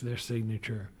affix their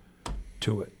signature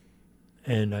to it.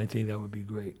 And I think that would be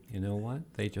great. You know what?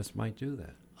 They just might do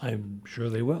that. I'm sure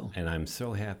they will. And I'm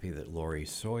so happy that Laurie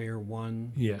Sawyer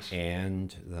won. Yes.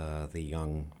 And the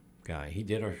young guy. He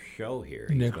did a show here.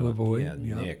 He's Nick gonna- Lavoie. Yeah,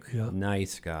 Yeah, Nick. yeah.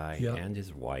 Nice guy. Yeah. And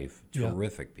his wife. Yeah.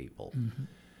 Terrific people.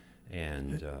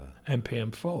 And And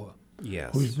Pam Foa,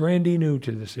 yes. who's brandy new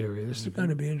to this area. This is going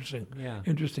to be interesting. Yeah.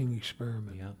 Interesting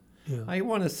experiment. Yeah. Yeah. I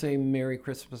want to say Merry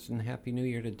Christmas and Happy New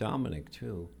Year to Dominic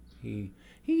too.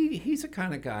 He's the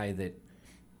kind of guy that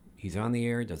he's on the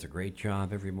air, does a great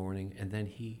job every morning, and then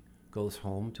he goes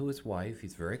home to his wife.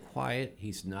 He's very quiet.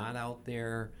 He's not out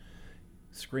there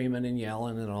screaming and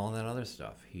yelling and all that other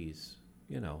stuff. He's,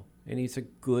 and he's a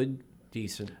good,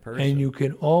 decent person. And you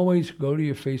can always go to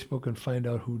your Facebook and find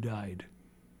out who died.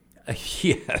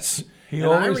 Yes. He And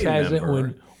I always has it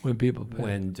remember when people pass.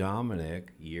 when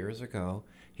Dominic, years ago,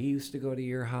 he used to go to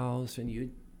your house and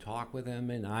you'd talk with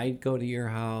him, and I'd go to your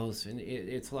house, and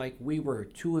it's like we were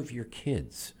 2 of your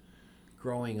kids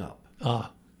growing up.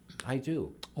 I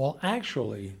do. Well,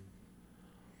 actually,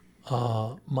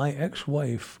 my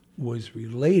ex-wife was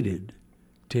related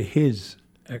to his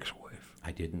ex-wife.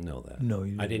 I didn't know that. No,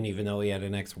 you I didn't even know he had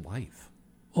an ex-wife.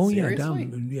 Oh, Seriously?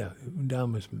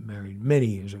 Dom was married many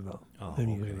years ago. Oh,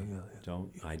 Many okay. years ago,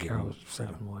 yeah. I didn't. Carol's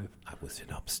second wife. I was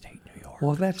in upstate New York.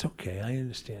 Well, that's okay. I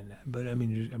understand that. But I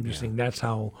mean, I'm just saying that's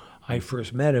how I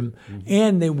first met him.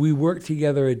 And then we worked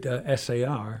together at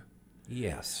SAR.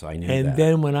 Yes, I knew And that.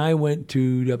 then when I went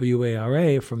to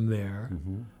WARA from there,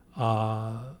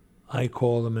 I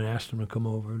called him and asked him to come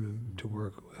over to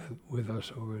work with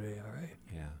us over at ARA.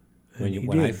 Yeah. And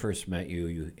When he I did. first met you,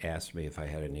 you asked me if I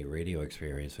had any radio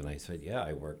experience, and I said, yeah,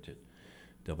 I worked at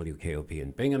WKOP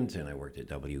in Binghamton. I worked at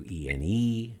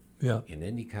WENE Yeah. in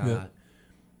Endicott. Yeah.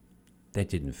 That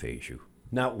didn't faze you.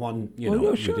 Not one, Well,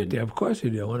 you sure, didn't. of course you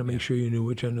did. I want to make sure you knew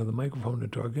which end of the microphone to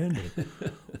talk into.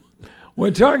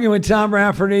 We're talking with Tom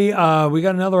Rafferty. We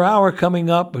got another hour coming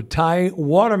up. Ty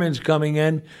Waterman's coming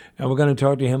in, and we're going to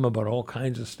talk to him about all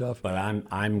kinds of stuff. But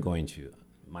I'm going to.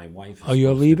 My wife is Oh, you're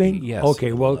supposed to leaving? be- yes. Okay,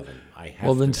 at well, 11. I have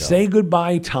well then to go. say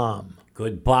goodbye, Tom.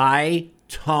 Goodbye,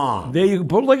 Tom. There you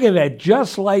go. Look at that,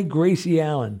 just like Gracie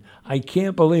Allen. I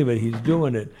can't believe it. He's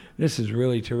doing it. This is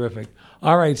really terrific.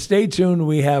 All right, stay tuned.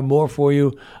 We have more for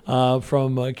you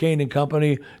from Kane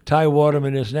Company. Ty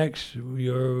Waterman is next.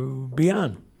 You're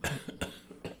beyond.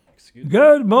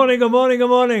 Good morning, good morning, good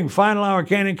morning. Final hour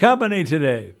Kane Company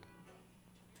today.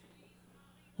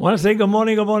 Want to say good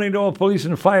morning to all police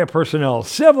and fire personnel,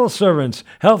 civil servants,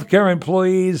 healthcare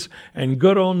employees, and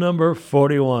good old number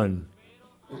 41.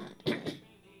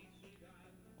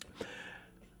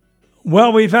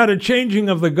 Well, we've had a changing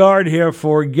of the guard here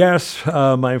for guests.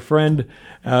 My friend,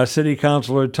 City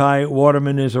Councilor Ty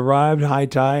Waterman has arrived. Hi,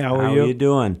 Ty. How are you? How are you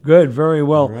doing? Good, very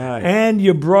well. All right. And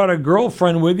you brought a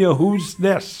girlfriend with you. Who's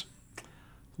this?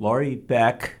 Laurie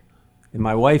Beck. And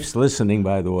my wife's listening,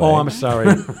 by the way. Oh, I'm sorry.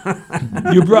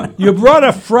 you brought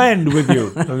a friend with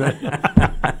you.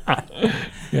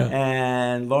 Yeah.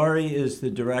 And Laurie is the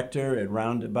director at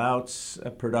Roundabout's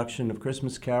production of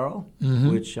Christmas Carol,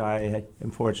 which I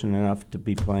am fortunate enough to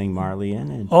be playing Marley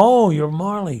in. And Oh, you're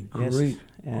Marley. yes, Great.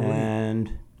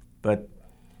 but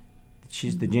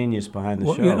she's the genius behind the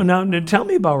Well, show. now, tell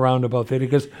me about Roundabout Theater,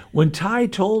 because when Ty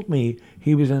told me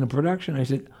he was in a production, I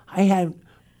said,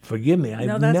 forgive me,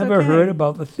 No, I've that's never okay. heard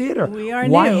about the theater. We are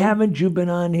Why new. haven't you been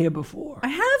on here before? I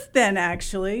have been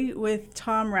actually with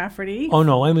Tom Rafferty. Oh,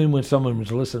 no, I mean when someone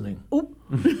was listening.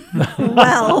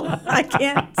 Well, I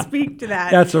can't speak to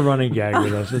that. That's a running gag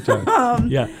with us. It's all right.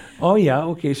 Yeah. Oh, yeah,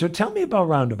 okay. So tell me about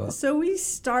Roundabout. So we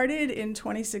started in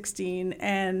 2016,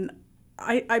 and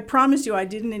I promise you I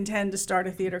didn't intend to start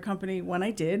a theater company when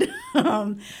I did.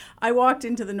 I walked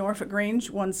into the Norfolk Grange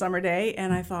one summer day,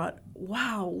 and I thought,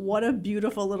 wow, what a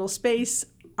beautiful little space.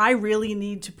 I really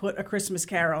need to put a Christmas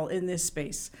Carol in this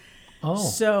space. Oh.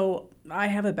 So I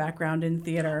have a background in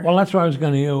theater. Well, that's what I was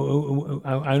going to.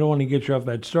 I don't want to get you off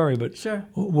that story, but Sure.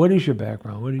 What is your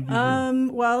background? What did you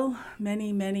do? Well,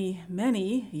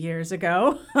 many years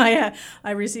ago,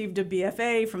 I received a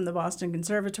BFA from the Boston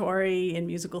Conservatory in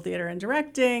musical theater and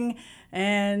directing,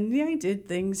 and I did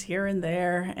things here and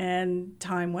there. And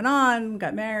time went on,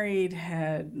 got married,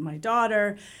 had my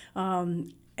daughter,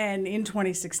 and in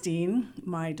 2016,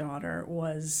 my daughter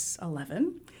was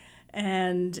 11.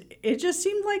 And it just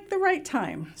seemed like the right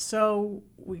time. So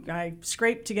I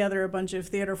scraped together a bunch of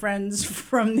theater friends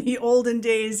from the olden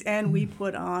days, and we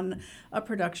put on a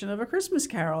production of A Christmas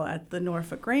Carol at the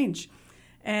Norfolk Grange.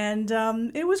 And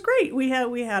it was great. We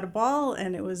had a ball,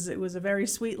 and it was a very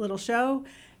sweet little show,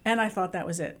 and I thought that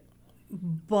was it.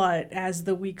 But as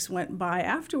the weeks went by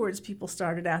afterwards, people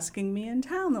started asking me in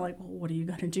town. They're like, well, what are you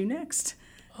going to do next?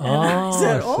 And I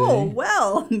said, see.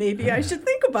 well, maybe I should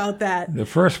think about that. The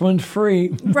first one's free.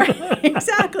 Right,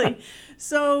 exactly.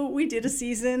 So we did a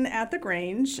season at the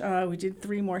Grange. We did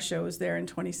 3 more shows there in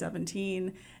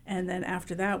 2017. And then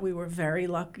after that, we were very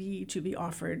lucky to be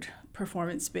offered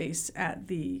performance space at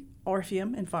the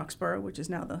Orpheum in Foxborough, which is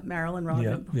now the Marilyn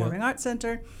Rodman Performing Arts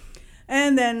Center.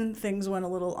 And then things went a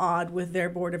little odd with their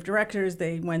board of directors.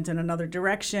 They went in another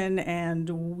direction, and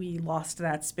we lost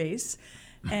that space.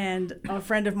 And a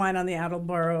friend of mine on the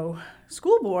Attleboro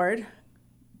School Board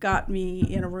got me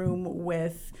in a room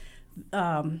with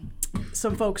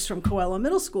some folks from Coelho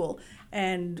Middle School,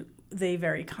 and they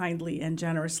very kindly and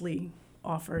generously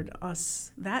offered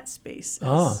us that space.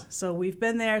 So we've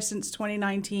been there since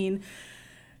 2019.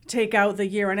 Take out the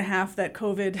year and a half that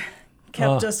COVID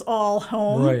kept us all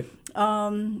home. Right.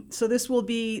 So this will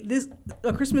be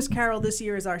A Christmas Carol this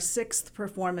year is our 6th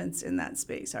performance in that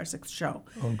space, our 6th show.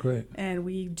 Oh, great. And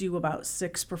we do about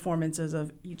 6 performances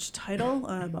of each title,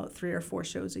 about 3 or 4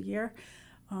 shows a year.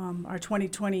 Our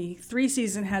 2023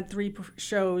 season had 3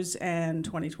 shows, and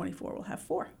 2024 will have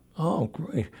 4. Oh,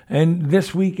 great. And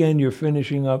this weekend you're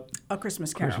finishing up A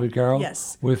Christmas Carol. Christmas Carol?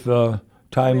 Yes. With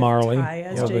Ty Marley. Ty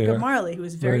as over Jacob here. Marley, who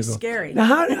was very scary.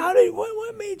 Now,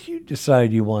 what made you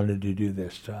decide you wanted to do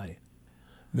this, Ty?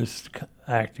 This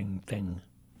acting thing?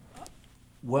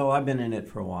 Well, I've been in it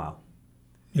for a while.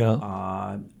 Yeah.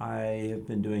 I have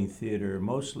been doing theater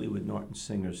mostly with Norton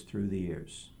Singers through the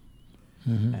years.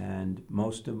 Mm-hmm. And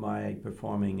most of my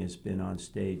performing has been on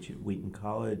stage at Wheaton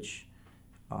College,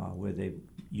 where they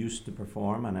used to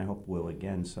perform, and I hope will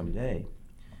again someday.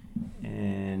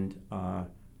 And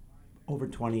over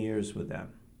 20 years with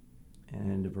them,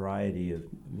 and a variety of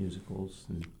musicals,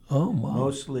 and Oh, wow.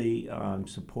 mostly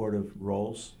supportive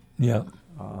roles. Yeah.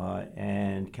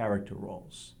 And character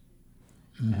roles.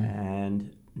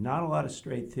 And not a lot of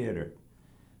straight theater.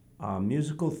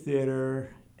 Musical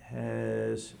theater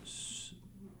has,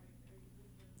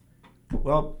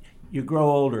 well, you grow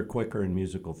older quicker in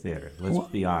musical theater, let's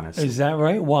be honest. Is that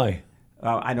right? Why?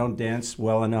 I don't dance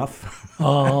well enough.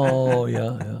 Oh,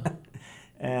 yeah.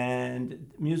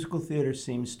 And musical theater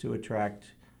seems to attract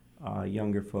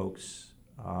younger folks.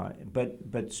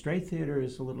 But straight theater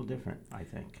is a little different, I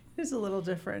think. It's a little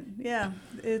different, yeah.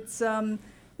 It's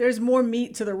there's more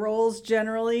meat to the roles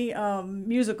generally.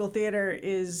 Musical theater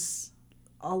is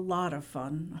a lot of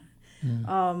fun,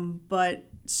 but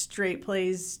straight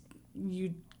plays,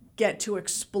 you get to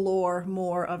explore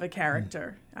more of a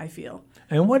character, I feel.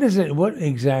 And what is it? What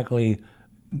exactly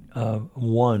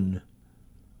won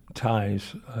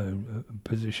Ty's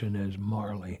position as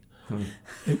Marley?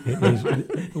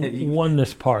 Won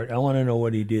this part. I want to know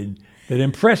what he did that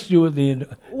impressed you with the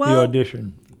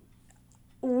audition.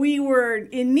 We were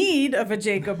in need of a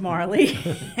Jacob Marley,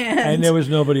 and there was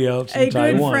nobody else in Taiwan.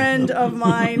 A good friend of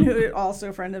mine, who also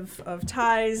a friend of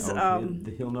Ty's,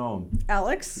 he'll know him.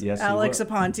 Alex. Yes, Alex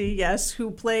Aponte, yes,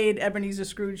 who played Ebenezer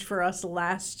Scrooge for us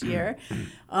last year.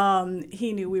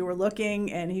 He knew we were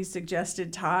looking, and he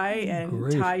suggested Ty, and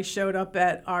Great. Ty showed up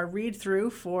at our read-through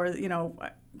for,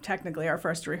 technically our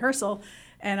first rehearsal,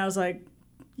 and I was like,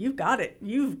 "You've got it.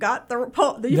 You've got the role.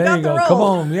 Come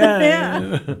on,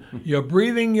 yeah. You're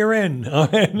breathing. You're in.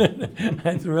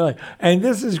 That's really. And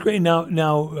this is great. Now,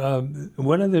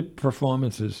 what are the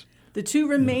performances? The two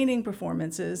remaining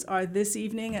performances are this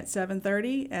evening at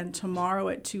 7:30 and tomorrow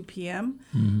at 2 p.m.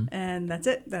 And that's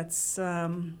it. That's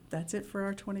it for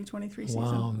our 2023 season.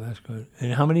 Wow, that's good.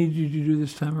 And how many did you do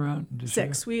this time around?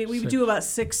 6. We do about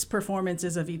 6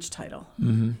 performances of each title.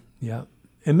 Mm-hmm. Yeah.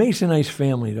 It makes a nice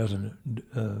family, doesn't it?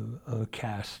 A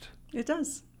cast. It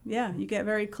does. Yeah, you get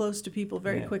very close to people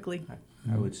very quickly.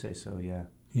 I would say so, yeah.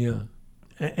 Yeah.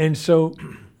 And so,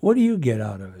 what do you get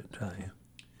out of it, Tanya?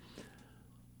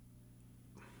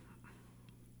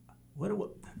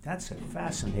 That's a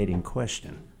fascinating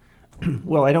question.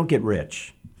 Well, I don't get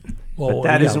rich. Well, but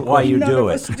that isn't why you do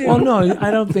it. Well, no, I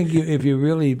don't think if you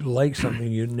really like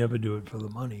something, you'd never do it for the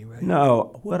money, right?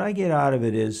 No, what I get out of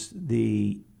it is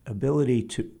the ability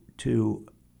to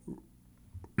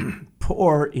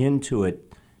pour into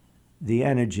it the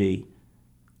energy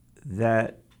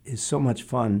that is so much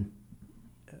fun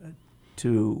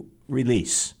to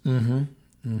release.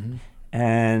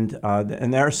 And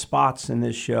there are spots in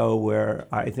this show where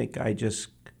I think I just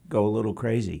go a little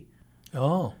crazy.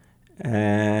 Oh.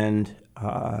 And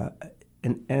I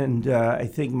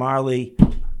think Marley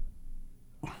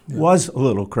was a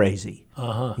little crazy,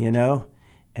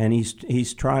 and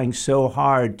he's trying so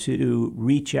hard to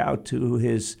reach out to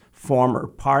his former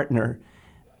partner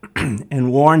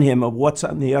and warn him of what's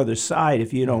on the other side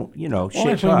if you don't, shape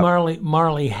actually, up.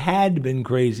 Marley had been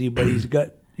crazy, but he's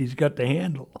got the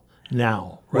handle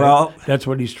now. Right? Well, that's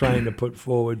what he's trying to put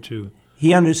forward to.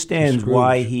 He understands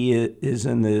why he is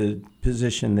in the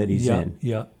position that he's in.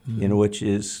 Yeah. Which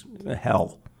is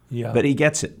hell. Yeah. But he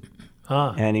gets it.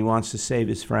 And he wants to save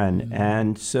his friend.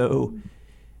 And so,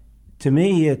 to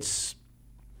me, it's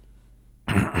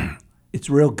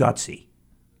real gutsy.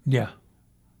 Yeah.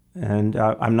 And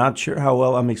I'm not sure how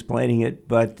well I'm explaining it,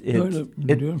 but You're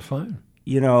doing fine.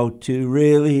 To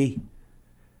really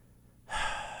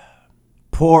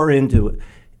pour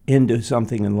into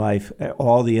something in life,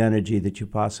 all the energy that you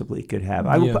possibly could have.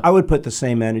 I would put the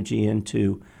same energy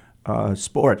into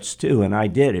sports too, and I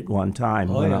did at one time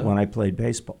when I played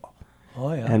baseball.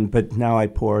 Oh yeah. But now I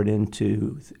pour it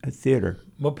into theater.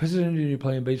 What position did you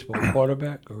play in baseball?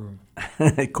 Quarterback or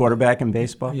quarterback in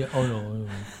baseball? Yeah. Oh no.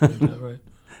 Is that right?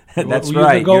 That's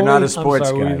right. You're not a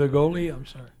sports guy. guy. Were you the goalie? I'm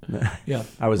sorry. Yeah.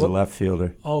 I was a left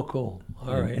fielder. Oh, cool.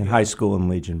 All right. In high school and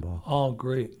Legion ball. Oh,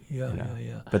 great.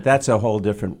 Yeah. But that's a whole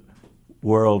different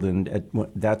world, and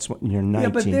that's when you're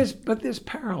 19. Yeah, but there's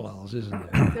parallels,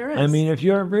 isn't there? There is. I mean, if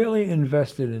you're really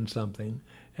invested in something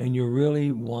and you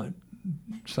really want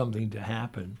something to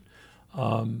happen,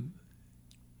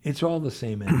 it's all the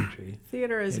same energy.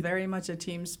 Theater is very much a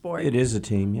team sport. It is a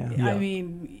team, yeah. I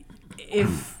mean,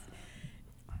 if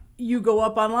you go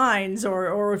up on lines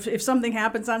or if something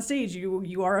happens on stage,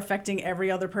 you are affecting every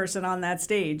other person on that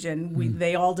stage, and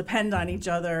they all depend on each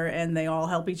other, and they all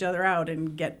help each other out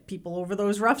and get people over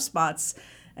those rough spots.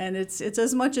 And it's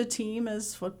as much a team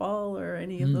as football or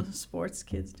any of the sports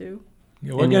kids do.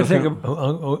 Yeah, we're gonna take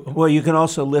well, you can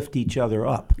also lift each other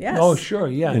up. Yes. Oh, sure.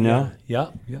 Yeah.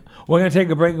 Yeah. We're going to take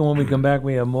a break, and when we come back,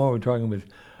 we have more. We're talking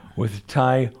with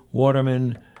Ty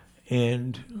Waterman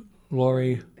and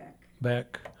Lori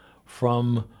Beck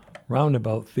from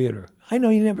Roundabout Theater. I know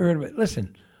you never heard of it.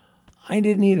 Listen, I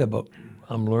didn't either, but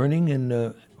I'm learning, and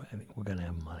I think we're going to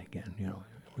have money again, you know.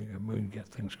 We can get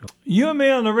things going. You and me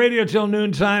on the radio till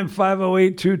noontime,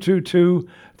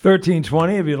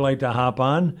 508-222-1320 if you'd like to hop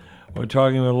on. We're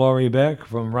talking with Laurie Beck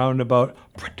from Roundabout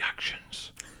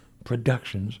Productions.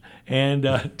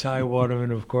 And Ty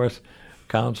Waterman, of course,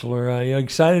 counselor. Are you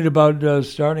excited about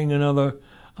starting another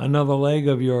leg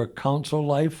of your council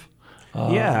life?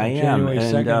 Yeah, I am. January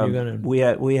 2nd, And you're gonna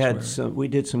we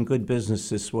did some good business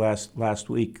this last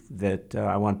week that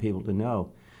I want people to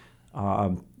know.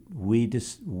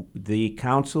 The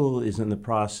council is in the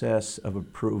process of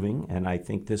approving, and I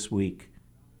think this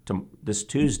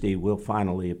Tuesday, we'll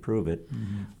finally approve it,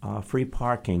 free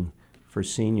parking for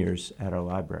seniors at our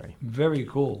library. Very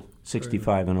cool.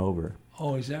 65 and over.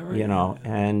 Oh, is that right? You know,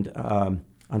 and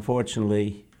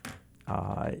unfortunately,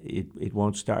 it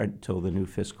won't start until the new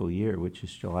fiscal year, which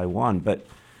is July 1. But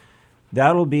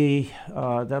that'll be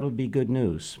good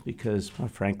news because, well,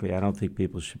 frankly, I don't think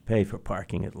people should pay for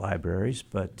parking at libraries,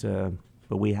 but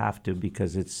we have to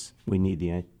because we need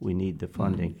the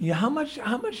funding. Yeah, how much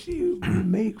do you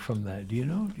make from that? Do you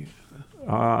know?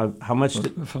 How much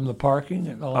from the parking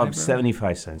at the library?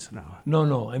 75 cents an hour.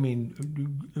 No, I mean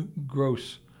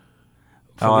gross.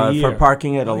 For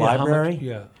parking at a library?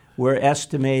 Yeah. We're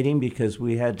estimating because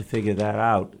we had to figure that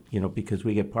out, you know, because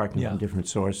we get parking from different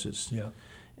sources. Yeah.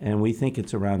 And we think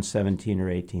it's around $17,000 or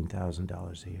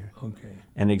 $18,000 a year. Okay.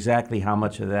 And exactly how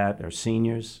much of that are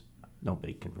seniors,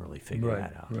 nobody can really figure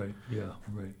that out. Right. Yeah.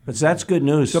 Right. But that's good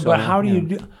news. So, but how do you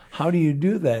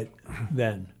do that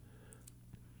then?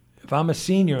 If I'm a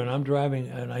senior and I'm driving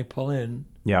and I pull in,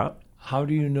 how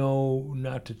do you know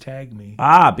not to tag me?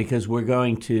 Because we're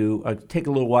going to take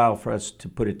a little while for us to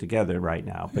put it together right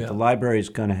now. But the library is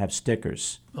going to have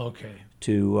stickers. Okay.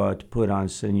 To put on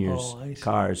seniors'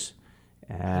 cars.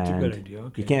 And that's a good idea.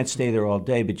 Okay. You can't stay there all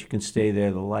day, but you can stay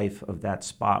there the life of that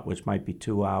spot, which might be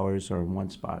 2 hours, or in one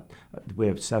spot. We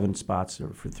have 7 spots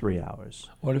that are for 3 hours.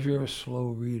 What if you're a slow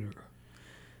reader?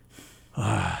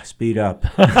 Speed up.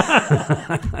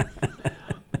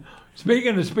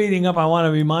 Speaking of speeding up, I want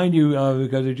to remind you,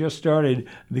 because it just started,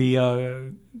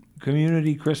 the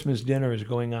community Christmas dinner is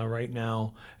going on right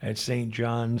now at St.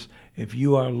 John's. If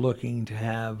you are looking to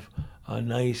have a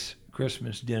nice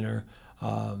Christmas dinner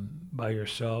by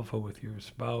yourself or with your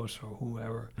spouse or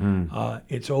whoever,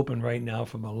 it's open right now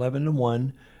from 11 to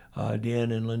 1.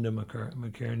 Dan and Linda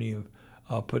McCartney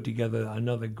have put together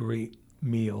another great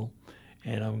meal,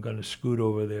 and I'm going to scoot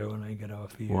over there when I get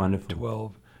off here at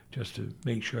 12 just to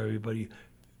make sure everybody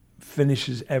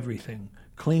finishes everything.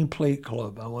 Clean Plate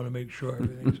Club. I want to make sure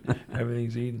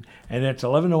everything's eaten. And that's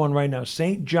 11 to 1 right now.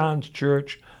 St. John's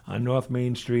Church on North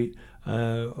Main Street,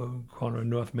 corner of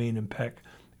North Main and Peck.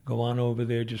 Go on over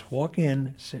there. Just walk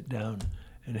in, sit down,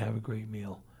 and have a great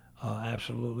meal.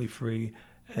 Absolutely free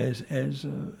as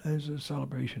a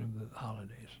celebration of the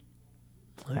holidays.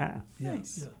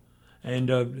 Nice. Yeah. And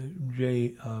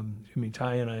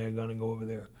Ty and I are going to go over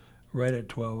there right at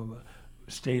 12,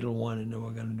 stay till 1, and then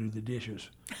we're going to do the dishes.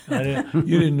 You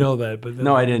didn't know that, but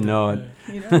no, I didn't know it.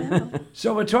 You don't know.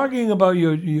 So we're talking about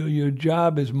your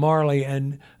job as Marley,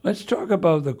 and let's talk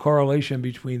about the correlation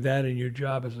between that and your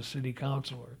job as a city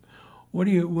councilor. What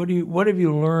have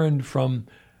you learned from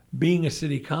being a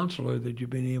city councilor that you've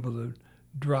been able to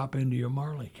drop into your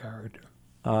Marley character?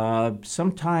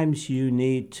 Sometimes you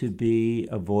need to be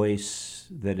a voice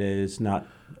that is not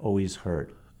always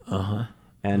heard.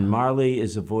 And Marley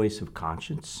is a voice of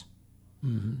conscience.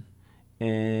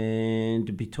 And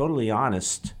to be totally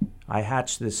honest, I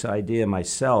hatched this idea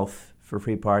myself for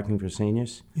free parking for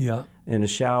seniors. Yeah. In a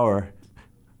shower.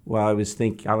 Well, I was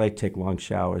thinking, I like to take long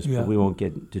showers, but we won't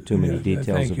get into too many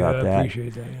details about that. I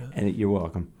appreciate that. Yeah. And you're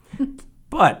welcome.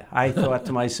 But I thought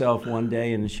to myself one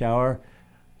day in the shower,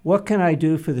 what can I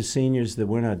do for the seniors that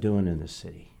we're not doing in the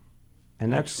city?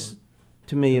 And that's,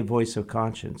 to me, a voice of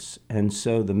conscience. And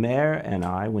so the mayor and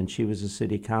I, when she was a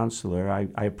city councilor,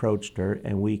 I approached her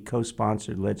and we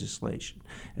co-sponsored legislation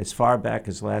as far back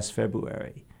as last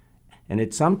February.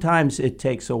 And sometimes it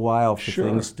takes a while for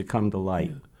things to come to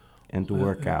light and to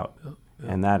work out.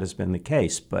 And that has been the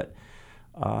case. But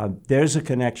there's a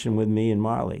connection with me and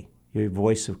Marley, your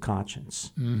voice of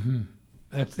conscience.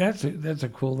 That's a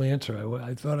cool answer.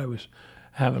 I thought I was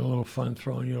having a little fun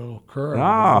throwing you a little curve.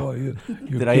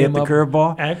 You did I hit the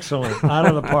curveball? Excellent. Out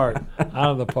of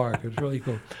the park. It's really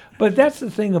cool. But that's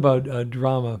the thing about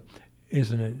drama,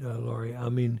 isn't it, Laurie? I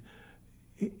mean,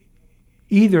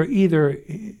 either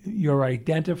you're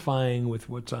identifying with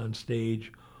what's on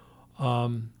stage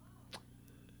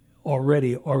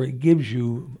already, or it gives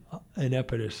you an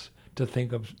impetus to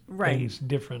think of Right. things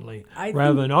differently, I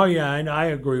rather think- than, oh yeah, I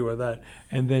agree with that,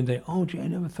 and then they, oh gee, I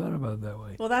never thought about it that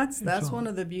way. Well, that's all- one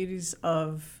of the beauties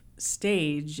of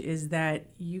stage is that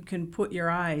you can put your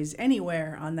eyes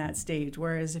anywhere on that stage,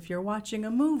 whereas if you're watching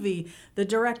a movie, the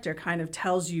director kind of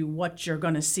tells you what you're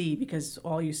going to see because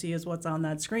all you see is what's on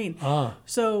that screen.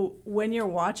 So when you're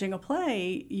watching a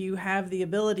play, you have the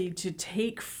ability to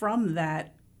take from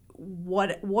that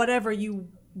whatever you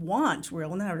want.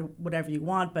 Well, not whatever you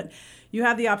want, but you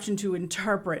have the option to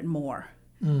interpret more.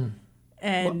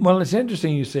 And Well, it's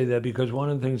interesting you say that because one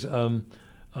of the things I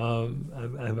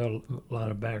have a lot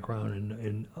of background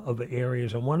in other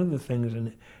areas, and one of the things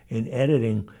in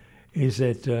editing is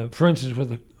that, for instance,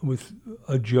 with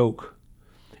a joke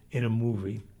in a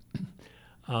movie,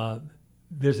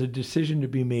 there's a decision to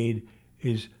be made: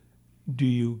 is do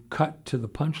you cut to the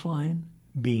punchline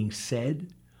being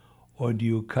said, or do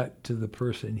you cut to the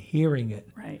person hearing it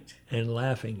right. and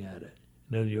laughing at it?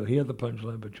 Now you'll hear the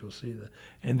punchline, but you'll see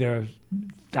and there are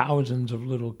thousands of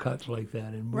little cuts like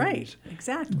that in movies. Right,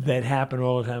 exactly. That happen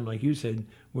all the time, like you said.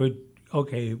 You're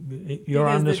Because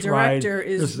on this the ride. director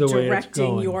This is is the way it's directing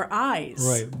going. your eyes.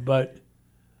 Right, but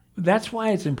that's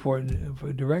why it's important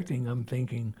for directing. I'm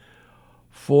thinking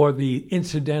for the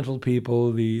incidental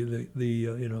people, the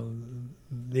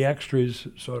extras,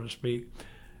 so to speak,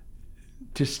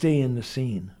 to stay in the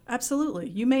scene. Absolutely.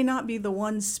 You may not be the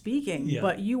one speaking, Yeah.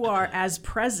 but you are as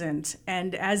present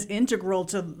and as integral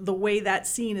to the way that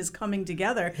scene is coming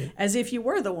together as if you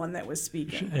were the one that was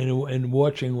speaking. And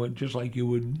watching what, just like you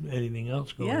would anything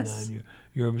else going Yes. on,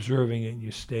 you're observing it and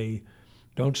you stay.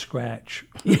 Don't scratch.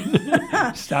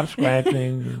 Stop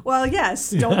scratching. Well,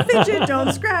 yes, don't fidget,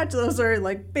 don't scratch. Those are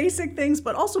like basic things,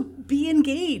 but also be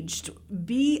engaged,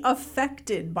 be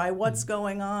affected by what's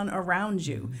going on around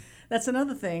you. That's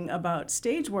another thing about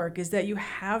stage work is that you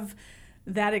have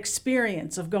that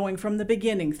experience of going from the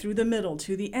beginning through the middle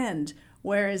to the end.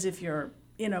 Whereas if you're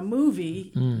in a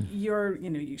movie,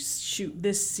 you shoot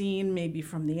this scene maybe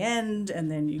from the end, and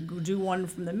then you do one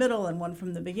from the middle and one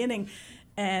from the beginning,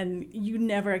 and you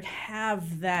never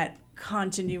have that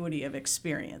continuity of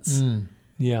experience.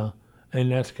 Yeah,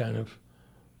 and that's kind of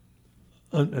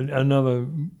another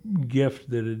gift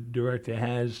that a director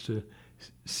has to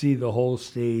see the whole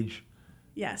stage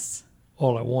Yes.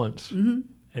 all at once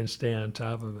and stay on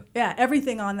top of it. Yeah,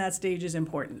 everything on that stage is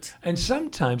important. And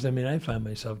sometimes, I find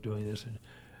myself doing this, and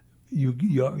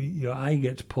your eye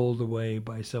gets pulled away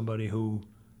by somebody who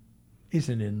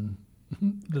isn't in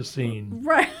the scene,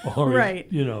 Right. Or Right.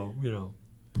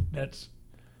 that's.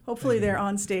 Hopefully they're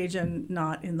on stage and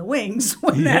not in the wings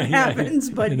when that happens,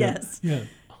 but yes. Yeah.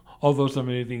 Although so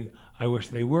many things, I wish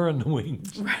they were in the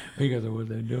wings because of what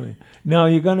they're doing. Now,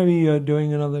 you're going to be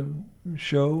doing another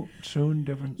show soon,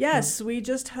 different? Yes, we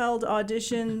just held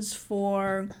auditions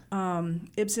for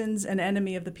Ibsen's An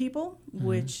Enemy of the People,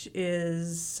 which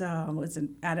is it's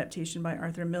an adaptation by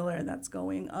Arthur Miller that's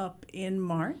going up in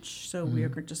March. So we are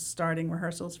just starting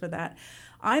rehearsals for that.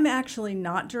 I'm actually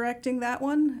not directing that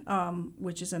one,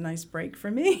 which is a nice break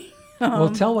for me. Well,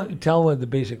 tell what the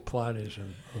basic plot is.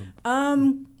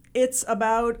 It's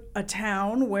about a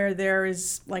town where there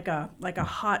is like a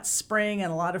hot spring, and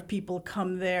a lot of people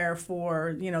come there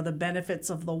for the benefits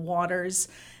of the waters.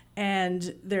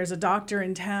 And there's a doctor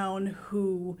in town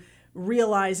who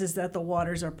realizes that the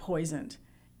waters are poisoned,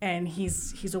 and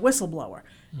he's a whistleblower.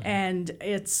 And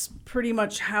it's pretty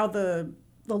much how the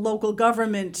local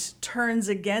government turns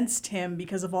against him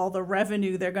because of all the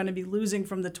revenue they're going to be losing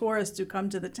from the tourists who come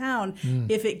to the town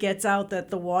if it gets out that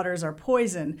the waters are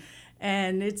poison.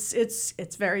 And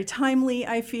it's very timely,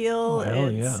 I feel.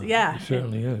 Yeah. It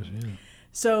certainly is. Yeah.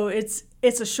 So it's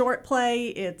a short play.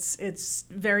 It's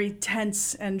very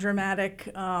tense and dramatic.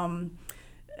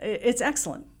 It's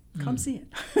excellent. Come see it.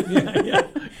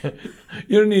 Yeah.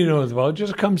 You don't need to know about it.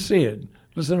 Just come see it.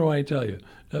 Listen to what I tell you.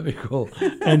 That'd be cool.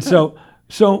 And so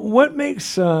what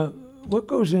makes what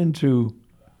goes into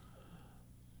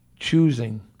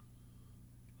choosing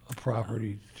a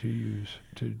property to use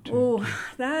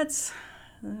that's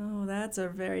a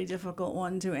very difficult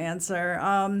one to answer.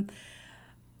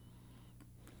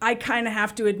 I kind of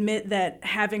have to admit that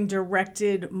having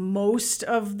directed most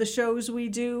of the shows we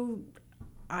do,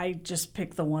 I just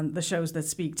pick the shows that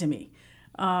speak to me.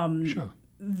 Sure.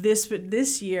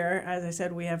 This year, as I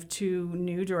said, we have 2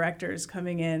 new directors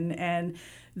coming in, and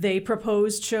they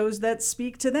proposed shows that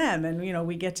speak to them, and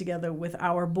we get together with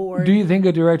our board. Do you think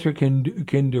a director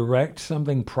can direct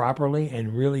something properly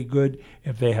and really good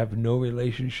if they have no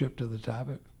relationship to the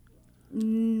topic?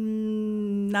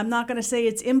 I'm not going to say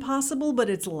it's impossible, but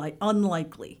it's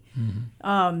unlikely.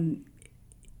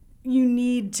 You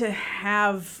need to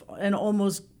have an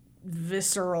almost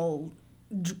visceral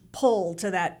pull to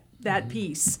that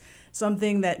piece,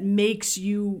 something that makes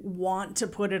you want to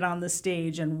put it on the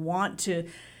stage and want to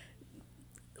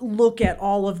look at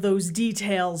all of those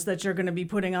details that you're going to be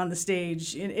putting on the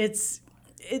stage. It's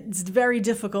very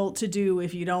difficult to do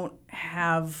if you don't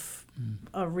have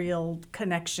a real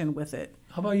connection with it.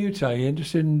 How about you, Ty? You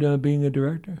interested in being a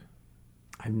director?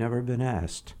 I've never been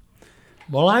asked.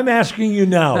 Well, I'm asking you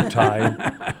now,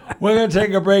 Ty. We're going to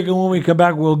take a break, and when we come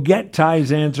back, we'll get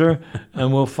Ty's answer,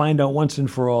 and we'll find out once and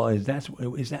for all, is that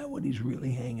what he's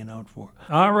really hanging out for?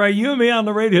 All right, you and me on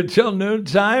the radio till noon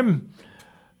time.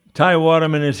 Ty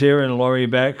Waterman is here and Lori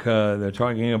Beck. They're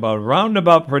talking about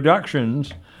Roundabout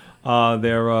Productions,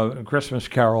 their Christmas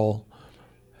Carol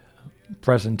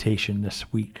presentation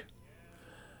this week.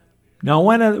 Now,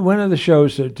 when are the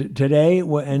shows? Today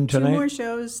and tonight? 2 more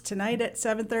shows, tonight at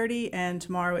 7:30 and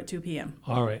tomorrow at 2 p.m.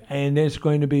 All right. And it's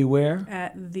going to be where?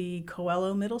 At the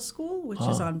Coelho Middle School, which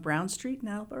is on Brown Street in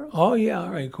Attleboro. Oh, yeah.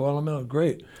 All right. Coelho Middle.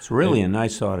 Great. It's really a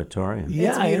nice auditorium.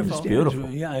 Yeah, it's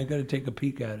beautiful. Yeah, I got to take a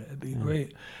peek at it. It'd be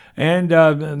great. And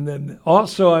then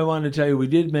also, I want to tell you, we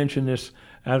did mention this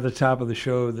at the top of the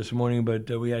show this morning,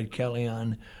 but we had Kelly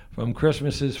on from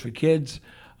Christmases for Kids.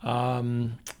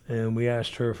 And we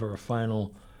asked her for a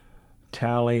final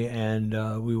tally, and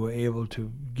we were able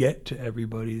to get to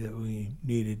everybody that we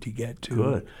needed to get to.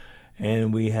 Good.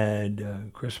 And we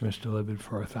had Christmas delivered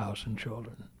for 1,000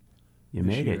 children. You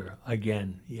made it.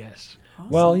 Again, yes. Awesome.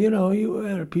 Well, you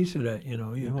had a piece of that.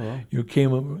 You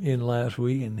came in last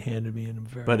week and handed me in a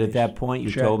very But at nice that point, you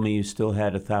check. told me you still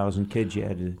had 1,000 kids you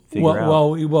had to figure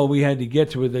out. Well, we had to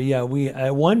get to it. We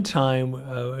at one time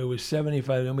it was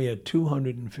 75, and we had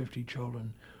 250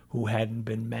 children who hadn't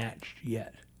been matched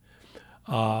yet.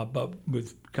 But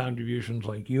with contributions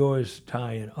like yours,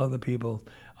 Ty, and other people,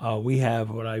 we have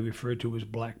what I refer to as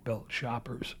black belt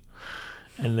shoppers.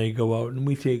 And they go out, and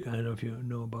we take, I don't know if you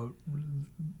know about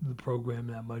the program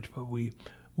that much, but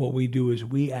what we do is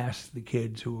we ask the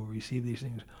kids who will receive these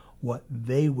things what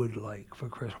they would like for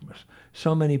Christmas.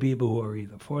 So many people who are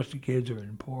either foster kids or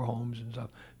in poor homes and stuff,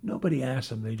 nobody asks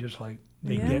them. They just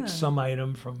get some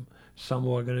item from some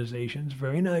organizations.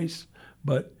 Very nice.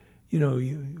 But,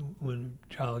 when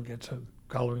a child gets a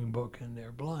coloring book and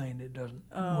they're blind, it doesn't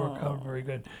work out very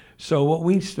good. So what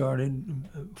we started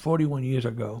 41 years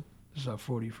ago, this is our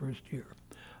 41st year,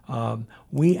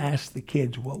 we asked the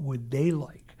kids what would they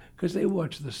like, because they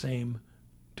watch the same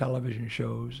television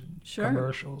shows and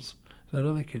commercials that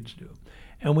other kids do.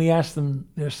 And we asked them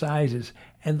their sizes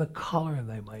and the color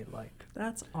they might like.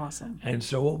 That's awesome. And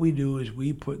so what we do is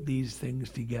we put these things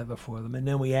together for them, and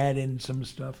then we add in some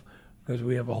stuff, because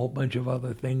we have a whole bunch of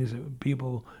other things that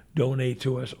people donate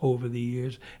to us over the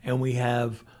years, and we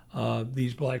have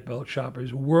these black belt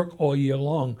shoppers work all year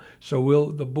long.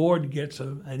 So the board gets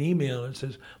an email that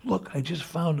says, look, I just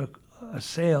found a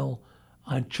sale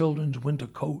on children's winter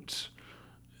coats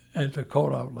at the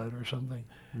coat outlet or something.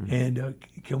 Mm-hmm. And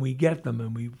can we get them?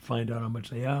 And we find out how much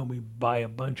they are, and we buy a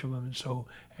bunch of them. And so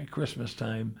at Christmas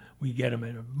time, we get them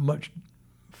at a much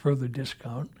further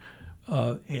discount.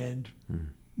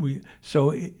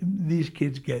 These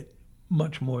kids get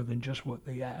much more than just what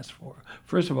they ask for.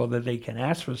 First of all, that they can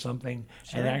ask for something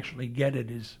and actually get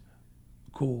it is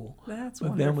cool. That's but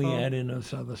wonderful. Then we add in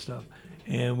this other stuff.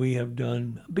 And we have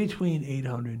done between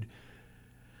 800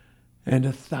 and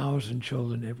 1,000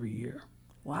 children every year.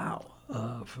 Wow.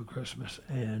 For Christmas.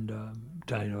 And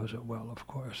Ty knows it well, of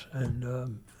course.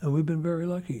 And we've been very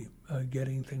lucky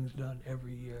getting things done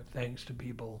every year, thanks to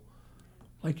people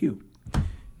like you.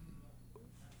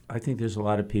 I think there's a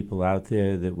lot of people out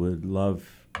there that would love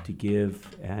to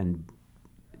give, and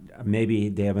maybe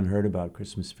they haven't heard about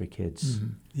Christmas for Kids. Mm-hmm.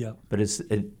 Yeah. But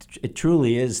it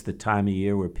truly is the time of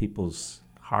year where people's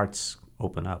hearts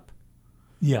open up.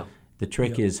 Yeah. The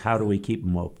trick is, how do we keep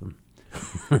them open?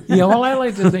 Yeah, well, I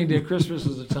like to think that Christmas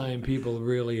is the time people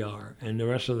really are, and the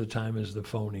rest of the time is the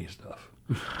phony stuff.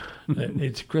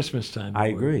 It's Christmas time. I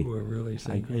agree. We're really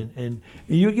thinking. And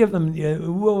you give them,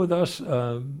 well, with us,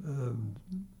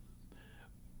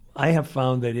 I have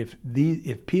found that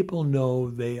if people know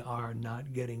they are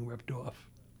not getting ripped off,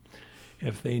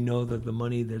 if they know that the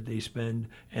money that they spend,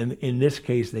 and in this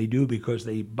case they do because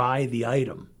they buy the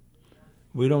item.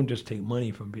 We don't just take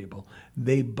money from people.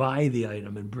 They buy the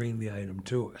item and bring the item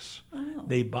to us. Oh.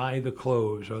 They buy the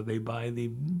clothes or they buy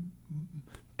the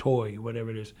toy, whatever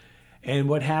it is. And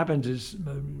what happens is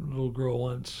a little girl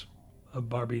wants a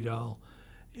Barbie doll,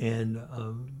 and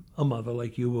a mother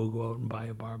like you will go out and buy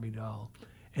a Barbie doll.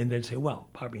 And then say, well,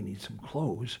 Barbie needs some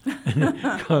clothes.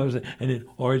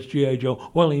 Or it's G.I.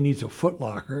 Joe, well, he needs a Foot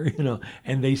Locker,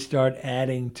 and they start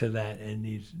adding to that, and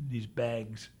these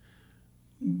bags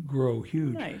grow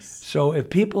huge. Nice. So if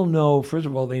people know, first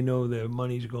of all, they know their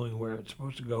money's going where it's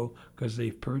supposed to go because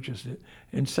they've purchased it.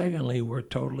 And secondly, we're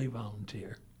totally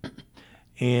volunteer.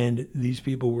 And these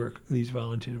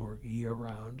volunteers work year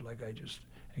round, like I just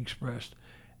expressed.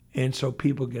 And so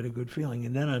people get a good feeling.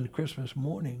 And then on Christmas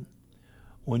morning,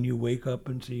 when you wake up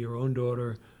and see your own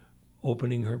daughter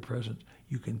opening her presents,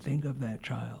 you can think of that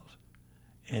child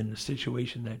and the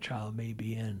situation that child may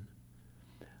be in.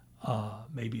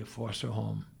 Maybe a foster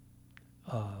home,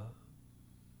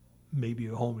 maybe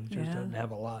a home that just doesn't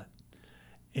have a lot.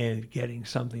 And getting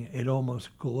something, it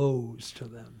almost glows to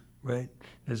them, right?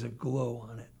 There's a glow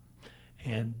on it.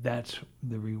 And that's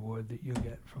the reward that you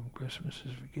get from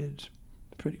Christmases for kids.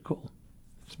 Pretty cool.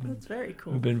 That's very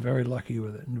cool. We've been very lucky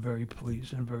with it and very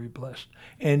pleased and very blessed.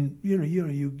 And,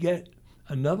 you get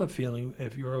another feeling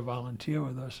if you're a volunteer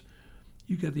with us.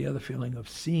 You get the other feeling of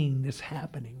seeing this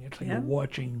happening. It's like you're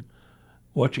watching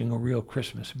a real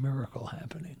Christmas miracle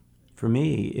happening. For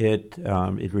me, it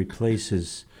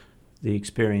replaces the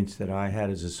experience that I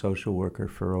had as a social worker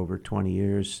for over 20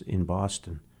 years in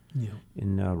Boston,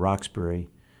 in Roxbury,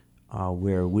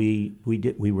 where we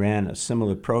ran a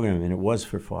similar program, and it was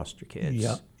for foster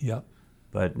kids. Yep.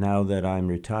 But now that I'm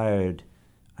retired,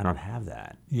 I don't have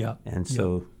that. Yeah. And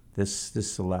so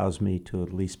this allows me to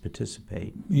at least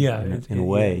participate. In a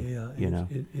way.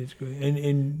 It's great.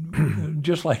 And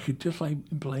just like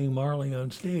playing Marley on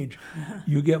stage,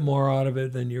 you get more out of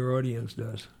it than your audience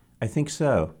does. I think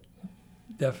so.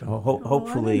 Definitely.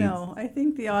 Hopefully. I don't know. I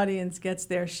think the audience gets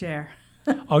their share.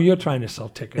 Oh, you're trying to sell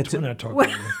tickets. We're not talking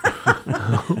about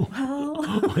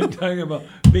we're talking about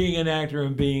being an actor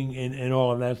and being in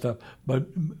all of that stuff. But,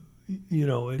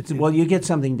 you get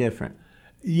something different.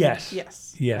 Yes.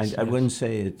 I wouldn't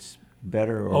say it's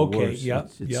better or worse.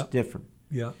 It's different.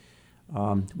 Yeah.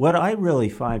 What I really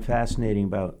find fascinating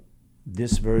about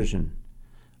this version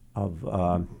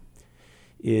of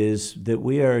is that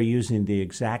we are using the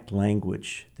exact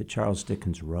language that Charles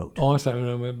Dickens wrote. Oh, I'm sorry.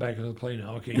 I went back to the play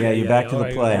now. Okay. Yeah, you're back to the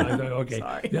play. Okay.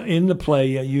 Sorry. Now, in the play,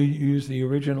 you use the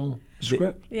original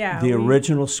script. The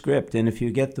original script, and if you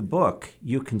get the book,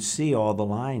 you can see all the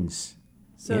lines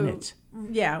in it.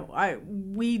 Yeah,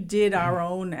 we did our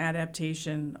own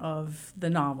adaptation of the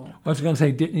novel. I was going to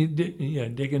say,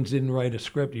 Dickens didn't write a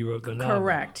script; he wrote the novel.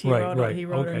 Correct. He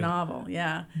wrote a novel.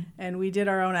 Yeah, and we did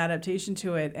our own adaptation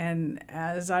to it. And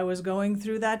as I was going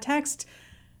through that text,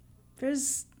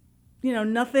 there's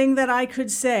nothing that I could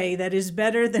say that is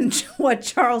better than what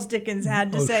Charles Dickens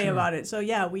had to say about it. So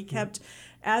yeah, we kept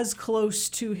as close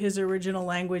to his original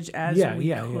language as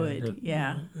we could.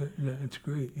 Yeah. That's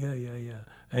great. Yeah.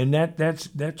 And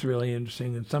that's really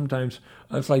interesting. And sometimes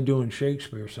it's like doing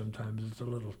Shakespeare. Sometimes it's a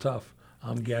little tough.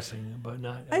 I'm guessing, but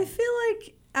not. I feel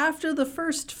like after the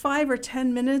first 5 or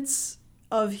 10 minutes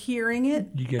of hearing it,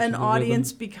 an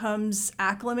audience becomes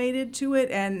acclimated to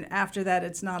it, and after that,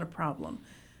 it's not a problem.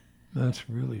 That's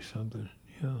really something.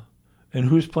 Yeah. And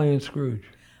who's playing Scrooge?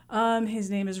 His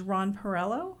name is Ron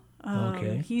Perello.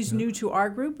 He's new to our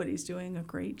group, but he's doing a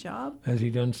great job. Has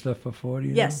he done stuff before?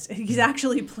 Yes, he's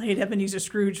actually played Ebenezer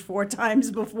Scrooge 4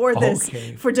 times before this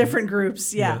for different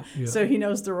groups. Yeah, so he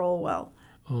knows the role well.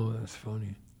 Oh, that's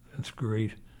funny. That's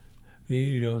great.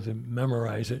 You don't have to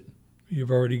memorize it. You've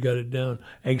already got it down,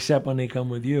 except when they come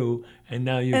with you, and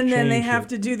now you've changed then they have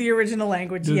to do the original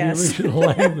language, the original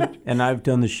language. And I've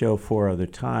done the show 4 other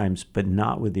times, but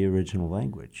not with the original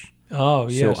language. Oh,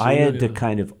 yes. So I had to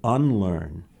kind of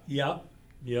unlearn Yep.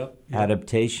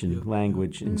 adaptation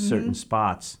language in certain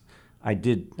spots. I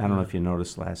don't know if you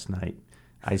noticed last night,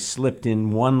 I slipped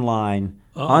in one line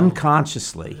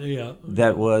unconsciously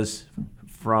that was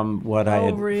from what I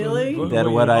had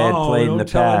what I had played in the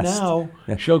past. Now.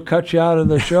 She'll cut you out of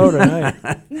the show tonight.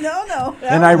 No.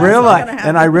 And I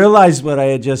realized what I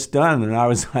had just done, and I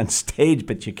was on stage.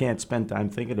 But you can't spend time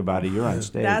thinking about it. You're on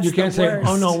stage. You can't say,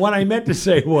 "Oh no, what I meant to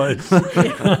say was."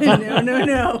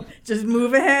 No. Just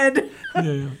move ahead.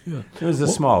 Yeah. It was a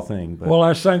small thing. But. Well,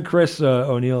 our son Chris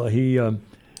O'Neill, he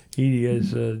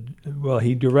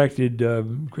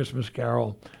directed Christmas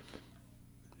Carol.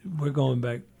 We're going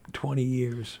back 20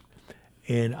 years,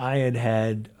 and I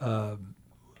had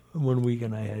one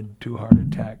weekend I had 2 heart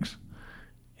attacks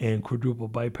and quadruple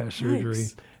bypass surgery,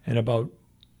 and about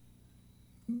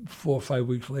 4 or 5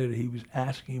 weeks later he was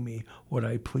asking me would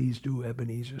I please do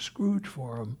Ebenezer Scrooge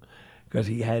for him because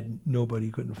he had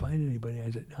nobody, couldn't find anybody. I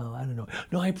said, no, I don't know.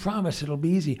 No, I promise it'll be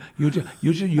easy.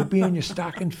 You'll be on your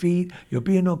stocking feet. You'll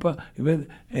be in no problem.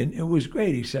 And it was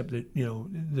great, except that,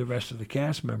 the rest of the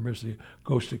cast members, the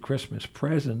Ghost of Christmas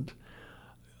Present,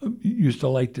 used to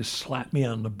like to slap me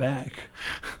on the back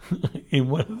in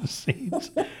one of the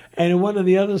scenes. And in one of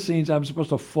the other scenes, I'm supposed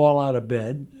to fall out of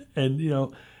bed. And,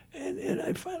 and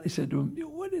I finally said to him,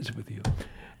 what is it with you?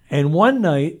 And one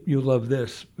night, you'll love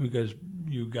this because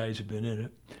you guys have been in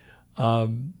it.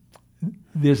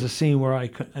 There's a scene where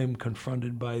I'm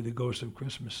confronted by the ghost of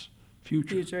Christmas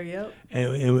Future. Yep.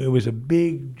 And it was a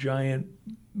big, giant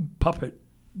puppet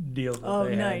deal that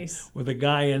they nice. had with a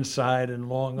guy inside and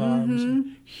long arms,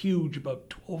 and huge, about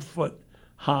 12 foot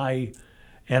high.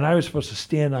 And I was supposed to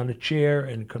stand on a chair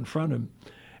and confront him.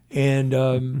 And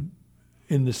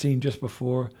in the scene just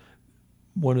before,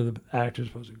 one of the actors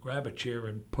was supposed to grab a chair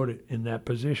and put it in that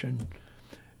position.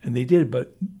 And they did,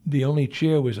 but the only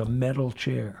chair was a metal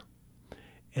chair.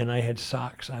 And I had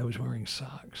socks. I was wearing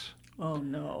socks. Oh,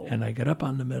 no. And I got up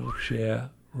on the metal chair,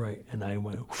 right, and I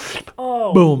went,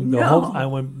 boom. I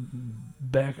went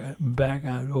back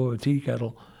on over a tea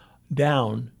kettle,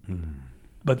 down,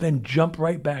 but then jumped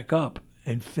right back up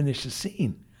and finished the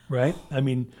scene, right? I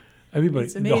mean, everybody,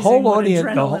 It's amazing the whole what audience,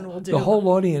 adrenaline will do. the whole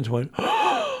audience went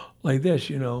like this,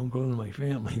 including my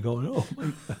family, going, oh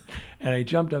my God. And I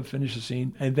jumped up, finished the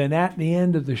scene, and then at the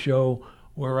end of the show,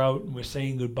 we're out and we're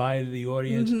saying goodbye to the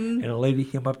audience, and a lady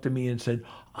came up to me and said,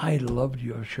 I loved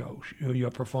your show, your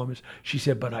performance. She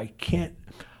said, but I can't,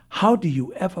 how do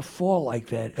you ever fall like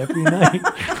that every night?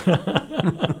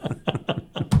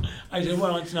 I said,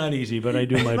 well, it's not easy, but I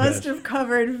do my Must best. have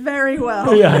covered very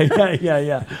well.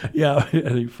 Yeah,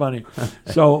 funny.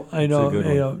 So I know, It's a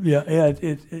good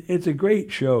one. it's a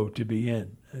great show to be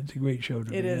in. It's a great show to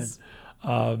be It is. in.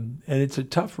 And it's a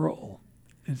tough role.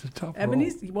 It's a tough role.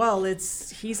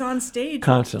 He's on stage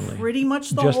Constantly. pretty much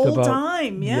the Just whole about.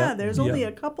 time. Yeah, Yep, there's only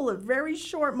yep. a couple of very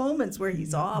short moments where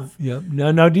he's off. Yeah.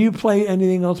 Now, do you play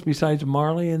anything else besides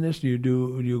Marley in this? Do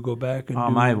you go back and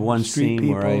do I have one Street scene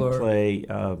where I People or- play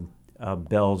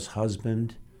Belle's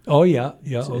husband. Oh yeah,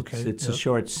 It's okay. a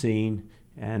short scene,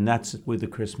 and that's with the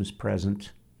Christmas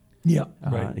present. Yeah,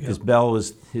 right. Because Belle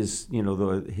was his,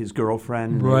 his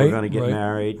girlfriend. And they Right, were going to get right.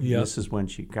 married. Yeah. This is when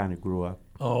she kind of grew up.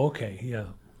 Oh, okay. Yeah.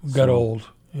 Got old.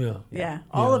 Yeah. Yeah,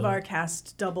 all of our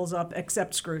cast doubles up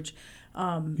except Scrooge.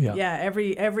 Yeah.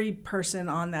 Every person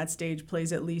on that stage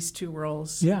plays at least two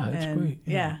roles. Yeah, that's And, great.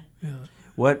 Yeah.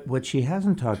 What she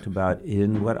hasn't talked about,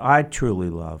 in what I truly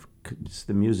love, 'cause it's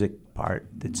the music part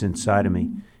that's inside of me,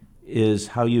 is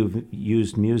how you've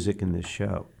used music in this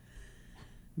show.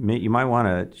 You might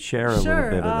want to share a little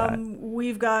bit of that.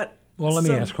 We've got. Well, let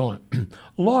me ask. Hold on,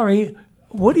 Laurie.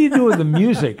 What do you do with the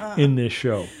music in this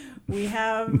show? We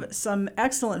have some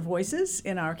excellent voices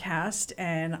in our cast,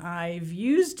 and I've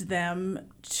used them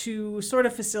to sort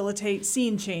of facilitate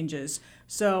scene changes.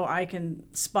 So I can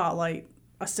spotlight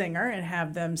a singer and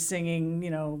have them singing,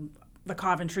 the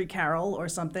Coventry Carol or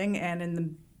something, and in the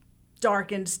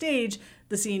darkened stage,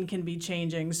 the scene can be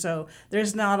changing. So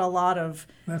there's not a lot of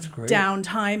That's great.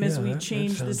 downtime as Yeah, we that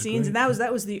change the sounds scenes, great. and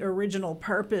that was the original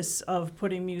purpose of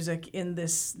putting music in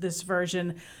this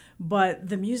version. But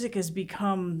the music has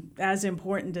become as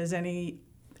important as any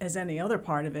other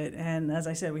part of it. And as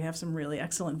I said, we have some really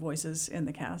excellent voices in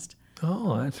the cast.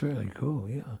 Oh, that's really cool.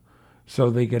 Yeah. So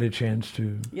they get a chance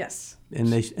to. Yes. And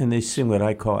they sing what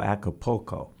I call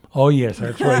Acapulco. Oh yes,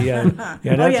 that's right. Yeah, that's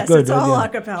yes, good. it's all Yeah. a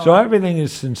cappella. So everything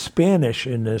is in Spanish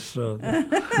in this. So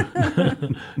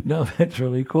no, that's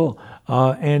really cool.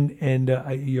 And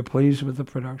you're pleased with the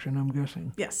production, I'm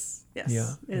guessing. Yes.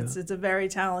 Yeah, It's a very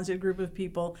talented group of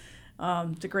people.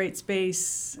 It's a great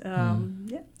space.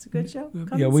 Yeah, it's a good show.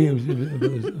 Come Yeah, and we see. it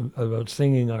was about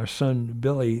singing. Our son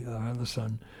Billy, our other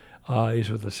son, is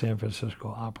with the San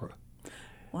Francisco Opera,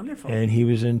 Wonderful. and he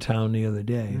was in town the other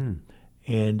day,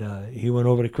 and he went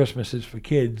over to Christmases for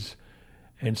Kids,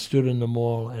 and stood in the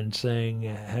mall and sang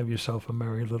 "Have Yourself a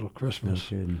Merry Little Christmas"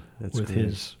 That's with great.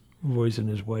 his voice, and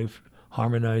his wife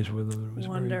harmonized with him. It was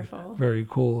Wonderful. very, very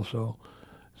cool. So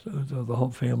the whole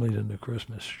family's into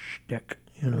Christmas shtick.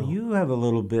 You have a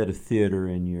little bit of theater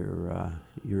in your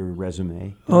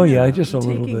resume. Oh yeah, just a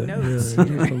little Taking bit. notes. Yeah,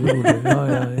 just a little bit. Oh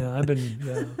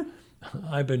yeah.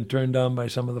 I've been turned down by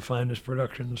some of the finest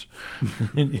productions.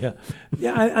 And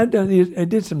I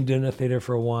did some dinner theater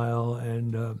for a while,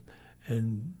 and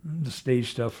the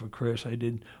stage stuff for Chris. I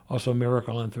did also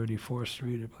Miracle on 34th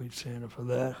Street. I played Santa for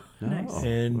that. Nice.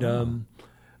 And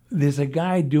there's a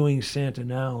guy doing Santa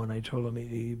now, and I told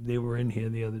him they were in here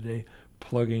the other day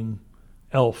plugging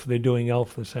Elf. They're doing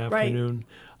Elf this afternoon.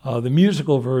 The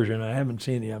musical version, I haven't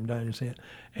seen it. I'm dying to see it.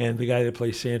 And the guy that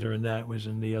plays Santa in that was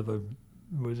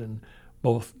in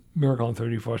both Miracle on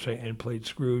 34th Street and played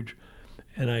Scrooge.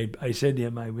 And I said to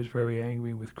him I was very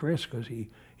angry with Chris because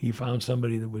he found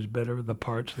somebody that was better at the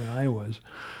parts than I was.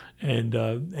 And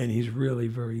he's really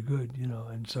very good,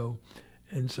 And so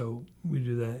And so we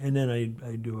do that. And then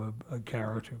I do a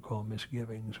character called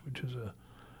Misgivings, which is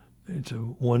it's a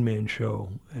one-man show,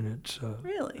 and it's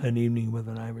Really? an evening with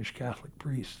an Irish Catholic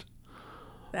priest.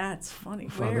 That's funny.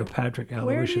 Father Patrick Aloysius.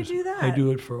 Where do you do that? I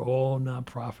do it for all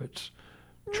nonprofits,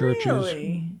 churches,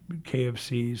 Really?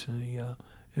 KFCs, and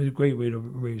it's a great way to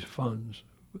raise funds.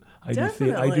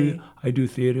 Definitely. I do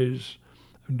theaters.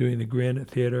 I'm doing the Granite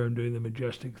Theater. I'm doing the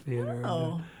Majestic Theater.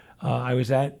 Oh. I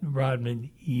was at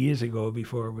Rodman years ago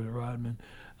before it was Rodman,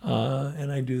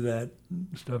 and I do that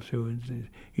stuff too. And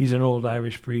he's an old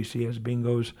Irish priest. He has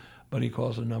bingos, but he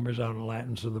calls the numbers out in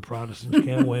Latin so the Protestants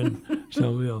can't win.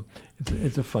 So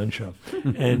it's a fun show,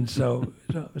 and so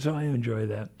I enjoy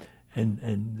that,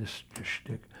 and this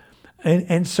shtick.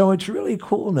 And so it's really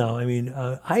cool now. I mean,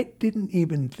 I didn't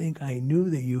even think I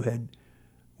knew that you had.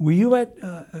 Were you at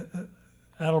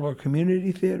Attleboro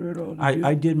Community Theater at all?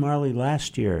 I did Marley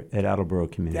last year at Attleboro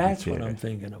Community That's Theater. what I'm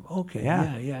thinking of. Okay.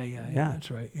 Yeah. Yeah. Yeah.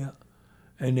 That's right. Yeah.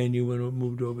 And then you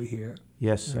moved over here.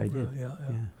 Yes, I did. Yeah.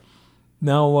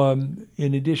 Now,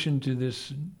 in addition to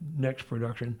this next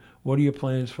production, what are your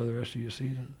plans for the rest of your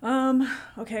season?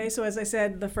 Okay, so as I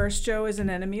said, the first show is An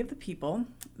Enemy of the People.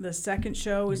 The second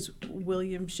show is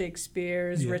William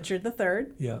Shakespeare's Richard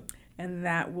III. Yeah. And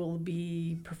that will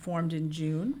be performed in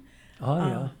June. Oh,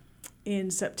 yeah.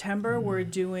 In September, we're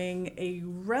doing a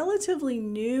relatively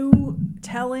new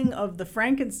telling of the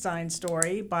Frankenstein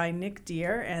story by Nick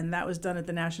Deere, and that was done at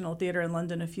the National Theatre in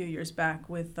London a few years back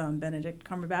with Benedict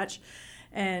Cumberbatch.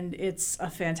 And it's a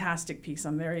fantastic piece.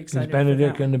 I'm very excited. Is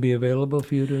Benedict for going to be available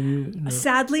for you to use? No.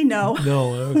 Sadly, no.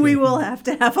 No, okay. We will have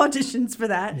to have auditions for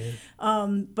that. Yeah.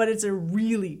 But it's a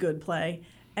really good play.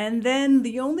 And then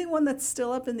the only one that's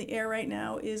still up in the air right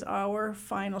now is our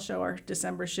final show, our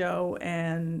December show.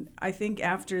 And I think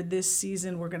after this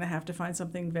season, we're going to have to find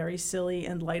something very silly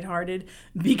and lighthearted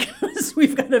because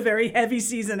we've got a very heavy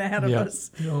season ahead of us.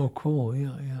 Oh, cool.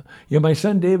 Yeah. Yeah, my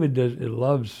son David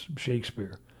loves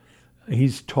Shakespeare.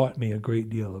 He's taught me a great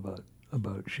deal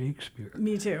about Shakespeare.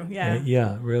 Me too, yeah.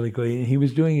 Yeah, really good. And he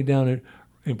was doing it down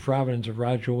in Providence at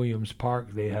Roger Williams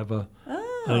Park. They have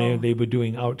they were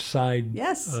doing outside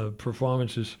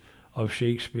performances of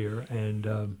Shakespeare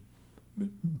and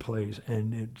plays,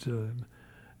 and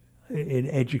it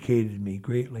educated me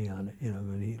greatly on it.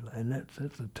 And that's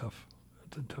a tough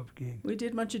gig. We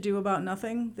did Much Ado About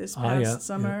Nothing this past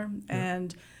summer,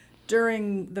 and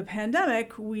during the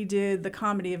pandemic, we did the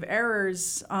Comedy of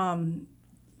Errors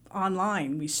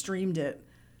online. We streamed it.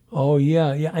 Oh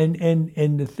yeah,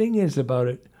 and the thing is about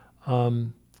it,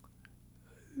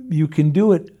 you can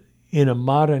do it in a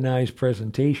modernized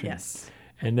presentation. Yes.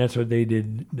 And that's what they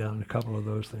did down a couple of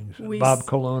those things. Bob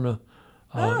Colonna.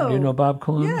 Do you know Bob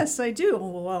Colonna? Yes, I do.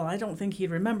 Well, I don't think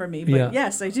he'd remember me, but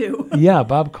yes, I do. Yeah,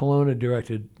 Bob Colonna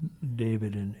directed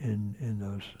David in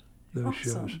those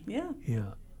shows. Yeah.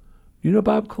 Yeah. You know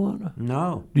Bob Colonna?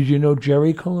 No. Did you know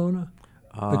Jerry Colonna,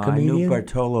 the comedian? I knew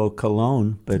Bartolo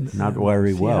Colon, but not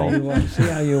very well. See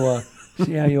how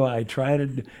you are. I try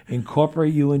to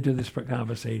incorporate you into this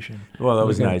conversation. Well, that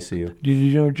was nice of you. Did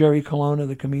you know Jerry Colonna,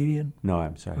 the comedian? No,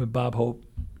 I'm sorry. Bob Hope.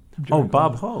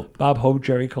 Bob Hope. Bob Hope,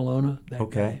 Jerry Colonna.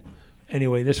 Okay. Guy.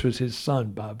 Anyway, this was his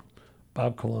son, Bob.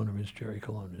 Bob Colonna is Jerry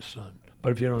Colonna's son.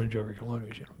 But if you don't know Jerry Colonna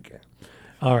is, you don't care.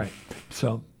 All right.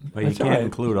 So. Well, you can't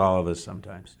include all of us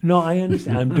sometimes. No, I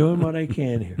understand. I'm doing what I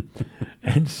can here.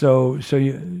 And so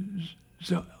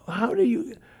how do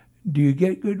you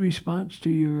get good response to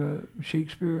your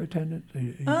Shakespeare attendance?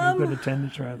 Good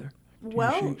attendance, rather?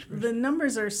 Well, the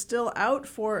numbers are still out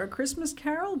for A Christmas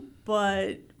Carol,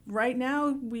 but right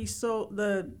now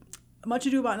the Much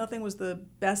Ado About Nothing was the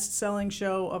best-selling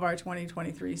show of our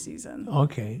 2023 season.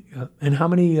 Okay. And how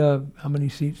many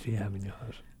seats do you have in your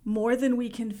house? More than we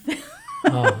can fit.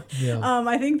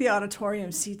 I think the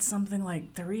auditorium seats something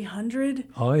like 300.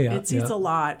 Oh, yeah. It seats a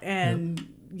lot. And,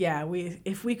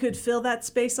 if we could fill that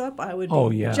space up, I would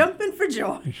be jumping for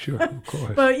joy. Sure, of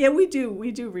course. But, we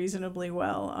do reasonably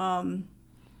well.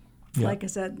 Like I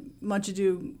said, Much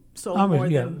Ado sold more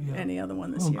than any other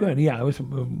one this year. Oh, good. Yeah, I was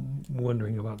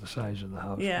wondering about the size of the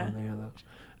house. Yeah.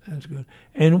 That's good.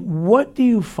 And what do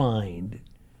you find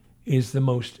is the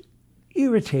most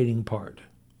irritating part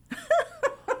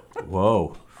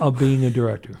of being a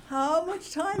director? How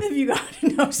much time have you got?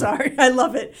 No, sorry. I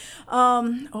love it.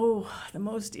 The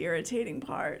most irritating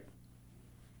part.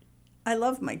 I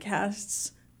love my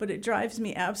casts, but it drives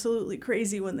me absolutely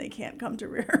crazy when they can't come to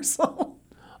rehearsal.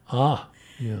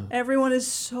 Yeah. Everyone is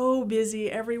so busy.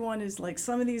 Everyone is like,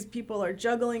 some of these people are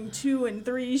juggling 2 and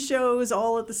 3 shows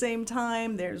all at the same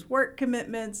time. There's work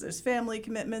commitments, there's family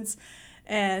commitments,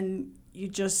 and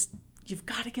you've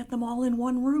got to get them all in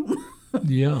one room.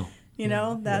 Yeah. You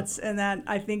know, that's and that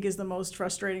I think is the most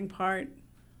frustrating part.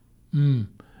 And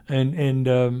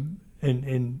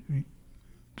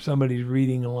somebody's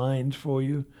reading lines for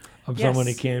you of someone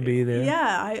that can't be there.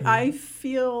 Yeah, I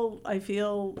feel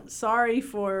sorry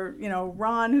for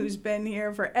Ron, who's been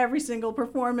here for every single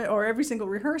performance or every single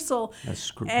rehearsal. That's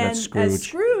Scrooge. As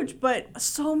Scrooge, but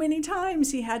so many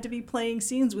times he had to be playing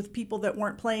scenes with people that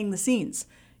weren't playing the scenes.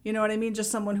 You know what I mean?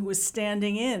 Just someone who was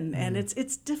standing in, and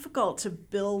it's difficult to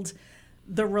build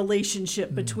the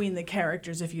relationship between the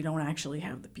characters if you don't actually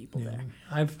have the people there.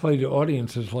 I've played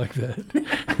audiences like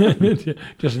that,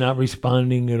 just not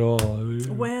responding at all.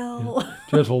 Well,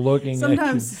 just looking.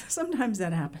 Sometimes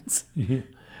that happens. Yeah.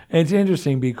 And it's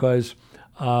interesting because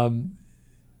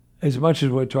as much as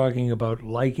we're talking about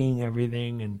liking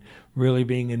everything and really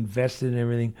being invested in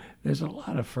everything, there's a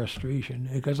lot of frustration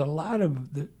because a lot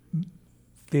of the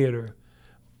theater,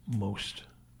 most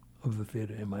of the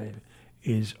theater in my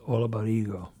is all about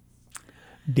ego,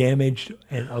 damaged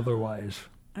and otherwise.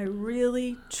 I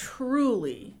really,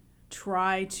 truly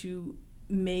try to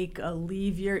make a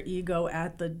leave your ego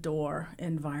at the door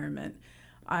environment.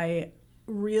 I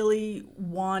really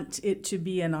want it to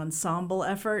be an ensemble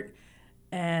effort.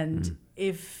 And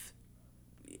I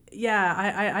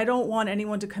don't want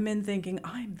anyone to come in thinking,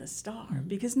 I'm the star,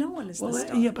 because no one is the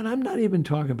star. Yeah, but I'm not even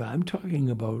talking about, I'm talking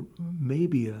about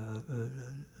maybe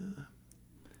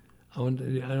I don't want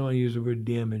to use the word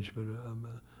damage, but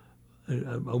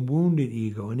a wounded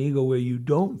ego, an ego where you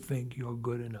don't think you're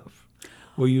good enough,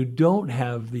 where you don't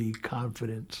have the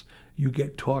confidence. You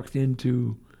get talked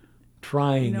into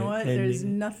trying. You know what? There's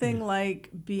nothing like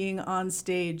being on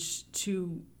stage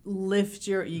to lift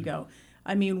your ego.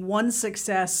 I mean, one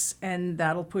success and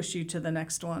that'll push you to the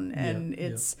next one, and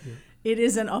it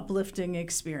is an uplifting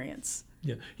experience.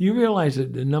 Yeah, you realize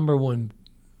that the number one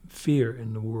fear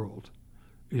in the world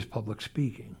is public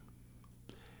speaking.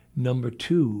 Number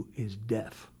 2 is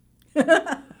death.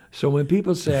 So when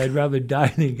people say, I'd rather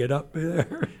die than get up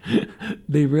there,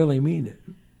 they really mean it.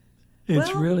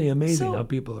 It's really amazing how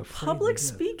people are afraid. Public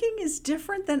speaking is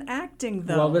different than acting,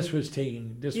 though. Well, this was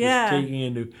taking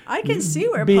into I can see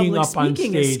where being public up on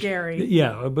speaking stage. is scary.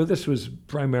 Yeah, but this was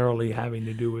primarily having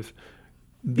to do with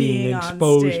being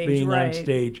exposed, on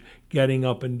stage, getting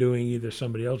up and doing either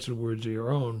somebody else's words or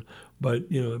your own. But,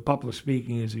 public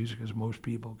speaking is easy because most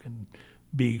people can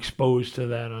be exposed to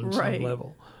that on some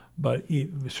level. But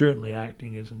certainly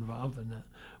acting is involved in that.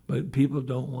 But people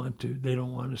don't want to. They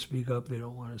don't want to speak up. They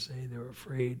don't want to say. They're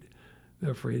afraid.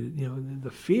 They're afraid.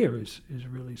 The fear is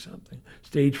really something.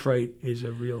 Stage fright is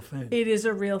a real thing. It is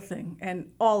a real thing. And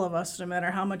all of us, no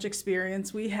matter how much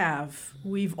experience we have,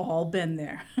 we've all been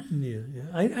there. Yeah.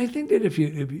 I think that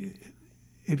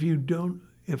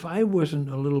if I wasn't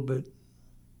a little bit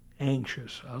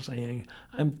anxious, I'll say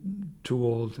I'm too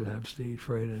old to have stage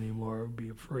fright anymore or be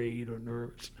afraid or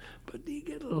nervous, but you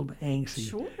get a little bit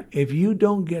angsty. Sure. If you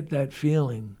don't get that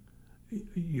feeling,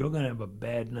 you're going to have a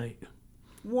bad night.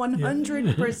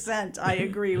 100%. I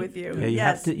agree with you.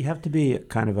 Yeah, you have to be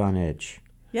kind of on edge.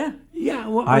 Yeah. Yeah,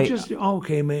 well,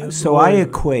 okay, man. So I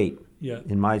equate,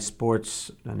 in my sports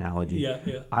analogy,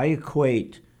 I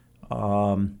equate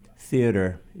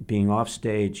theater, being off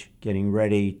stage, getting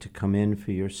ready to come in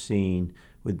for your scene,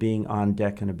 with being on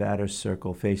deck in a batter's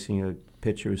circle facing a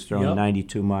pitcher who's throwing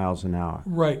 92 miles an hour.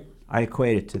 Right. I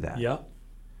equate it to that. Yeah.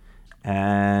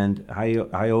 And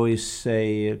I always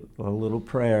say a little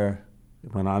prayer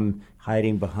when I'm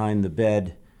hiding behind the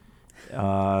bed,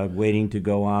 waiting to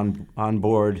go on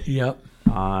board. Yep.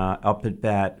 Up at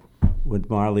bat.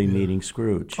 With Marley meeting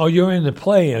Scrooge. Oh, you're in the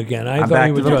play again. I'm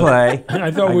back to the play.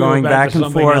 I thought I'm we going were back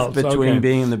and forth else. between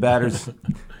being in the batter's,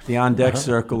 the on-deck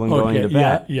circle and going to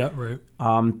bat. Yeah, right.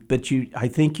 But I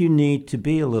think you need to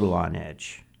be a little on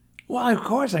edge. Well, of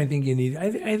course, I think you need.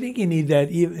 I think you need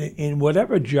that in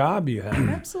whatever job you have.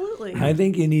 Absolutely. I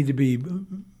think you need to be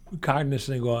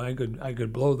cognizant. Well, I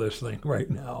could blow this thing right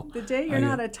now. The day you're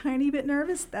not a tiny bit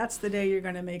nervous, that's the day you're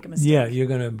going to make a mistake. Yeah, you're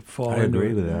going to fall. I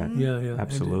agree with that. Yeah,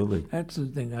 absolutely. And that's the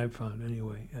thing I've found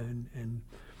anyway. And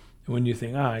when you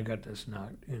think, I got this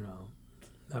knocked,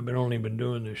 I've only been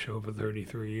doing this show for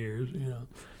 33 years.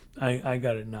 I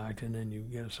got it knocked, and then you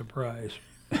get a surprise.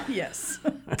 Yes.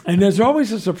 And there's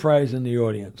always a surprise in the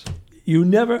audience.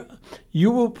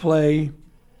 You will play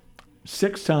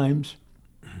 6 times.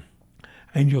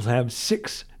 And you'll have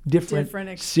 6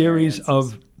 different series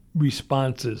of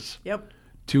responses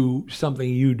to something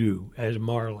you do as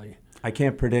Marley. I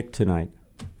can't predict tonight.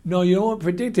 No, you don't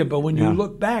predict it, but when you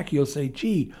look back, you'll say,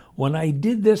 gee, when I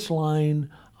did this line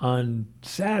on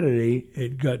Saturday,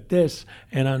 it got this,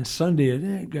 and on Sunday,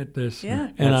 it got this.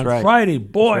 Yeah. And That's on Friday,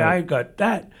 boy, I got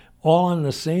that. all on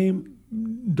the same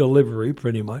delivery,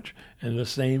 pretty much, and the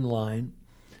same line.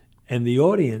 And the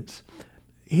audience,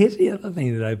 here's the other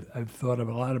thing that I've thought a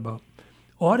lot about.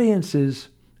 Audiences,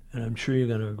 and I'm sure you're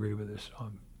going to agree with this,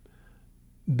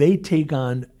 they take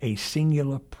on a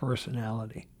singular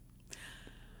personality.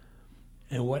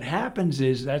 And what happens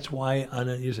is, that's why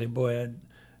you say, boy,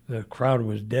 the crowd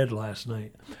was dead last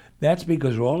night. That's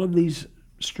because all of these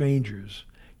strangers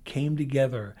came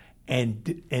together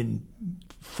and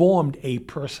formed a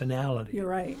personality. You're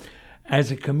right.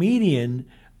 As a comedian,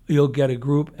 you'll get a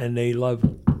group and they love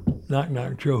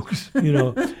knock-knock jokes,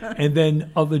 and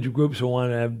then other groups will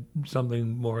want to have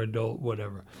something more adult,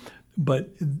 whatever. But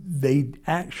they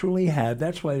actually have,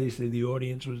 that's why they say the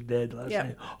audience was dead last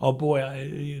night. Oh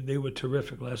boy, they were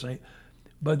terrific last night.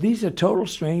 But these are total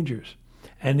strangers.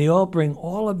 And they all bring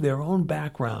all of their own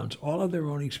backgrounds, all of their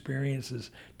own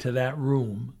experiences to that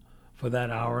room for that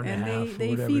hour and a half. And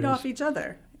they feed off each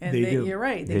other. And They do. You're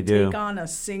right. They take on a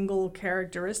single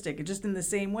characteristic. Just in the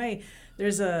same way,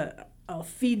 there's a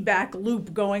feedback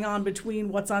loop going on between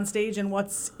what's on stage and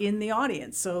what's in the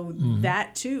audience. So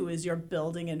that, too, is you're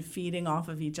building and feeding off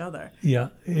of each other. Yeah,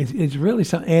 it's really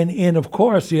something. And of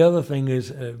course, the other thing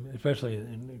is, especially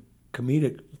in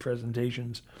comedic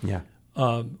presentations,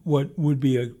 what would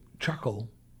be a chuckle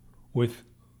with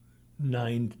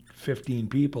 15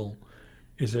 people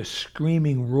is a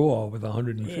screaming roar with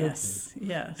 150.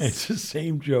 Yes. It's the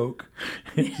same joke.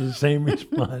 It's the same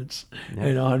response.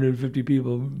 And 150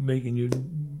 people making you...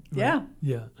 Yeah.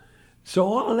 Yeah. So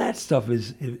all of that stuff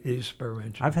is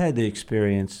experiential. I've had the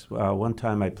experience. One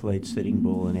time I played Sitting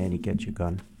Bull in Annie Get Your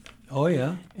Gun. Oh,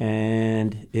 yeah.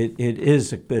 And it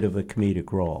is a bit of a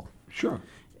comedic role. Sure.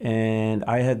 And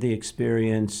I had the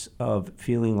experience of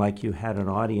feeling like you had an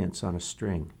audience on a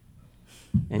string.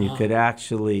 And you could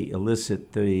actually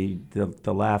elicit the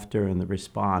laughter and the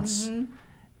response.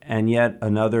 And yet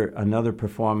another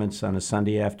performance on a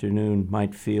Sunday afternoon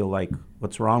might feel like,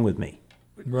 what's wrong with me?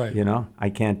 Right. I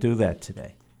can't do that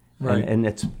today. Right. And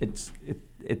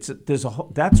there's a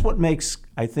whole, that's what makes,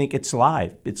 I think, it's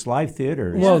live. It's live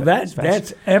theater. Well,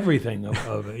 that's everything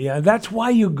of it. Yeah, that's why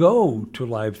you go to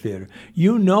live theater.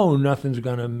 Nothing's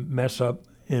going to mess up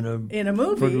in a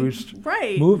movie. Produced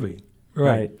Right. movie.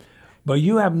 Right. But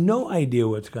you have no idea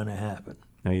what's going to happen.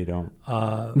 No, you don't.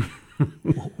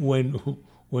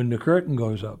 When the curtain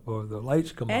goes up or the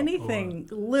lights come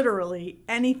Literally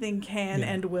anything can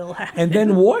and will happen. And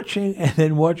then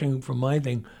watching from my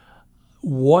thing,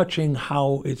 watching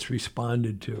how it's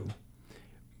responded to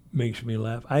makes me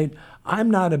laugh. I'm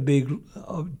not a big,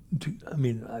 I've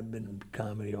been in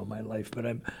comedy all my life, but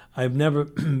I've never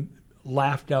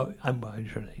laughed out. I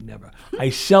shouldn't say never. I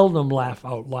seldom laugh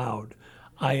out loud.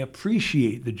 I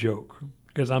appreciate the joke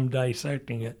because I'm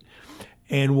dissecting it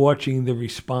and watching the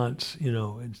response. It's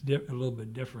a little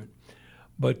bit different.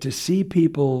 But to see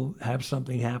people have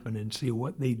something happen and see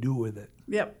what they do with it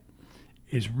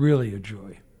is really a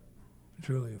joy. It's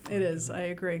really a fun. It is. I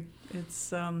agree.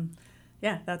 It's,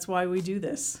 that's why we do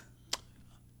this.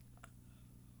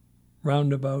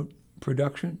 Roundabout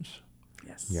Productions.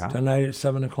 Yes. Yeah. Tonight at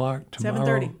 7 o'clock.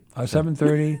 Tomorrow.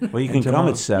 7:30. 7:30. Well, you can come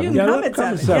at 7. You can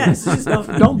come at 7. Yes. Just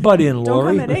don't butt in,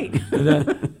 Lori. Don't come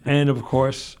at 8. And, of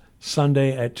course,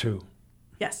 Sunday at 2.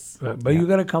 Yes. But you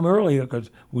got to come earlier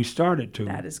because we start at 2.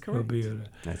 That is correct.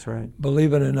 That's right.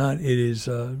 Believe it or not, it is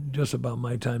just about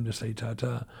my time to say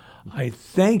ta-ta. I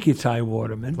thank you, Ty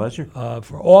Waterman. Pleasure.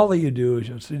 For all that you do as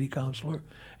your city councilor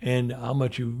and how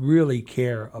much you really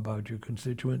care about your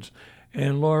constituents.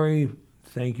 And Lori,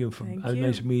 thank you for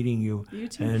nice meeting you. You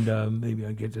too. And maybe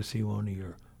I'll get to see one of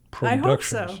your I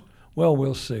productions. hope so. Well,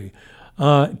 we'll see.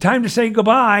 Time to say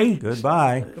goodbye.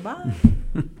 Goodbye. Goodbye.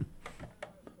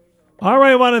 All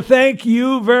right, I want to thank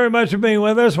you very much for being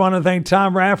with us. I want to thank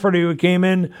Tom Rafferty, who came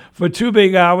in for 2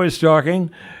 big hours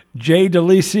talking. Jay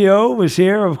DeLisio was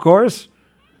here, of course.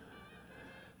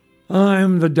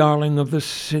 I'm the darling of the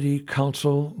city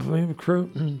council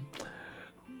crew.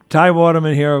 Ty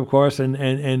Waterman here, of course,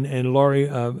 and Lori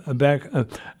Beck.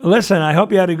 Listen, I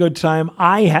hope you had a good time.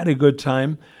 I had a good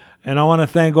time, and I want to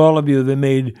thank all of you that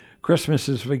made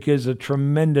Christmases for Kids a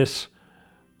tremendous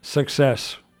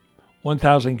success.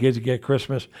 1,000 kids get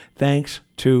Christmas thanks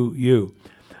to you.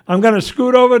 I'm going to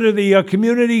scoot over to the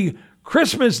community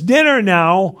Christmas dinner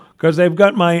now because they've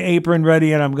got my apron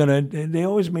ready, and they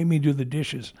always make me do the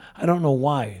dishes. I don't know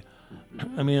why.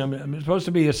 I mean, I'm supposed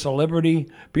to be a celebrity.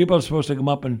 People are supposed to come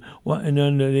up and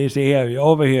then they say, "Yeah,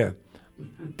 over here,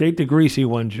 take the greasy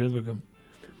ones."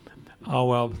 Oh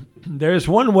well, there's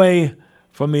one way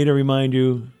for me to remind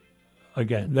you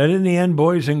again that in the end,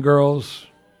 boys and girls,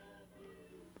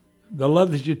 the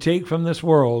love that you take from this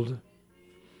world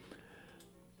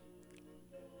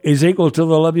is equal to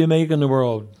the love you make in the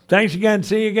world. Thanks again.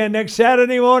 See you again next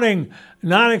Saturday morning,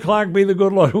 9 o'clock. Be the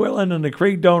good Lord willing, and the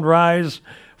creek don't rise.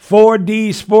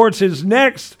 4D Sports is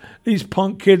next. These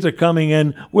punk kids are coming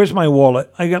in. Where's my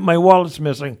wallet? My wallet's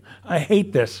missing. I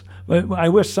hate this. I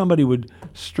wish somebody would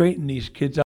straighten these kids out.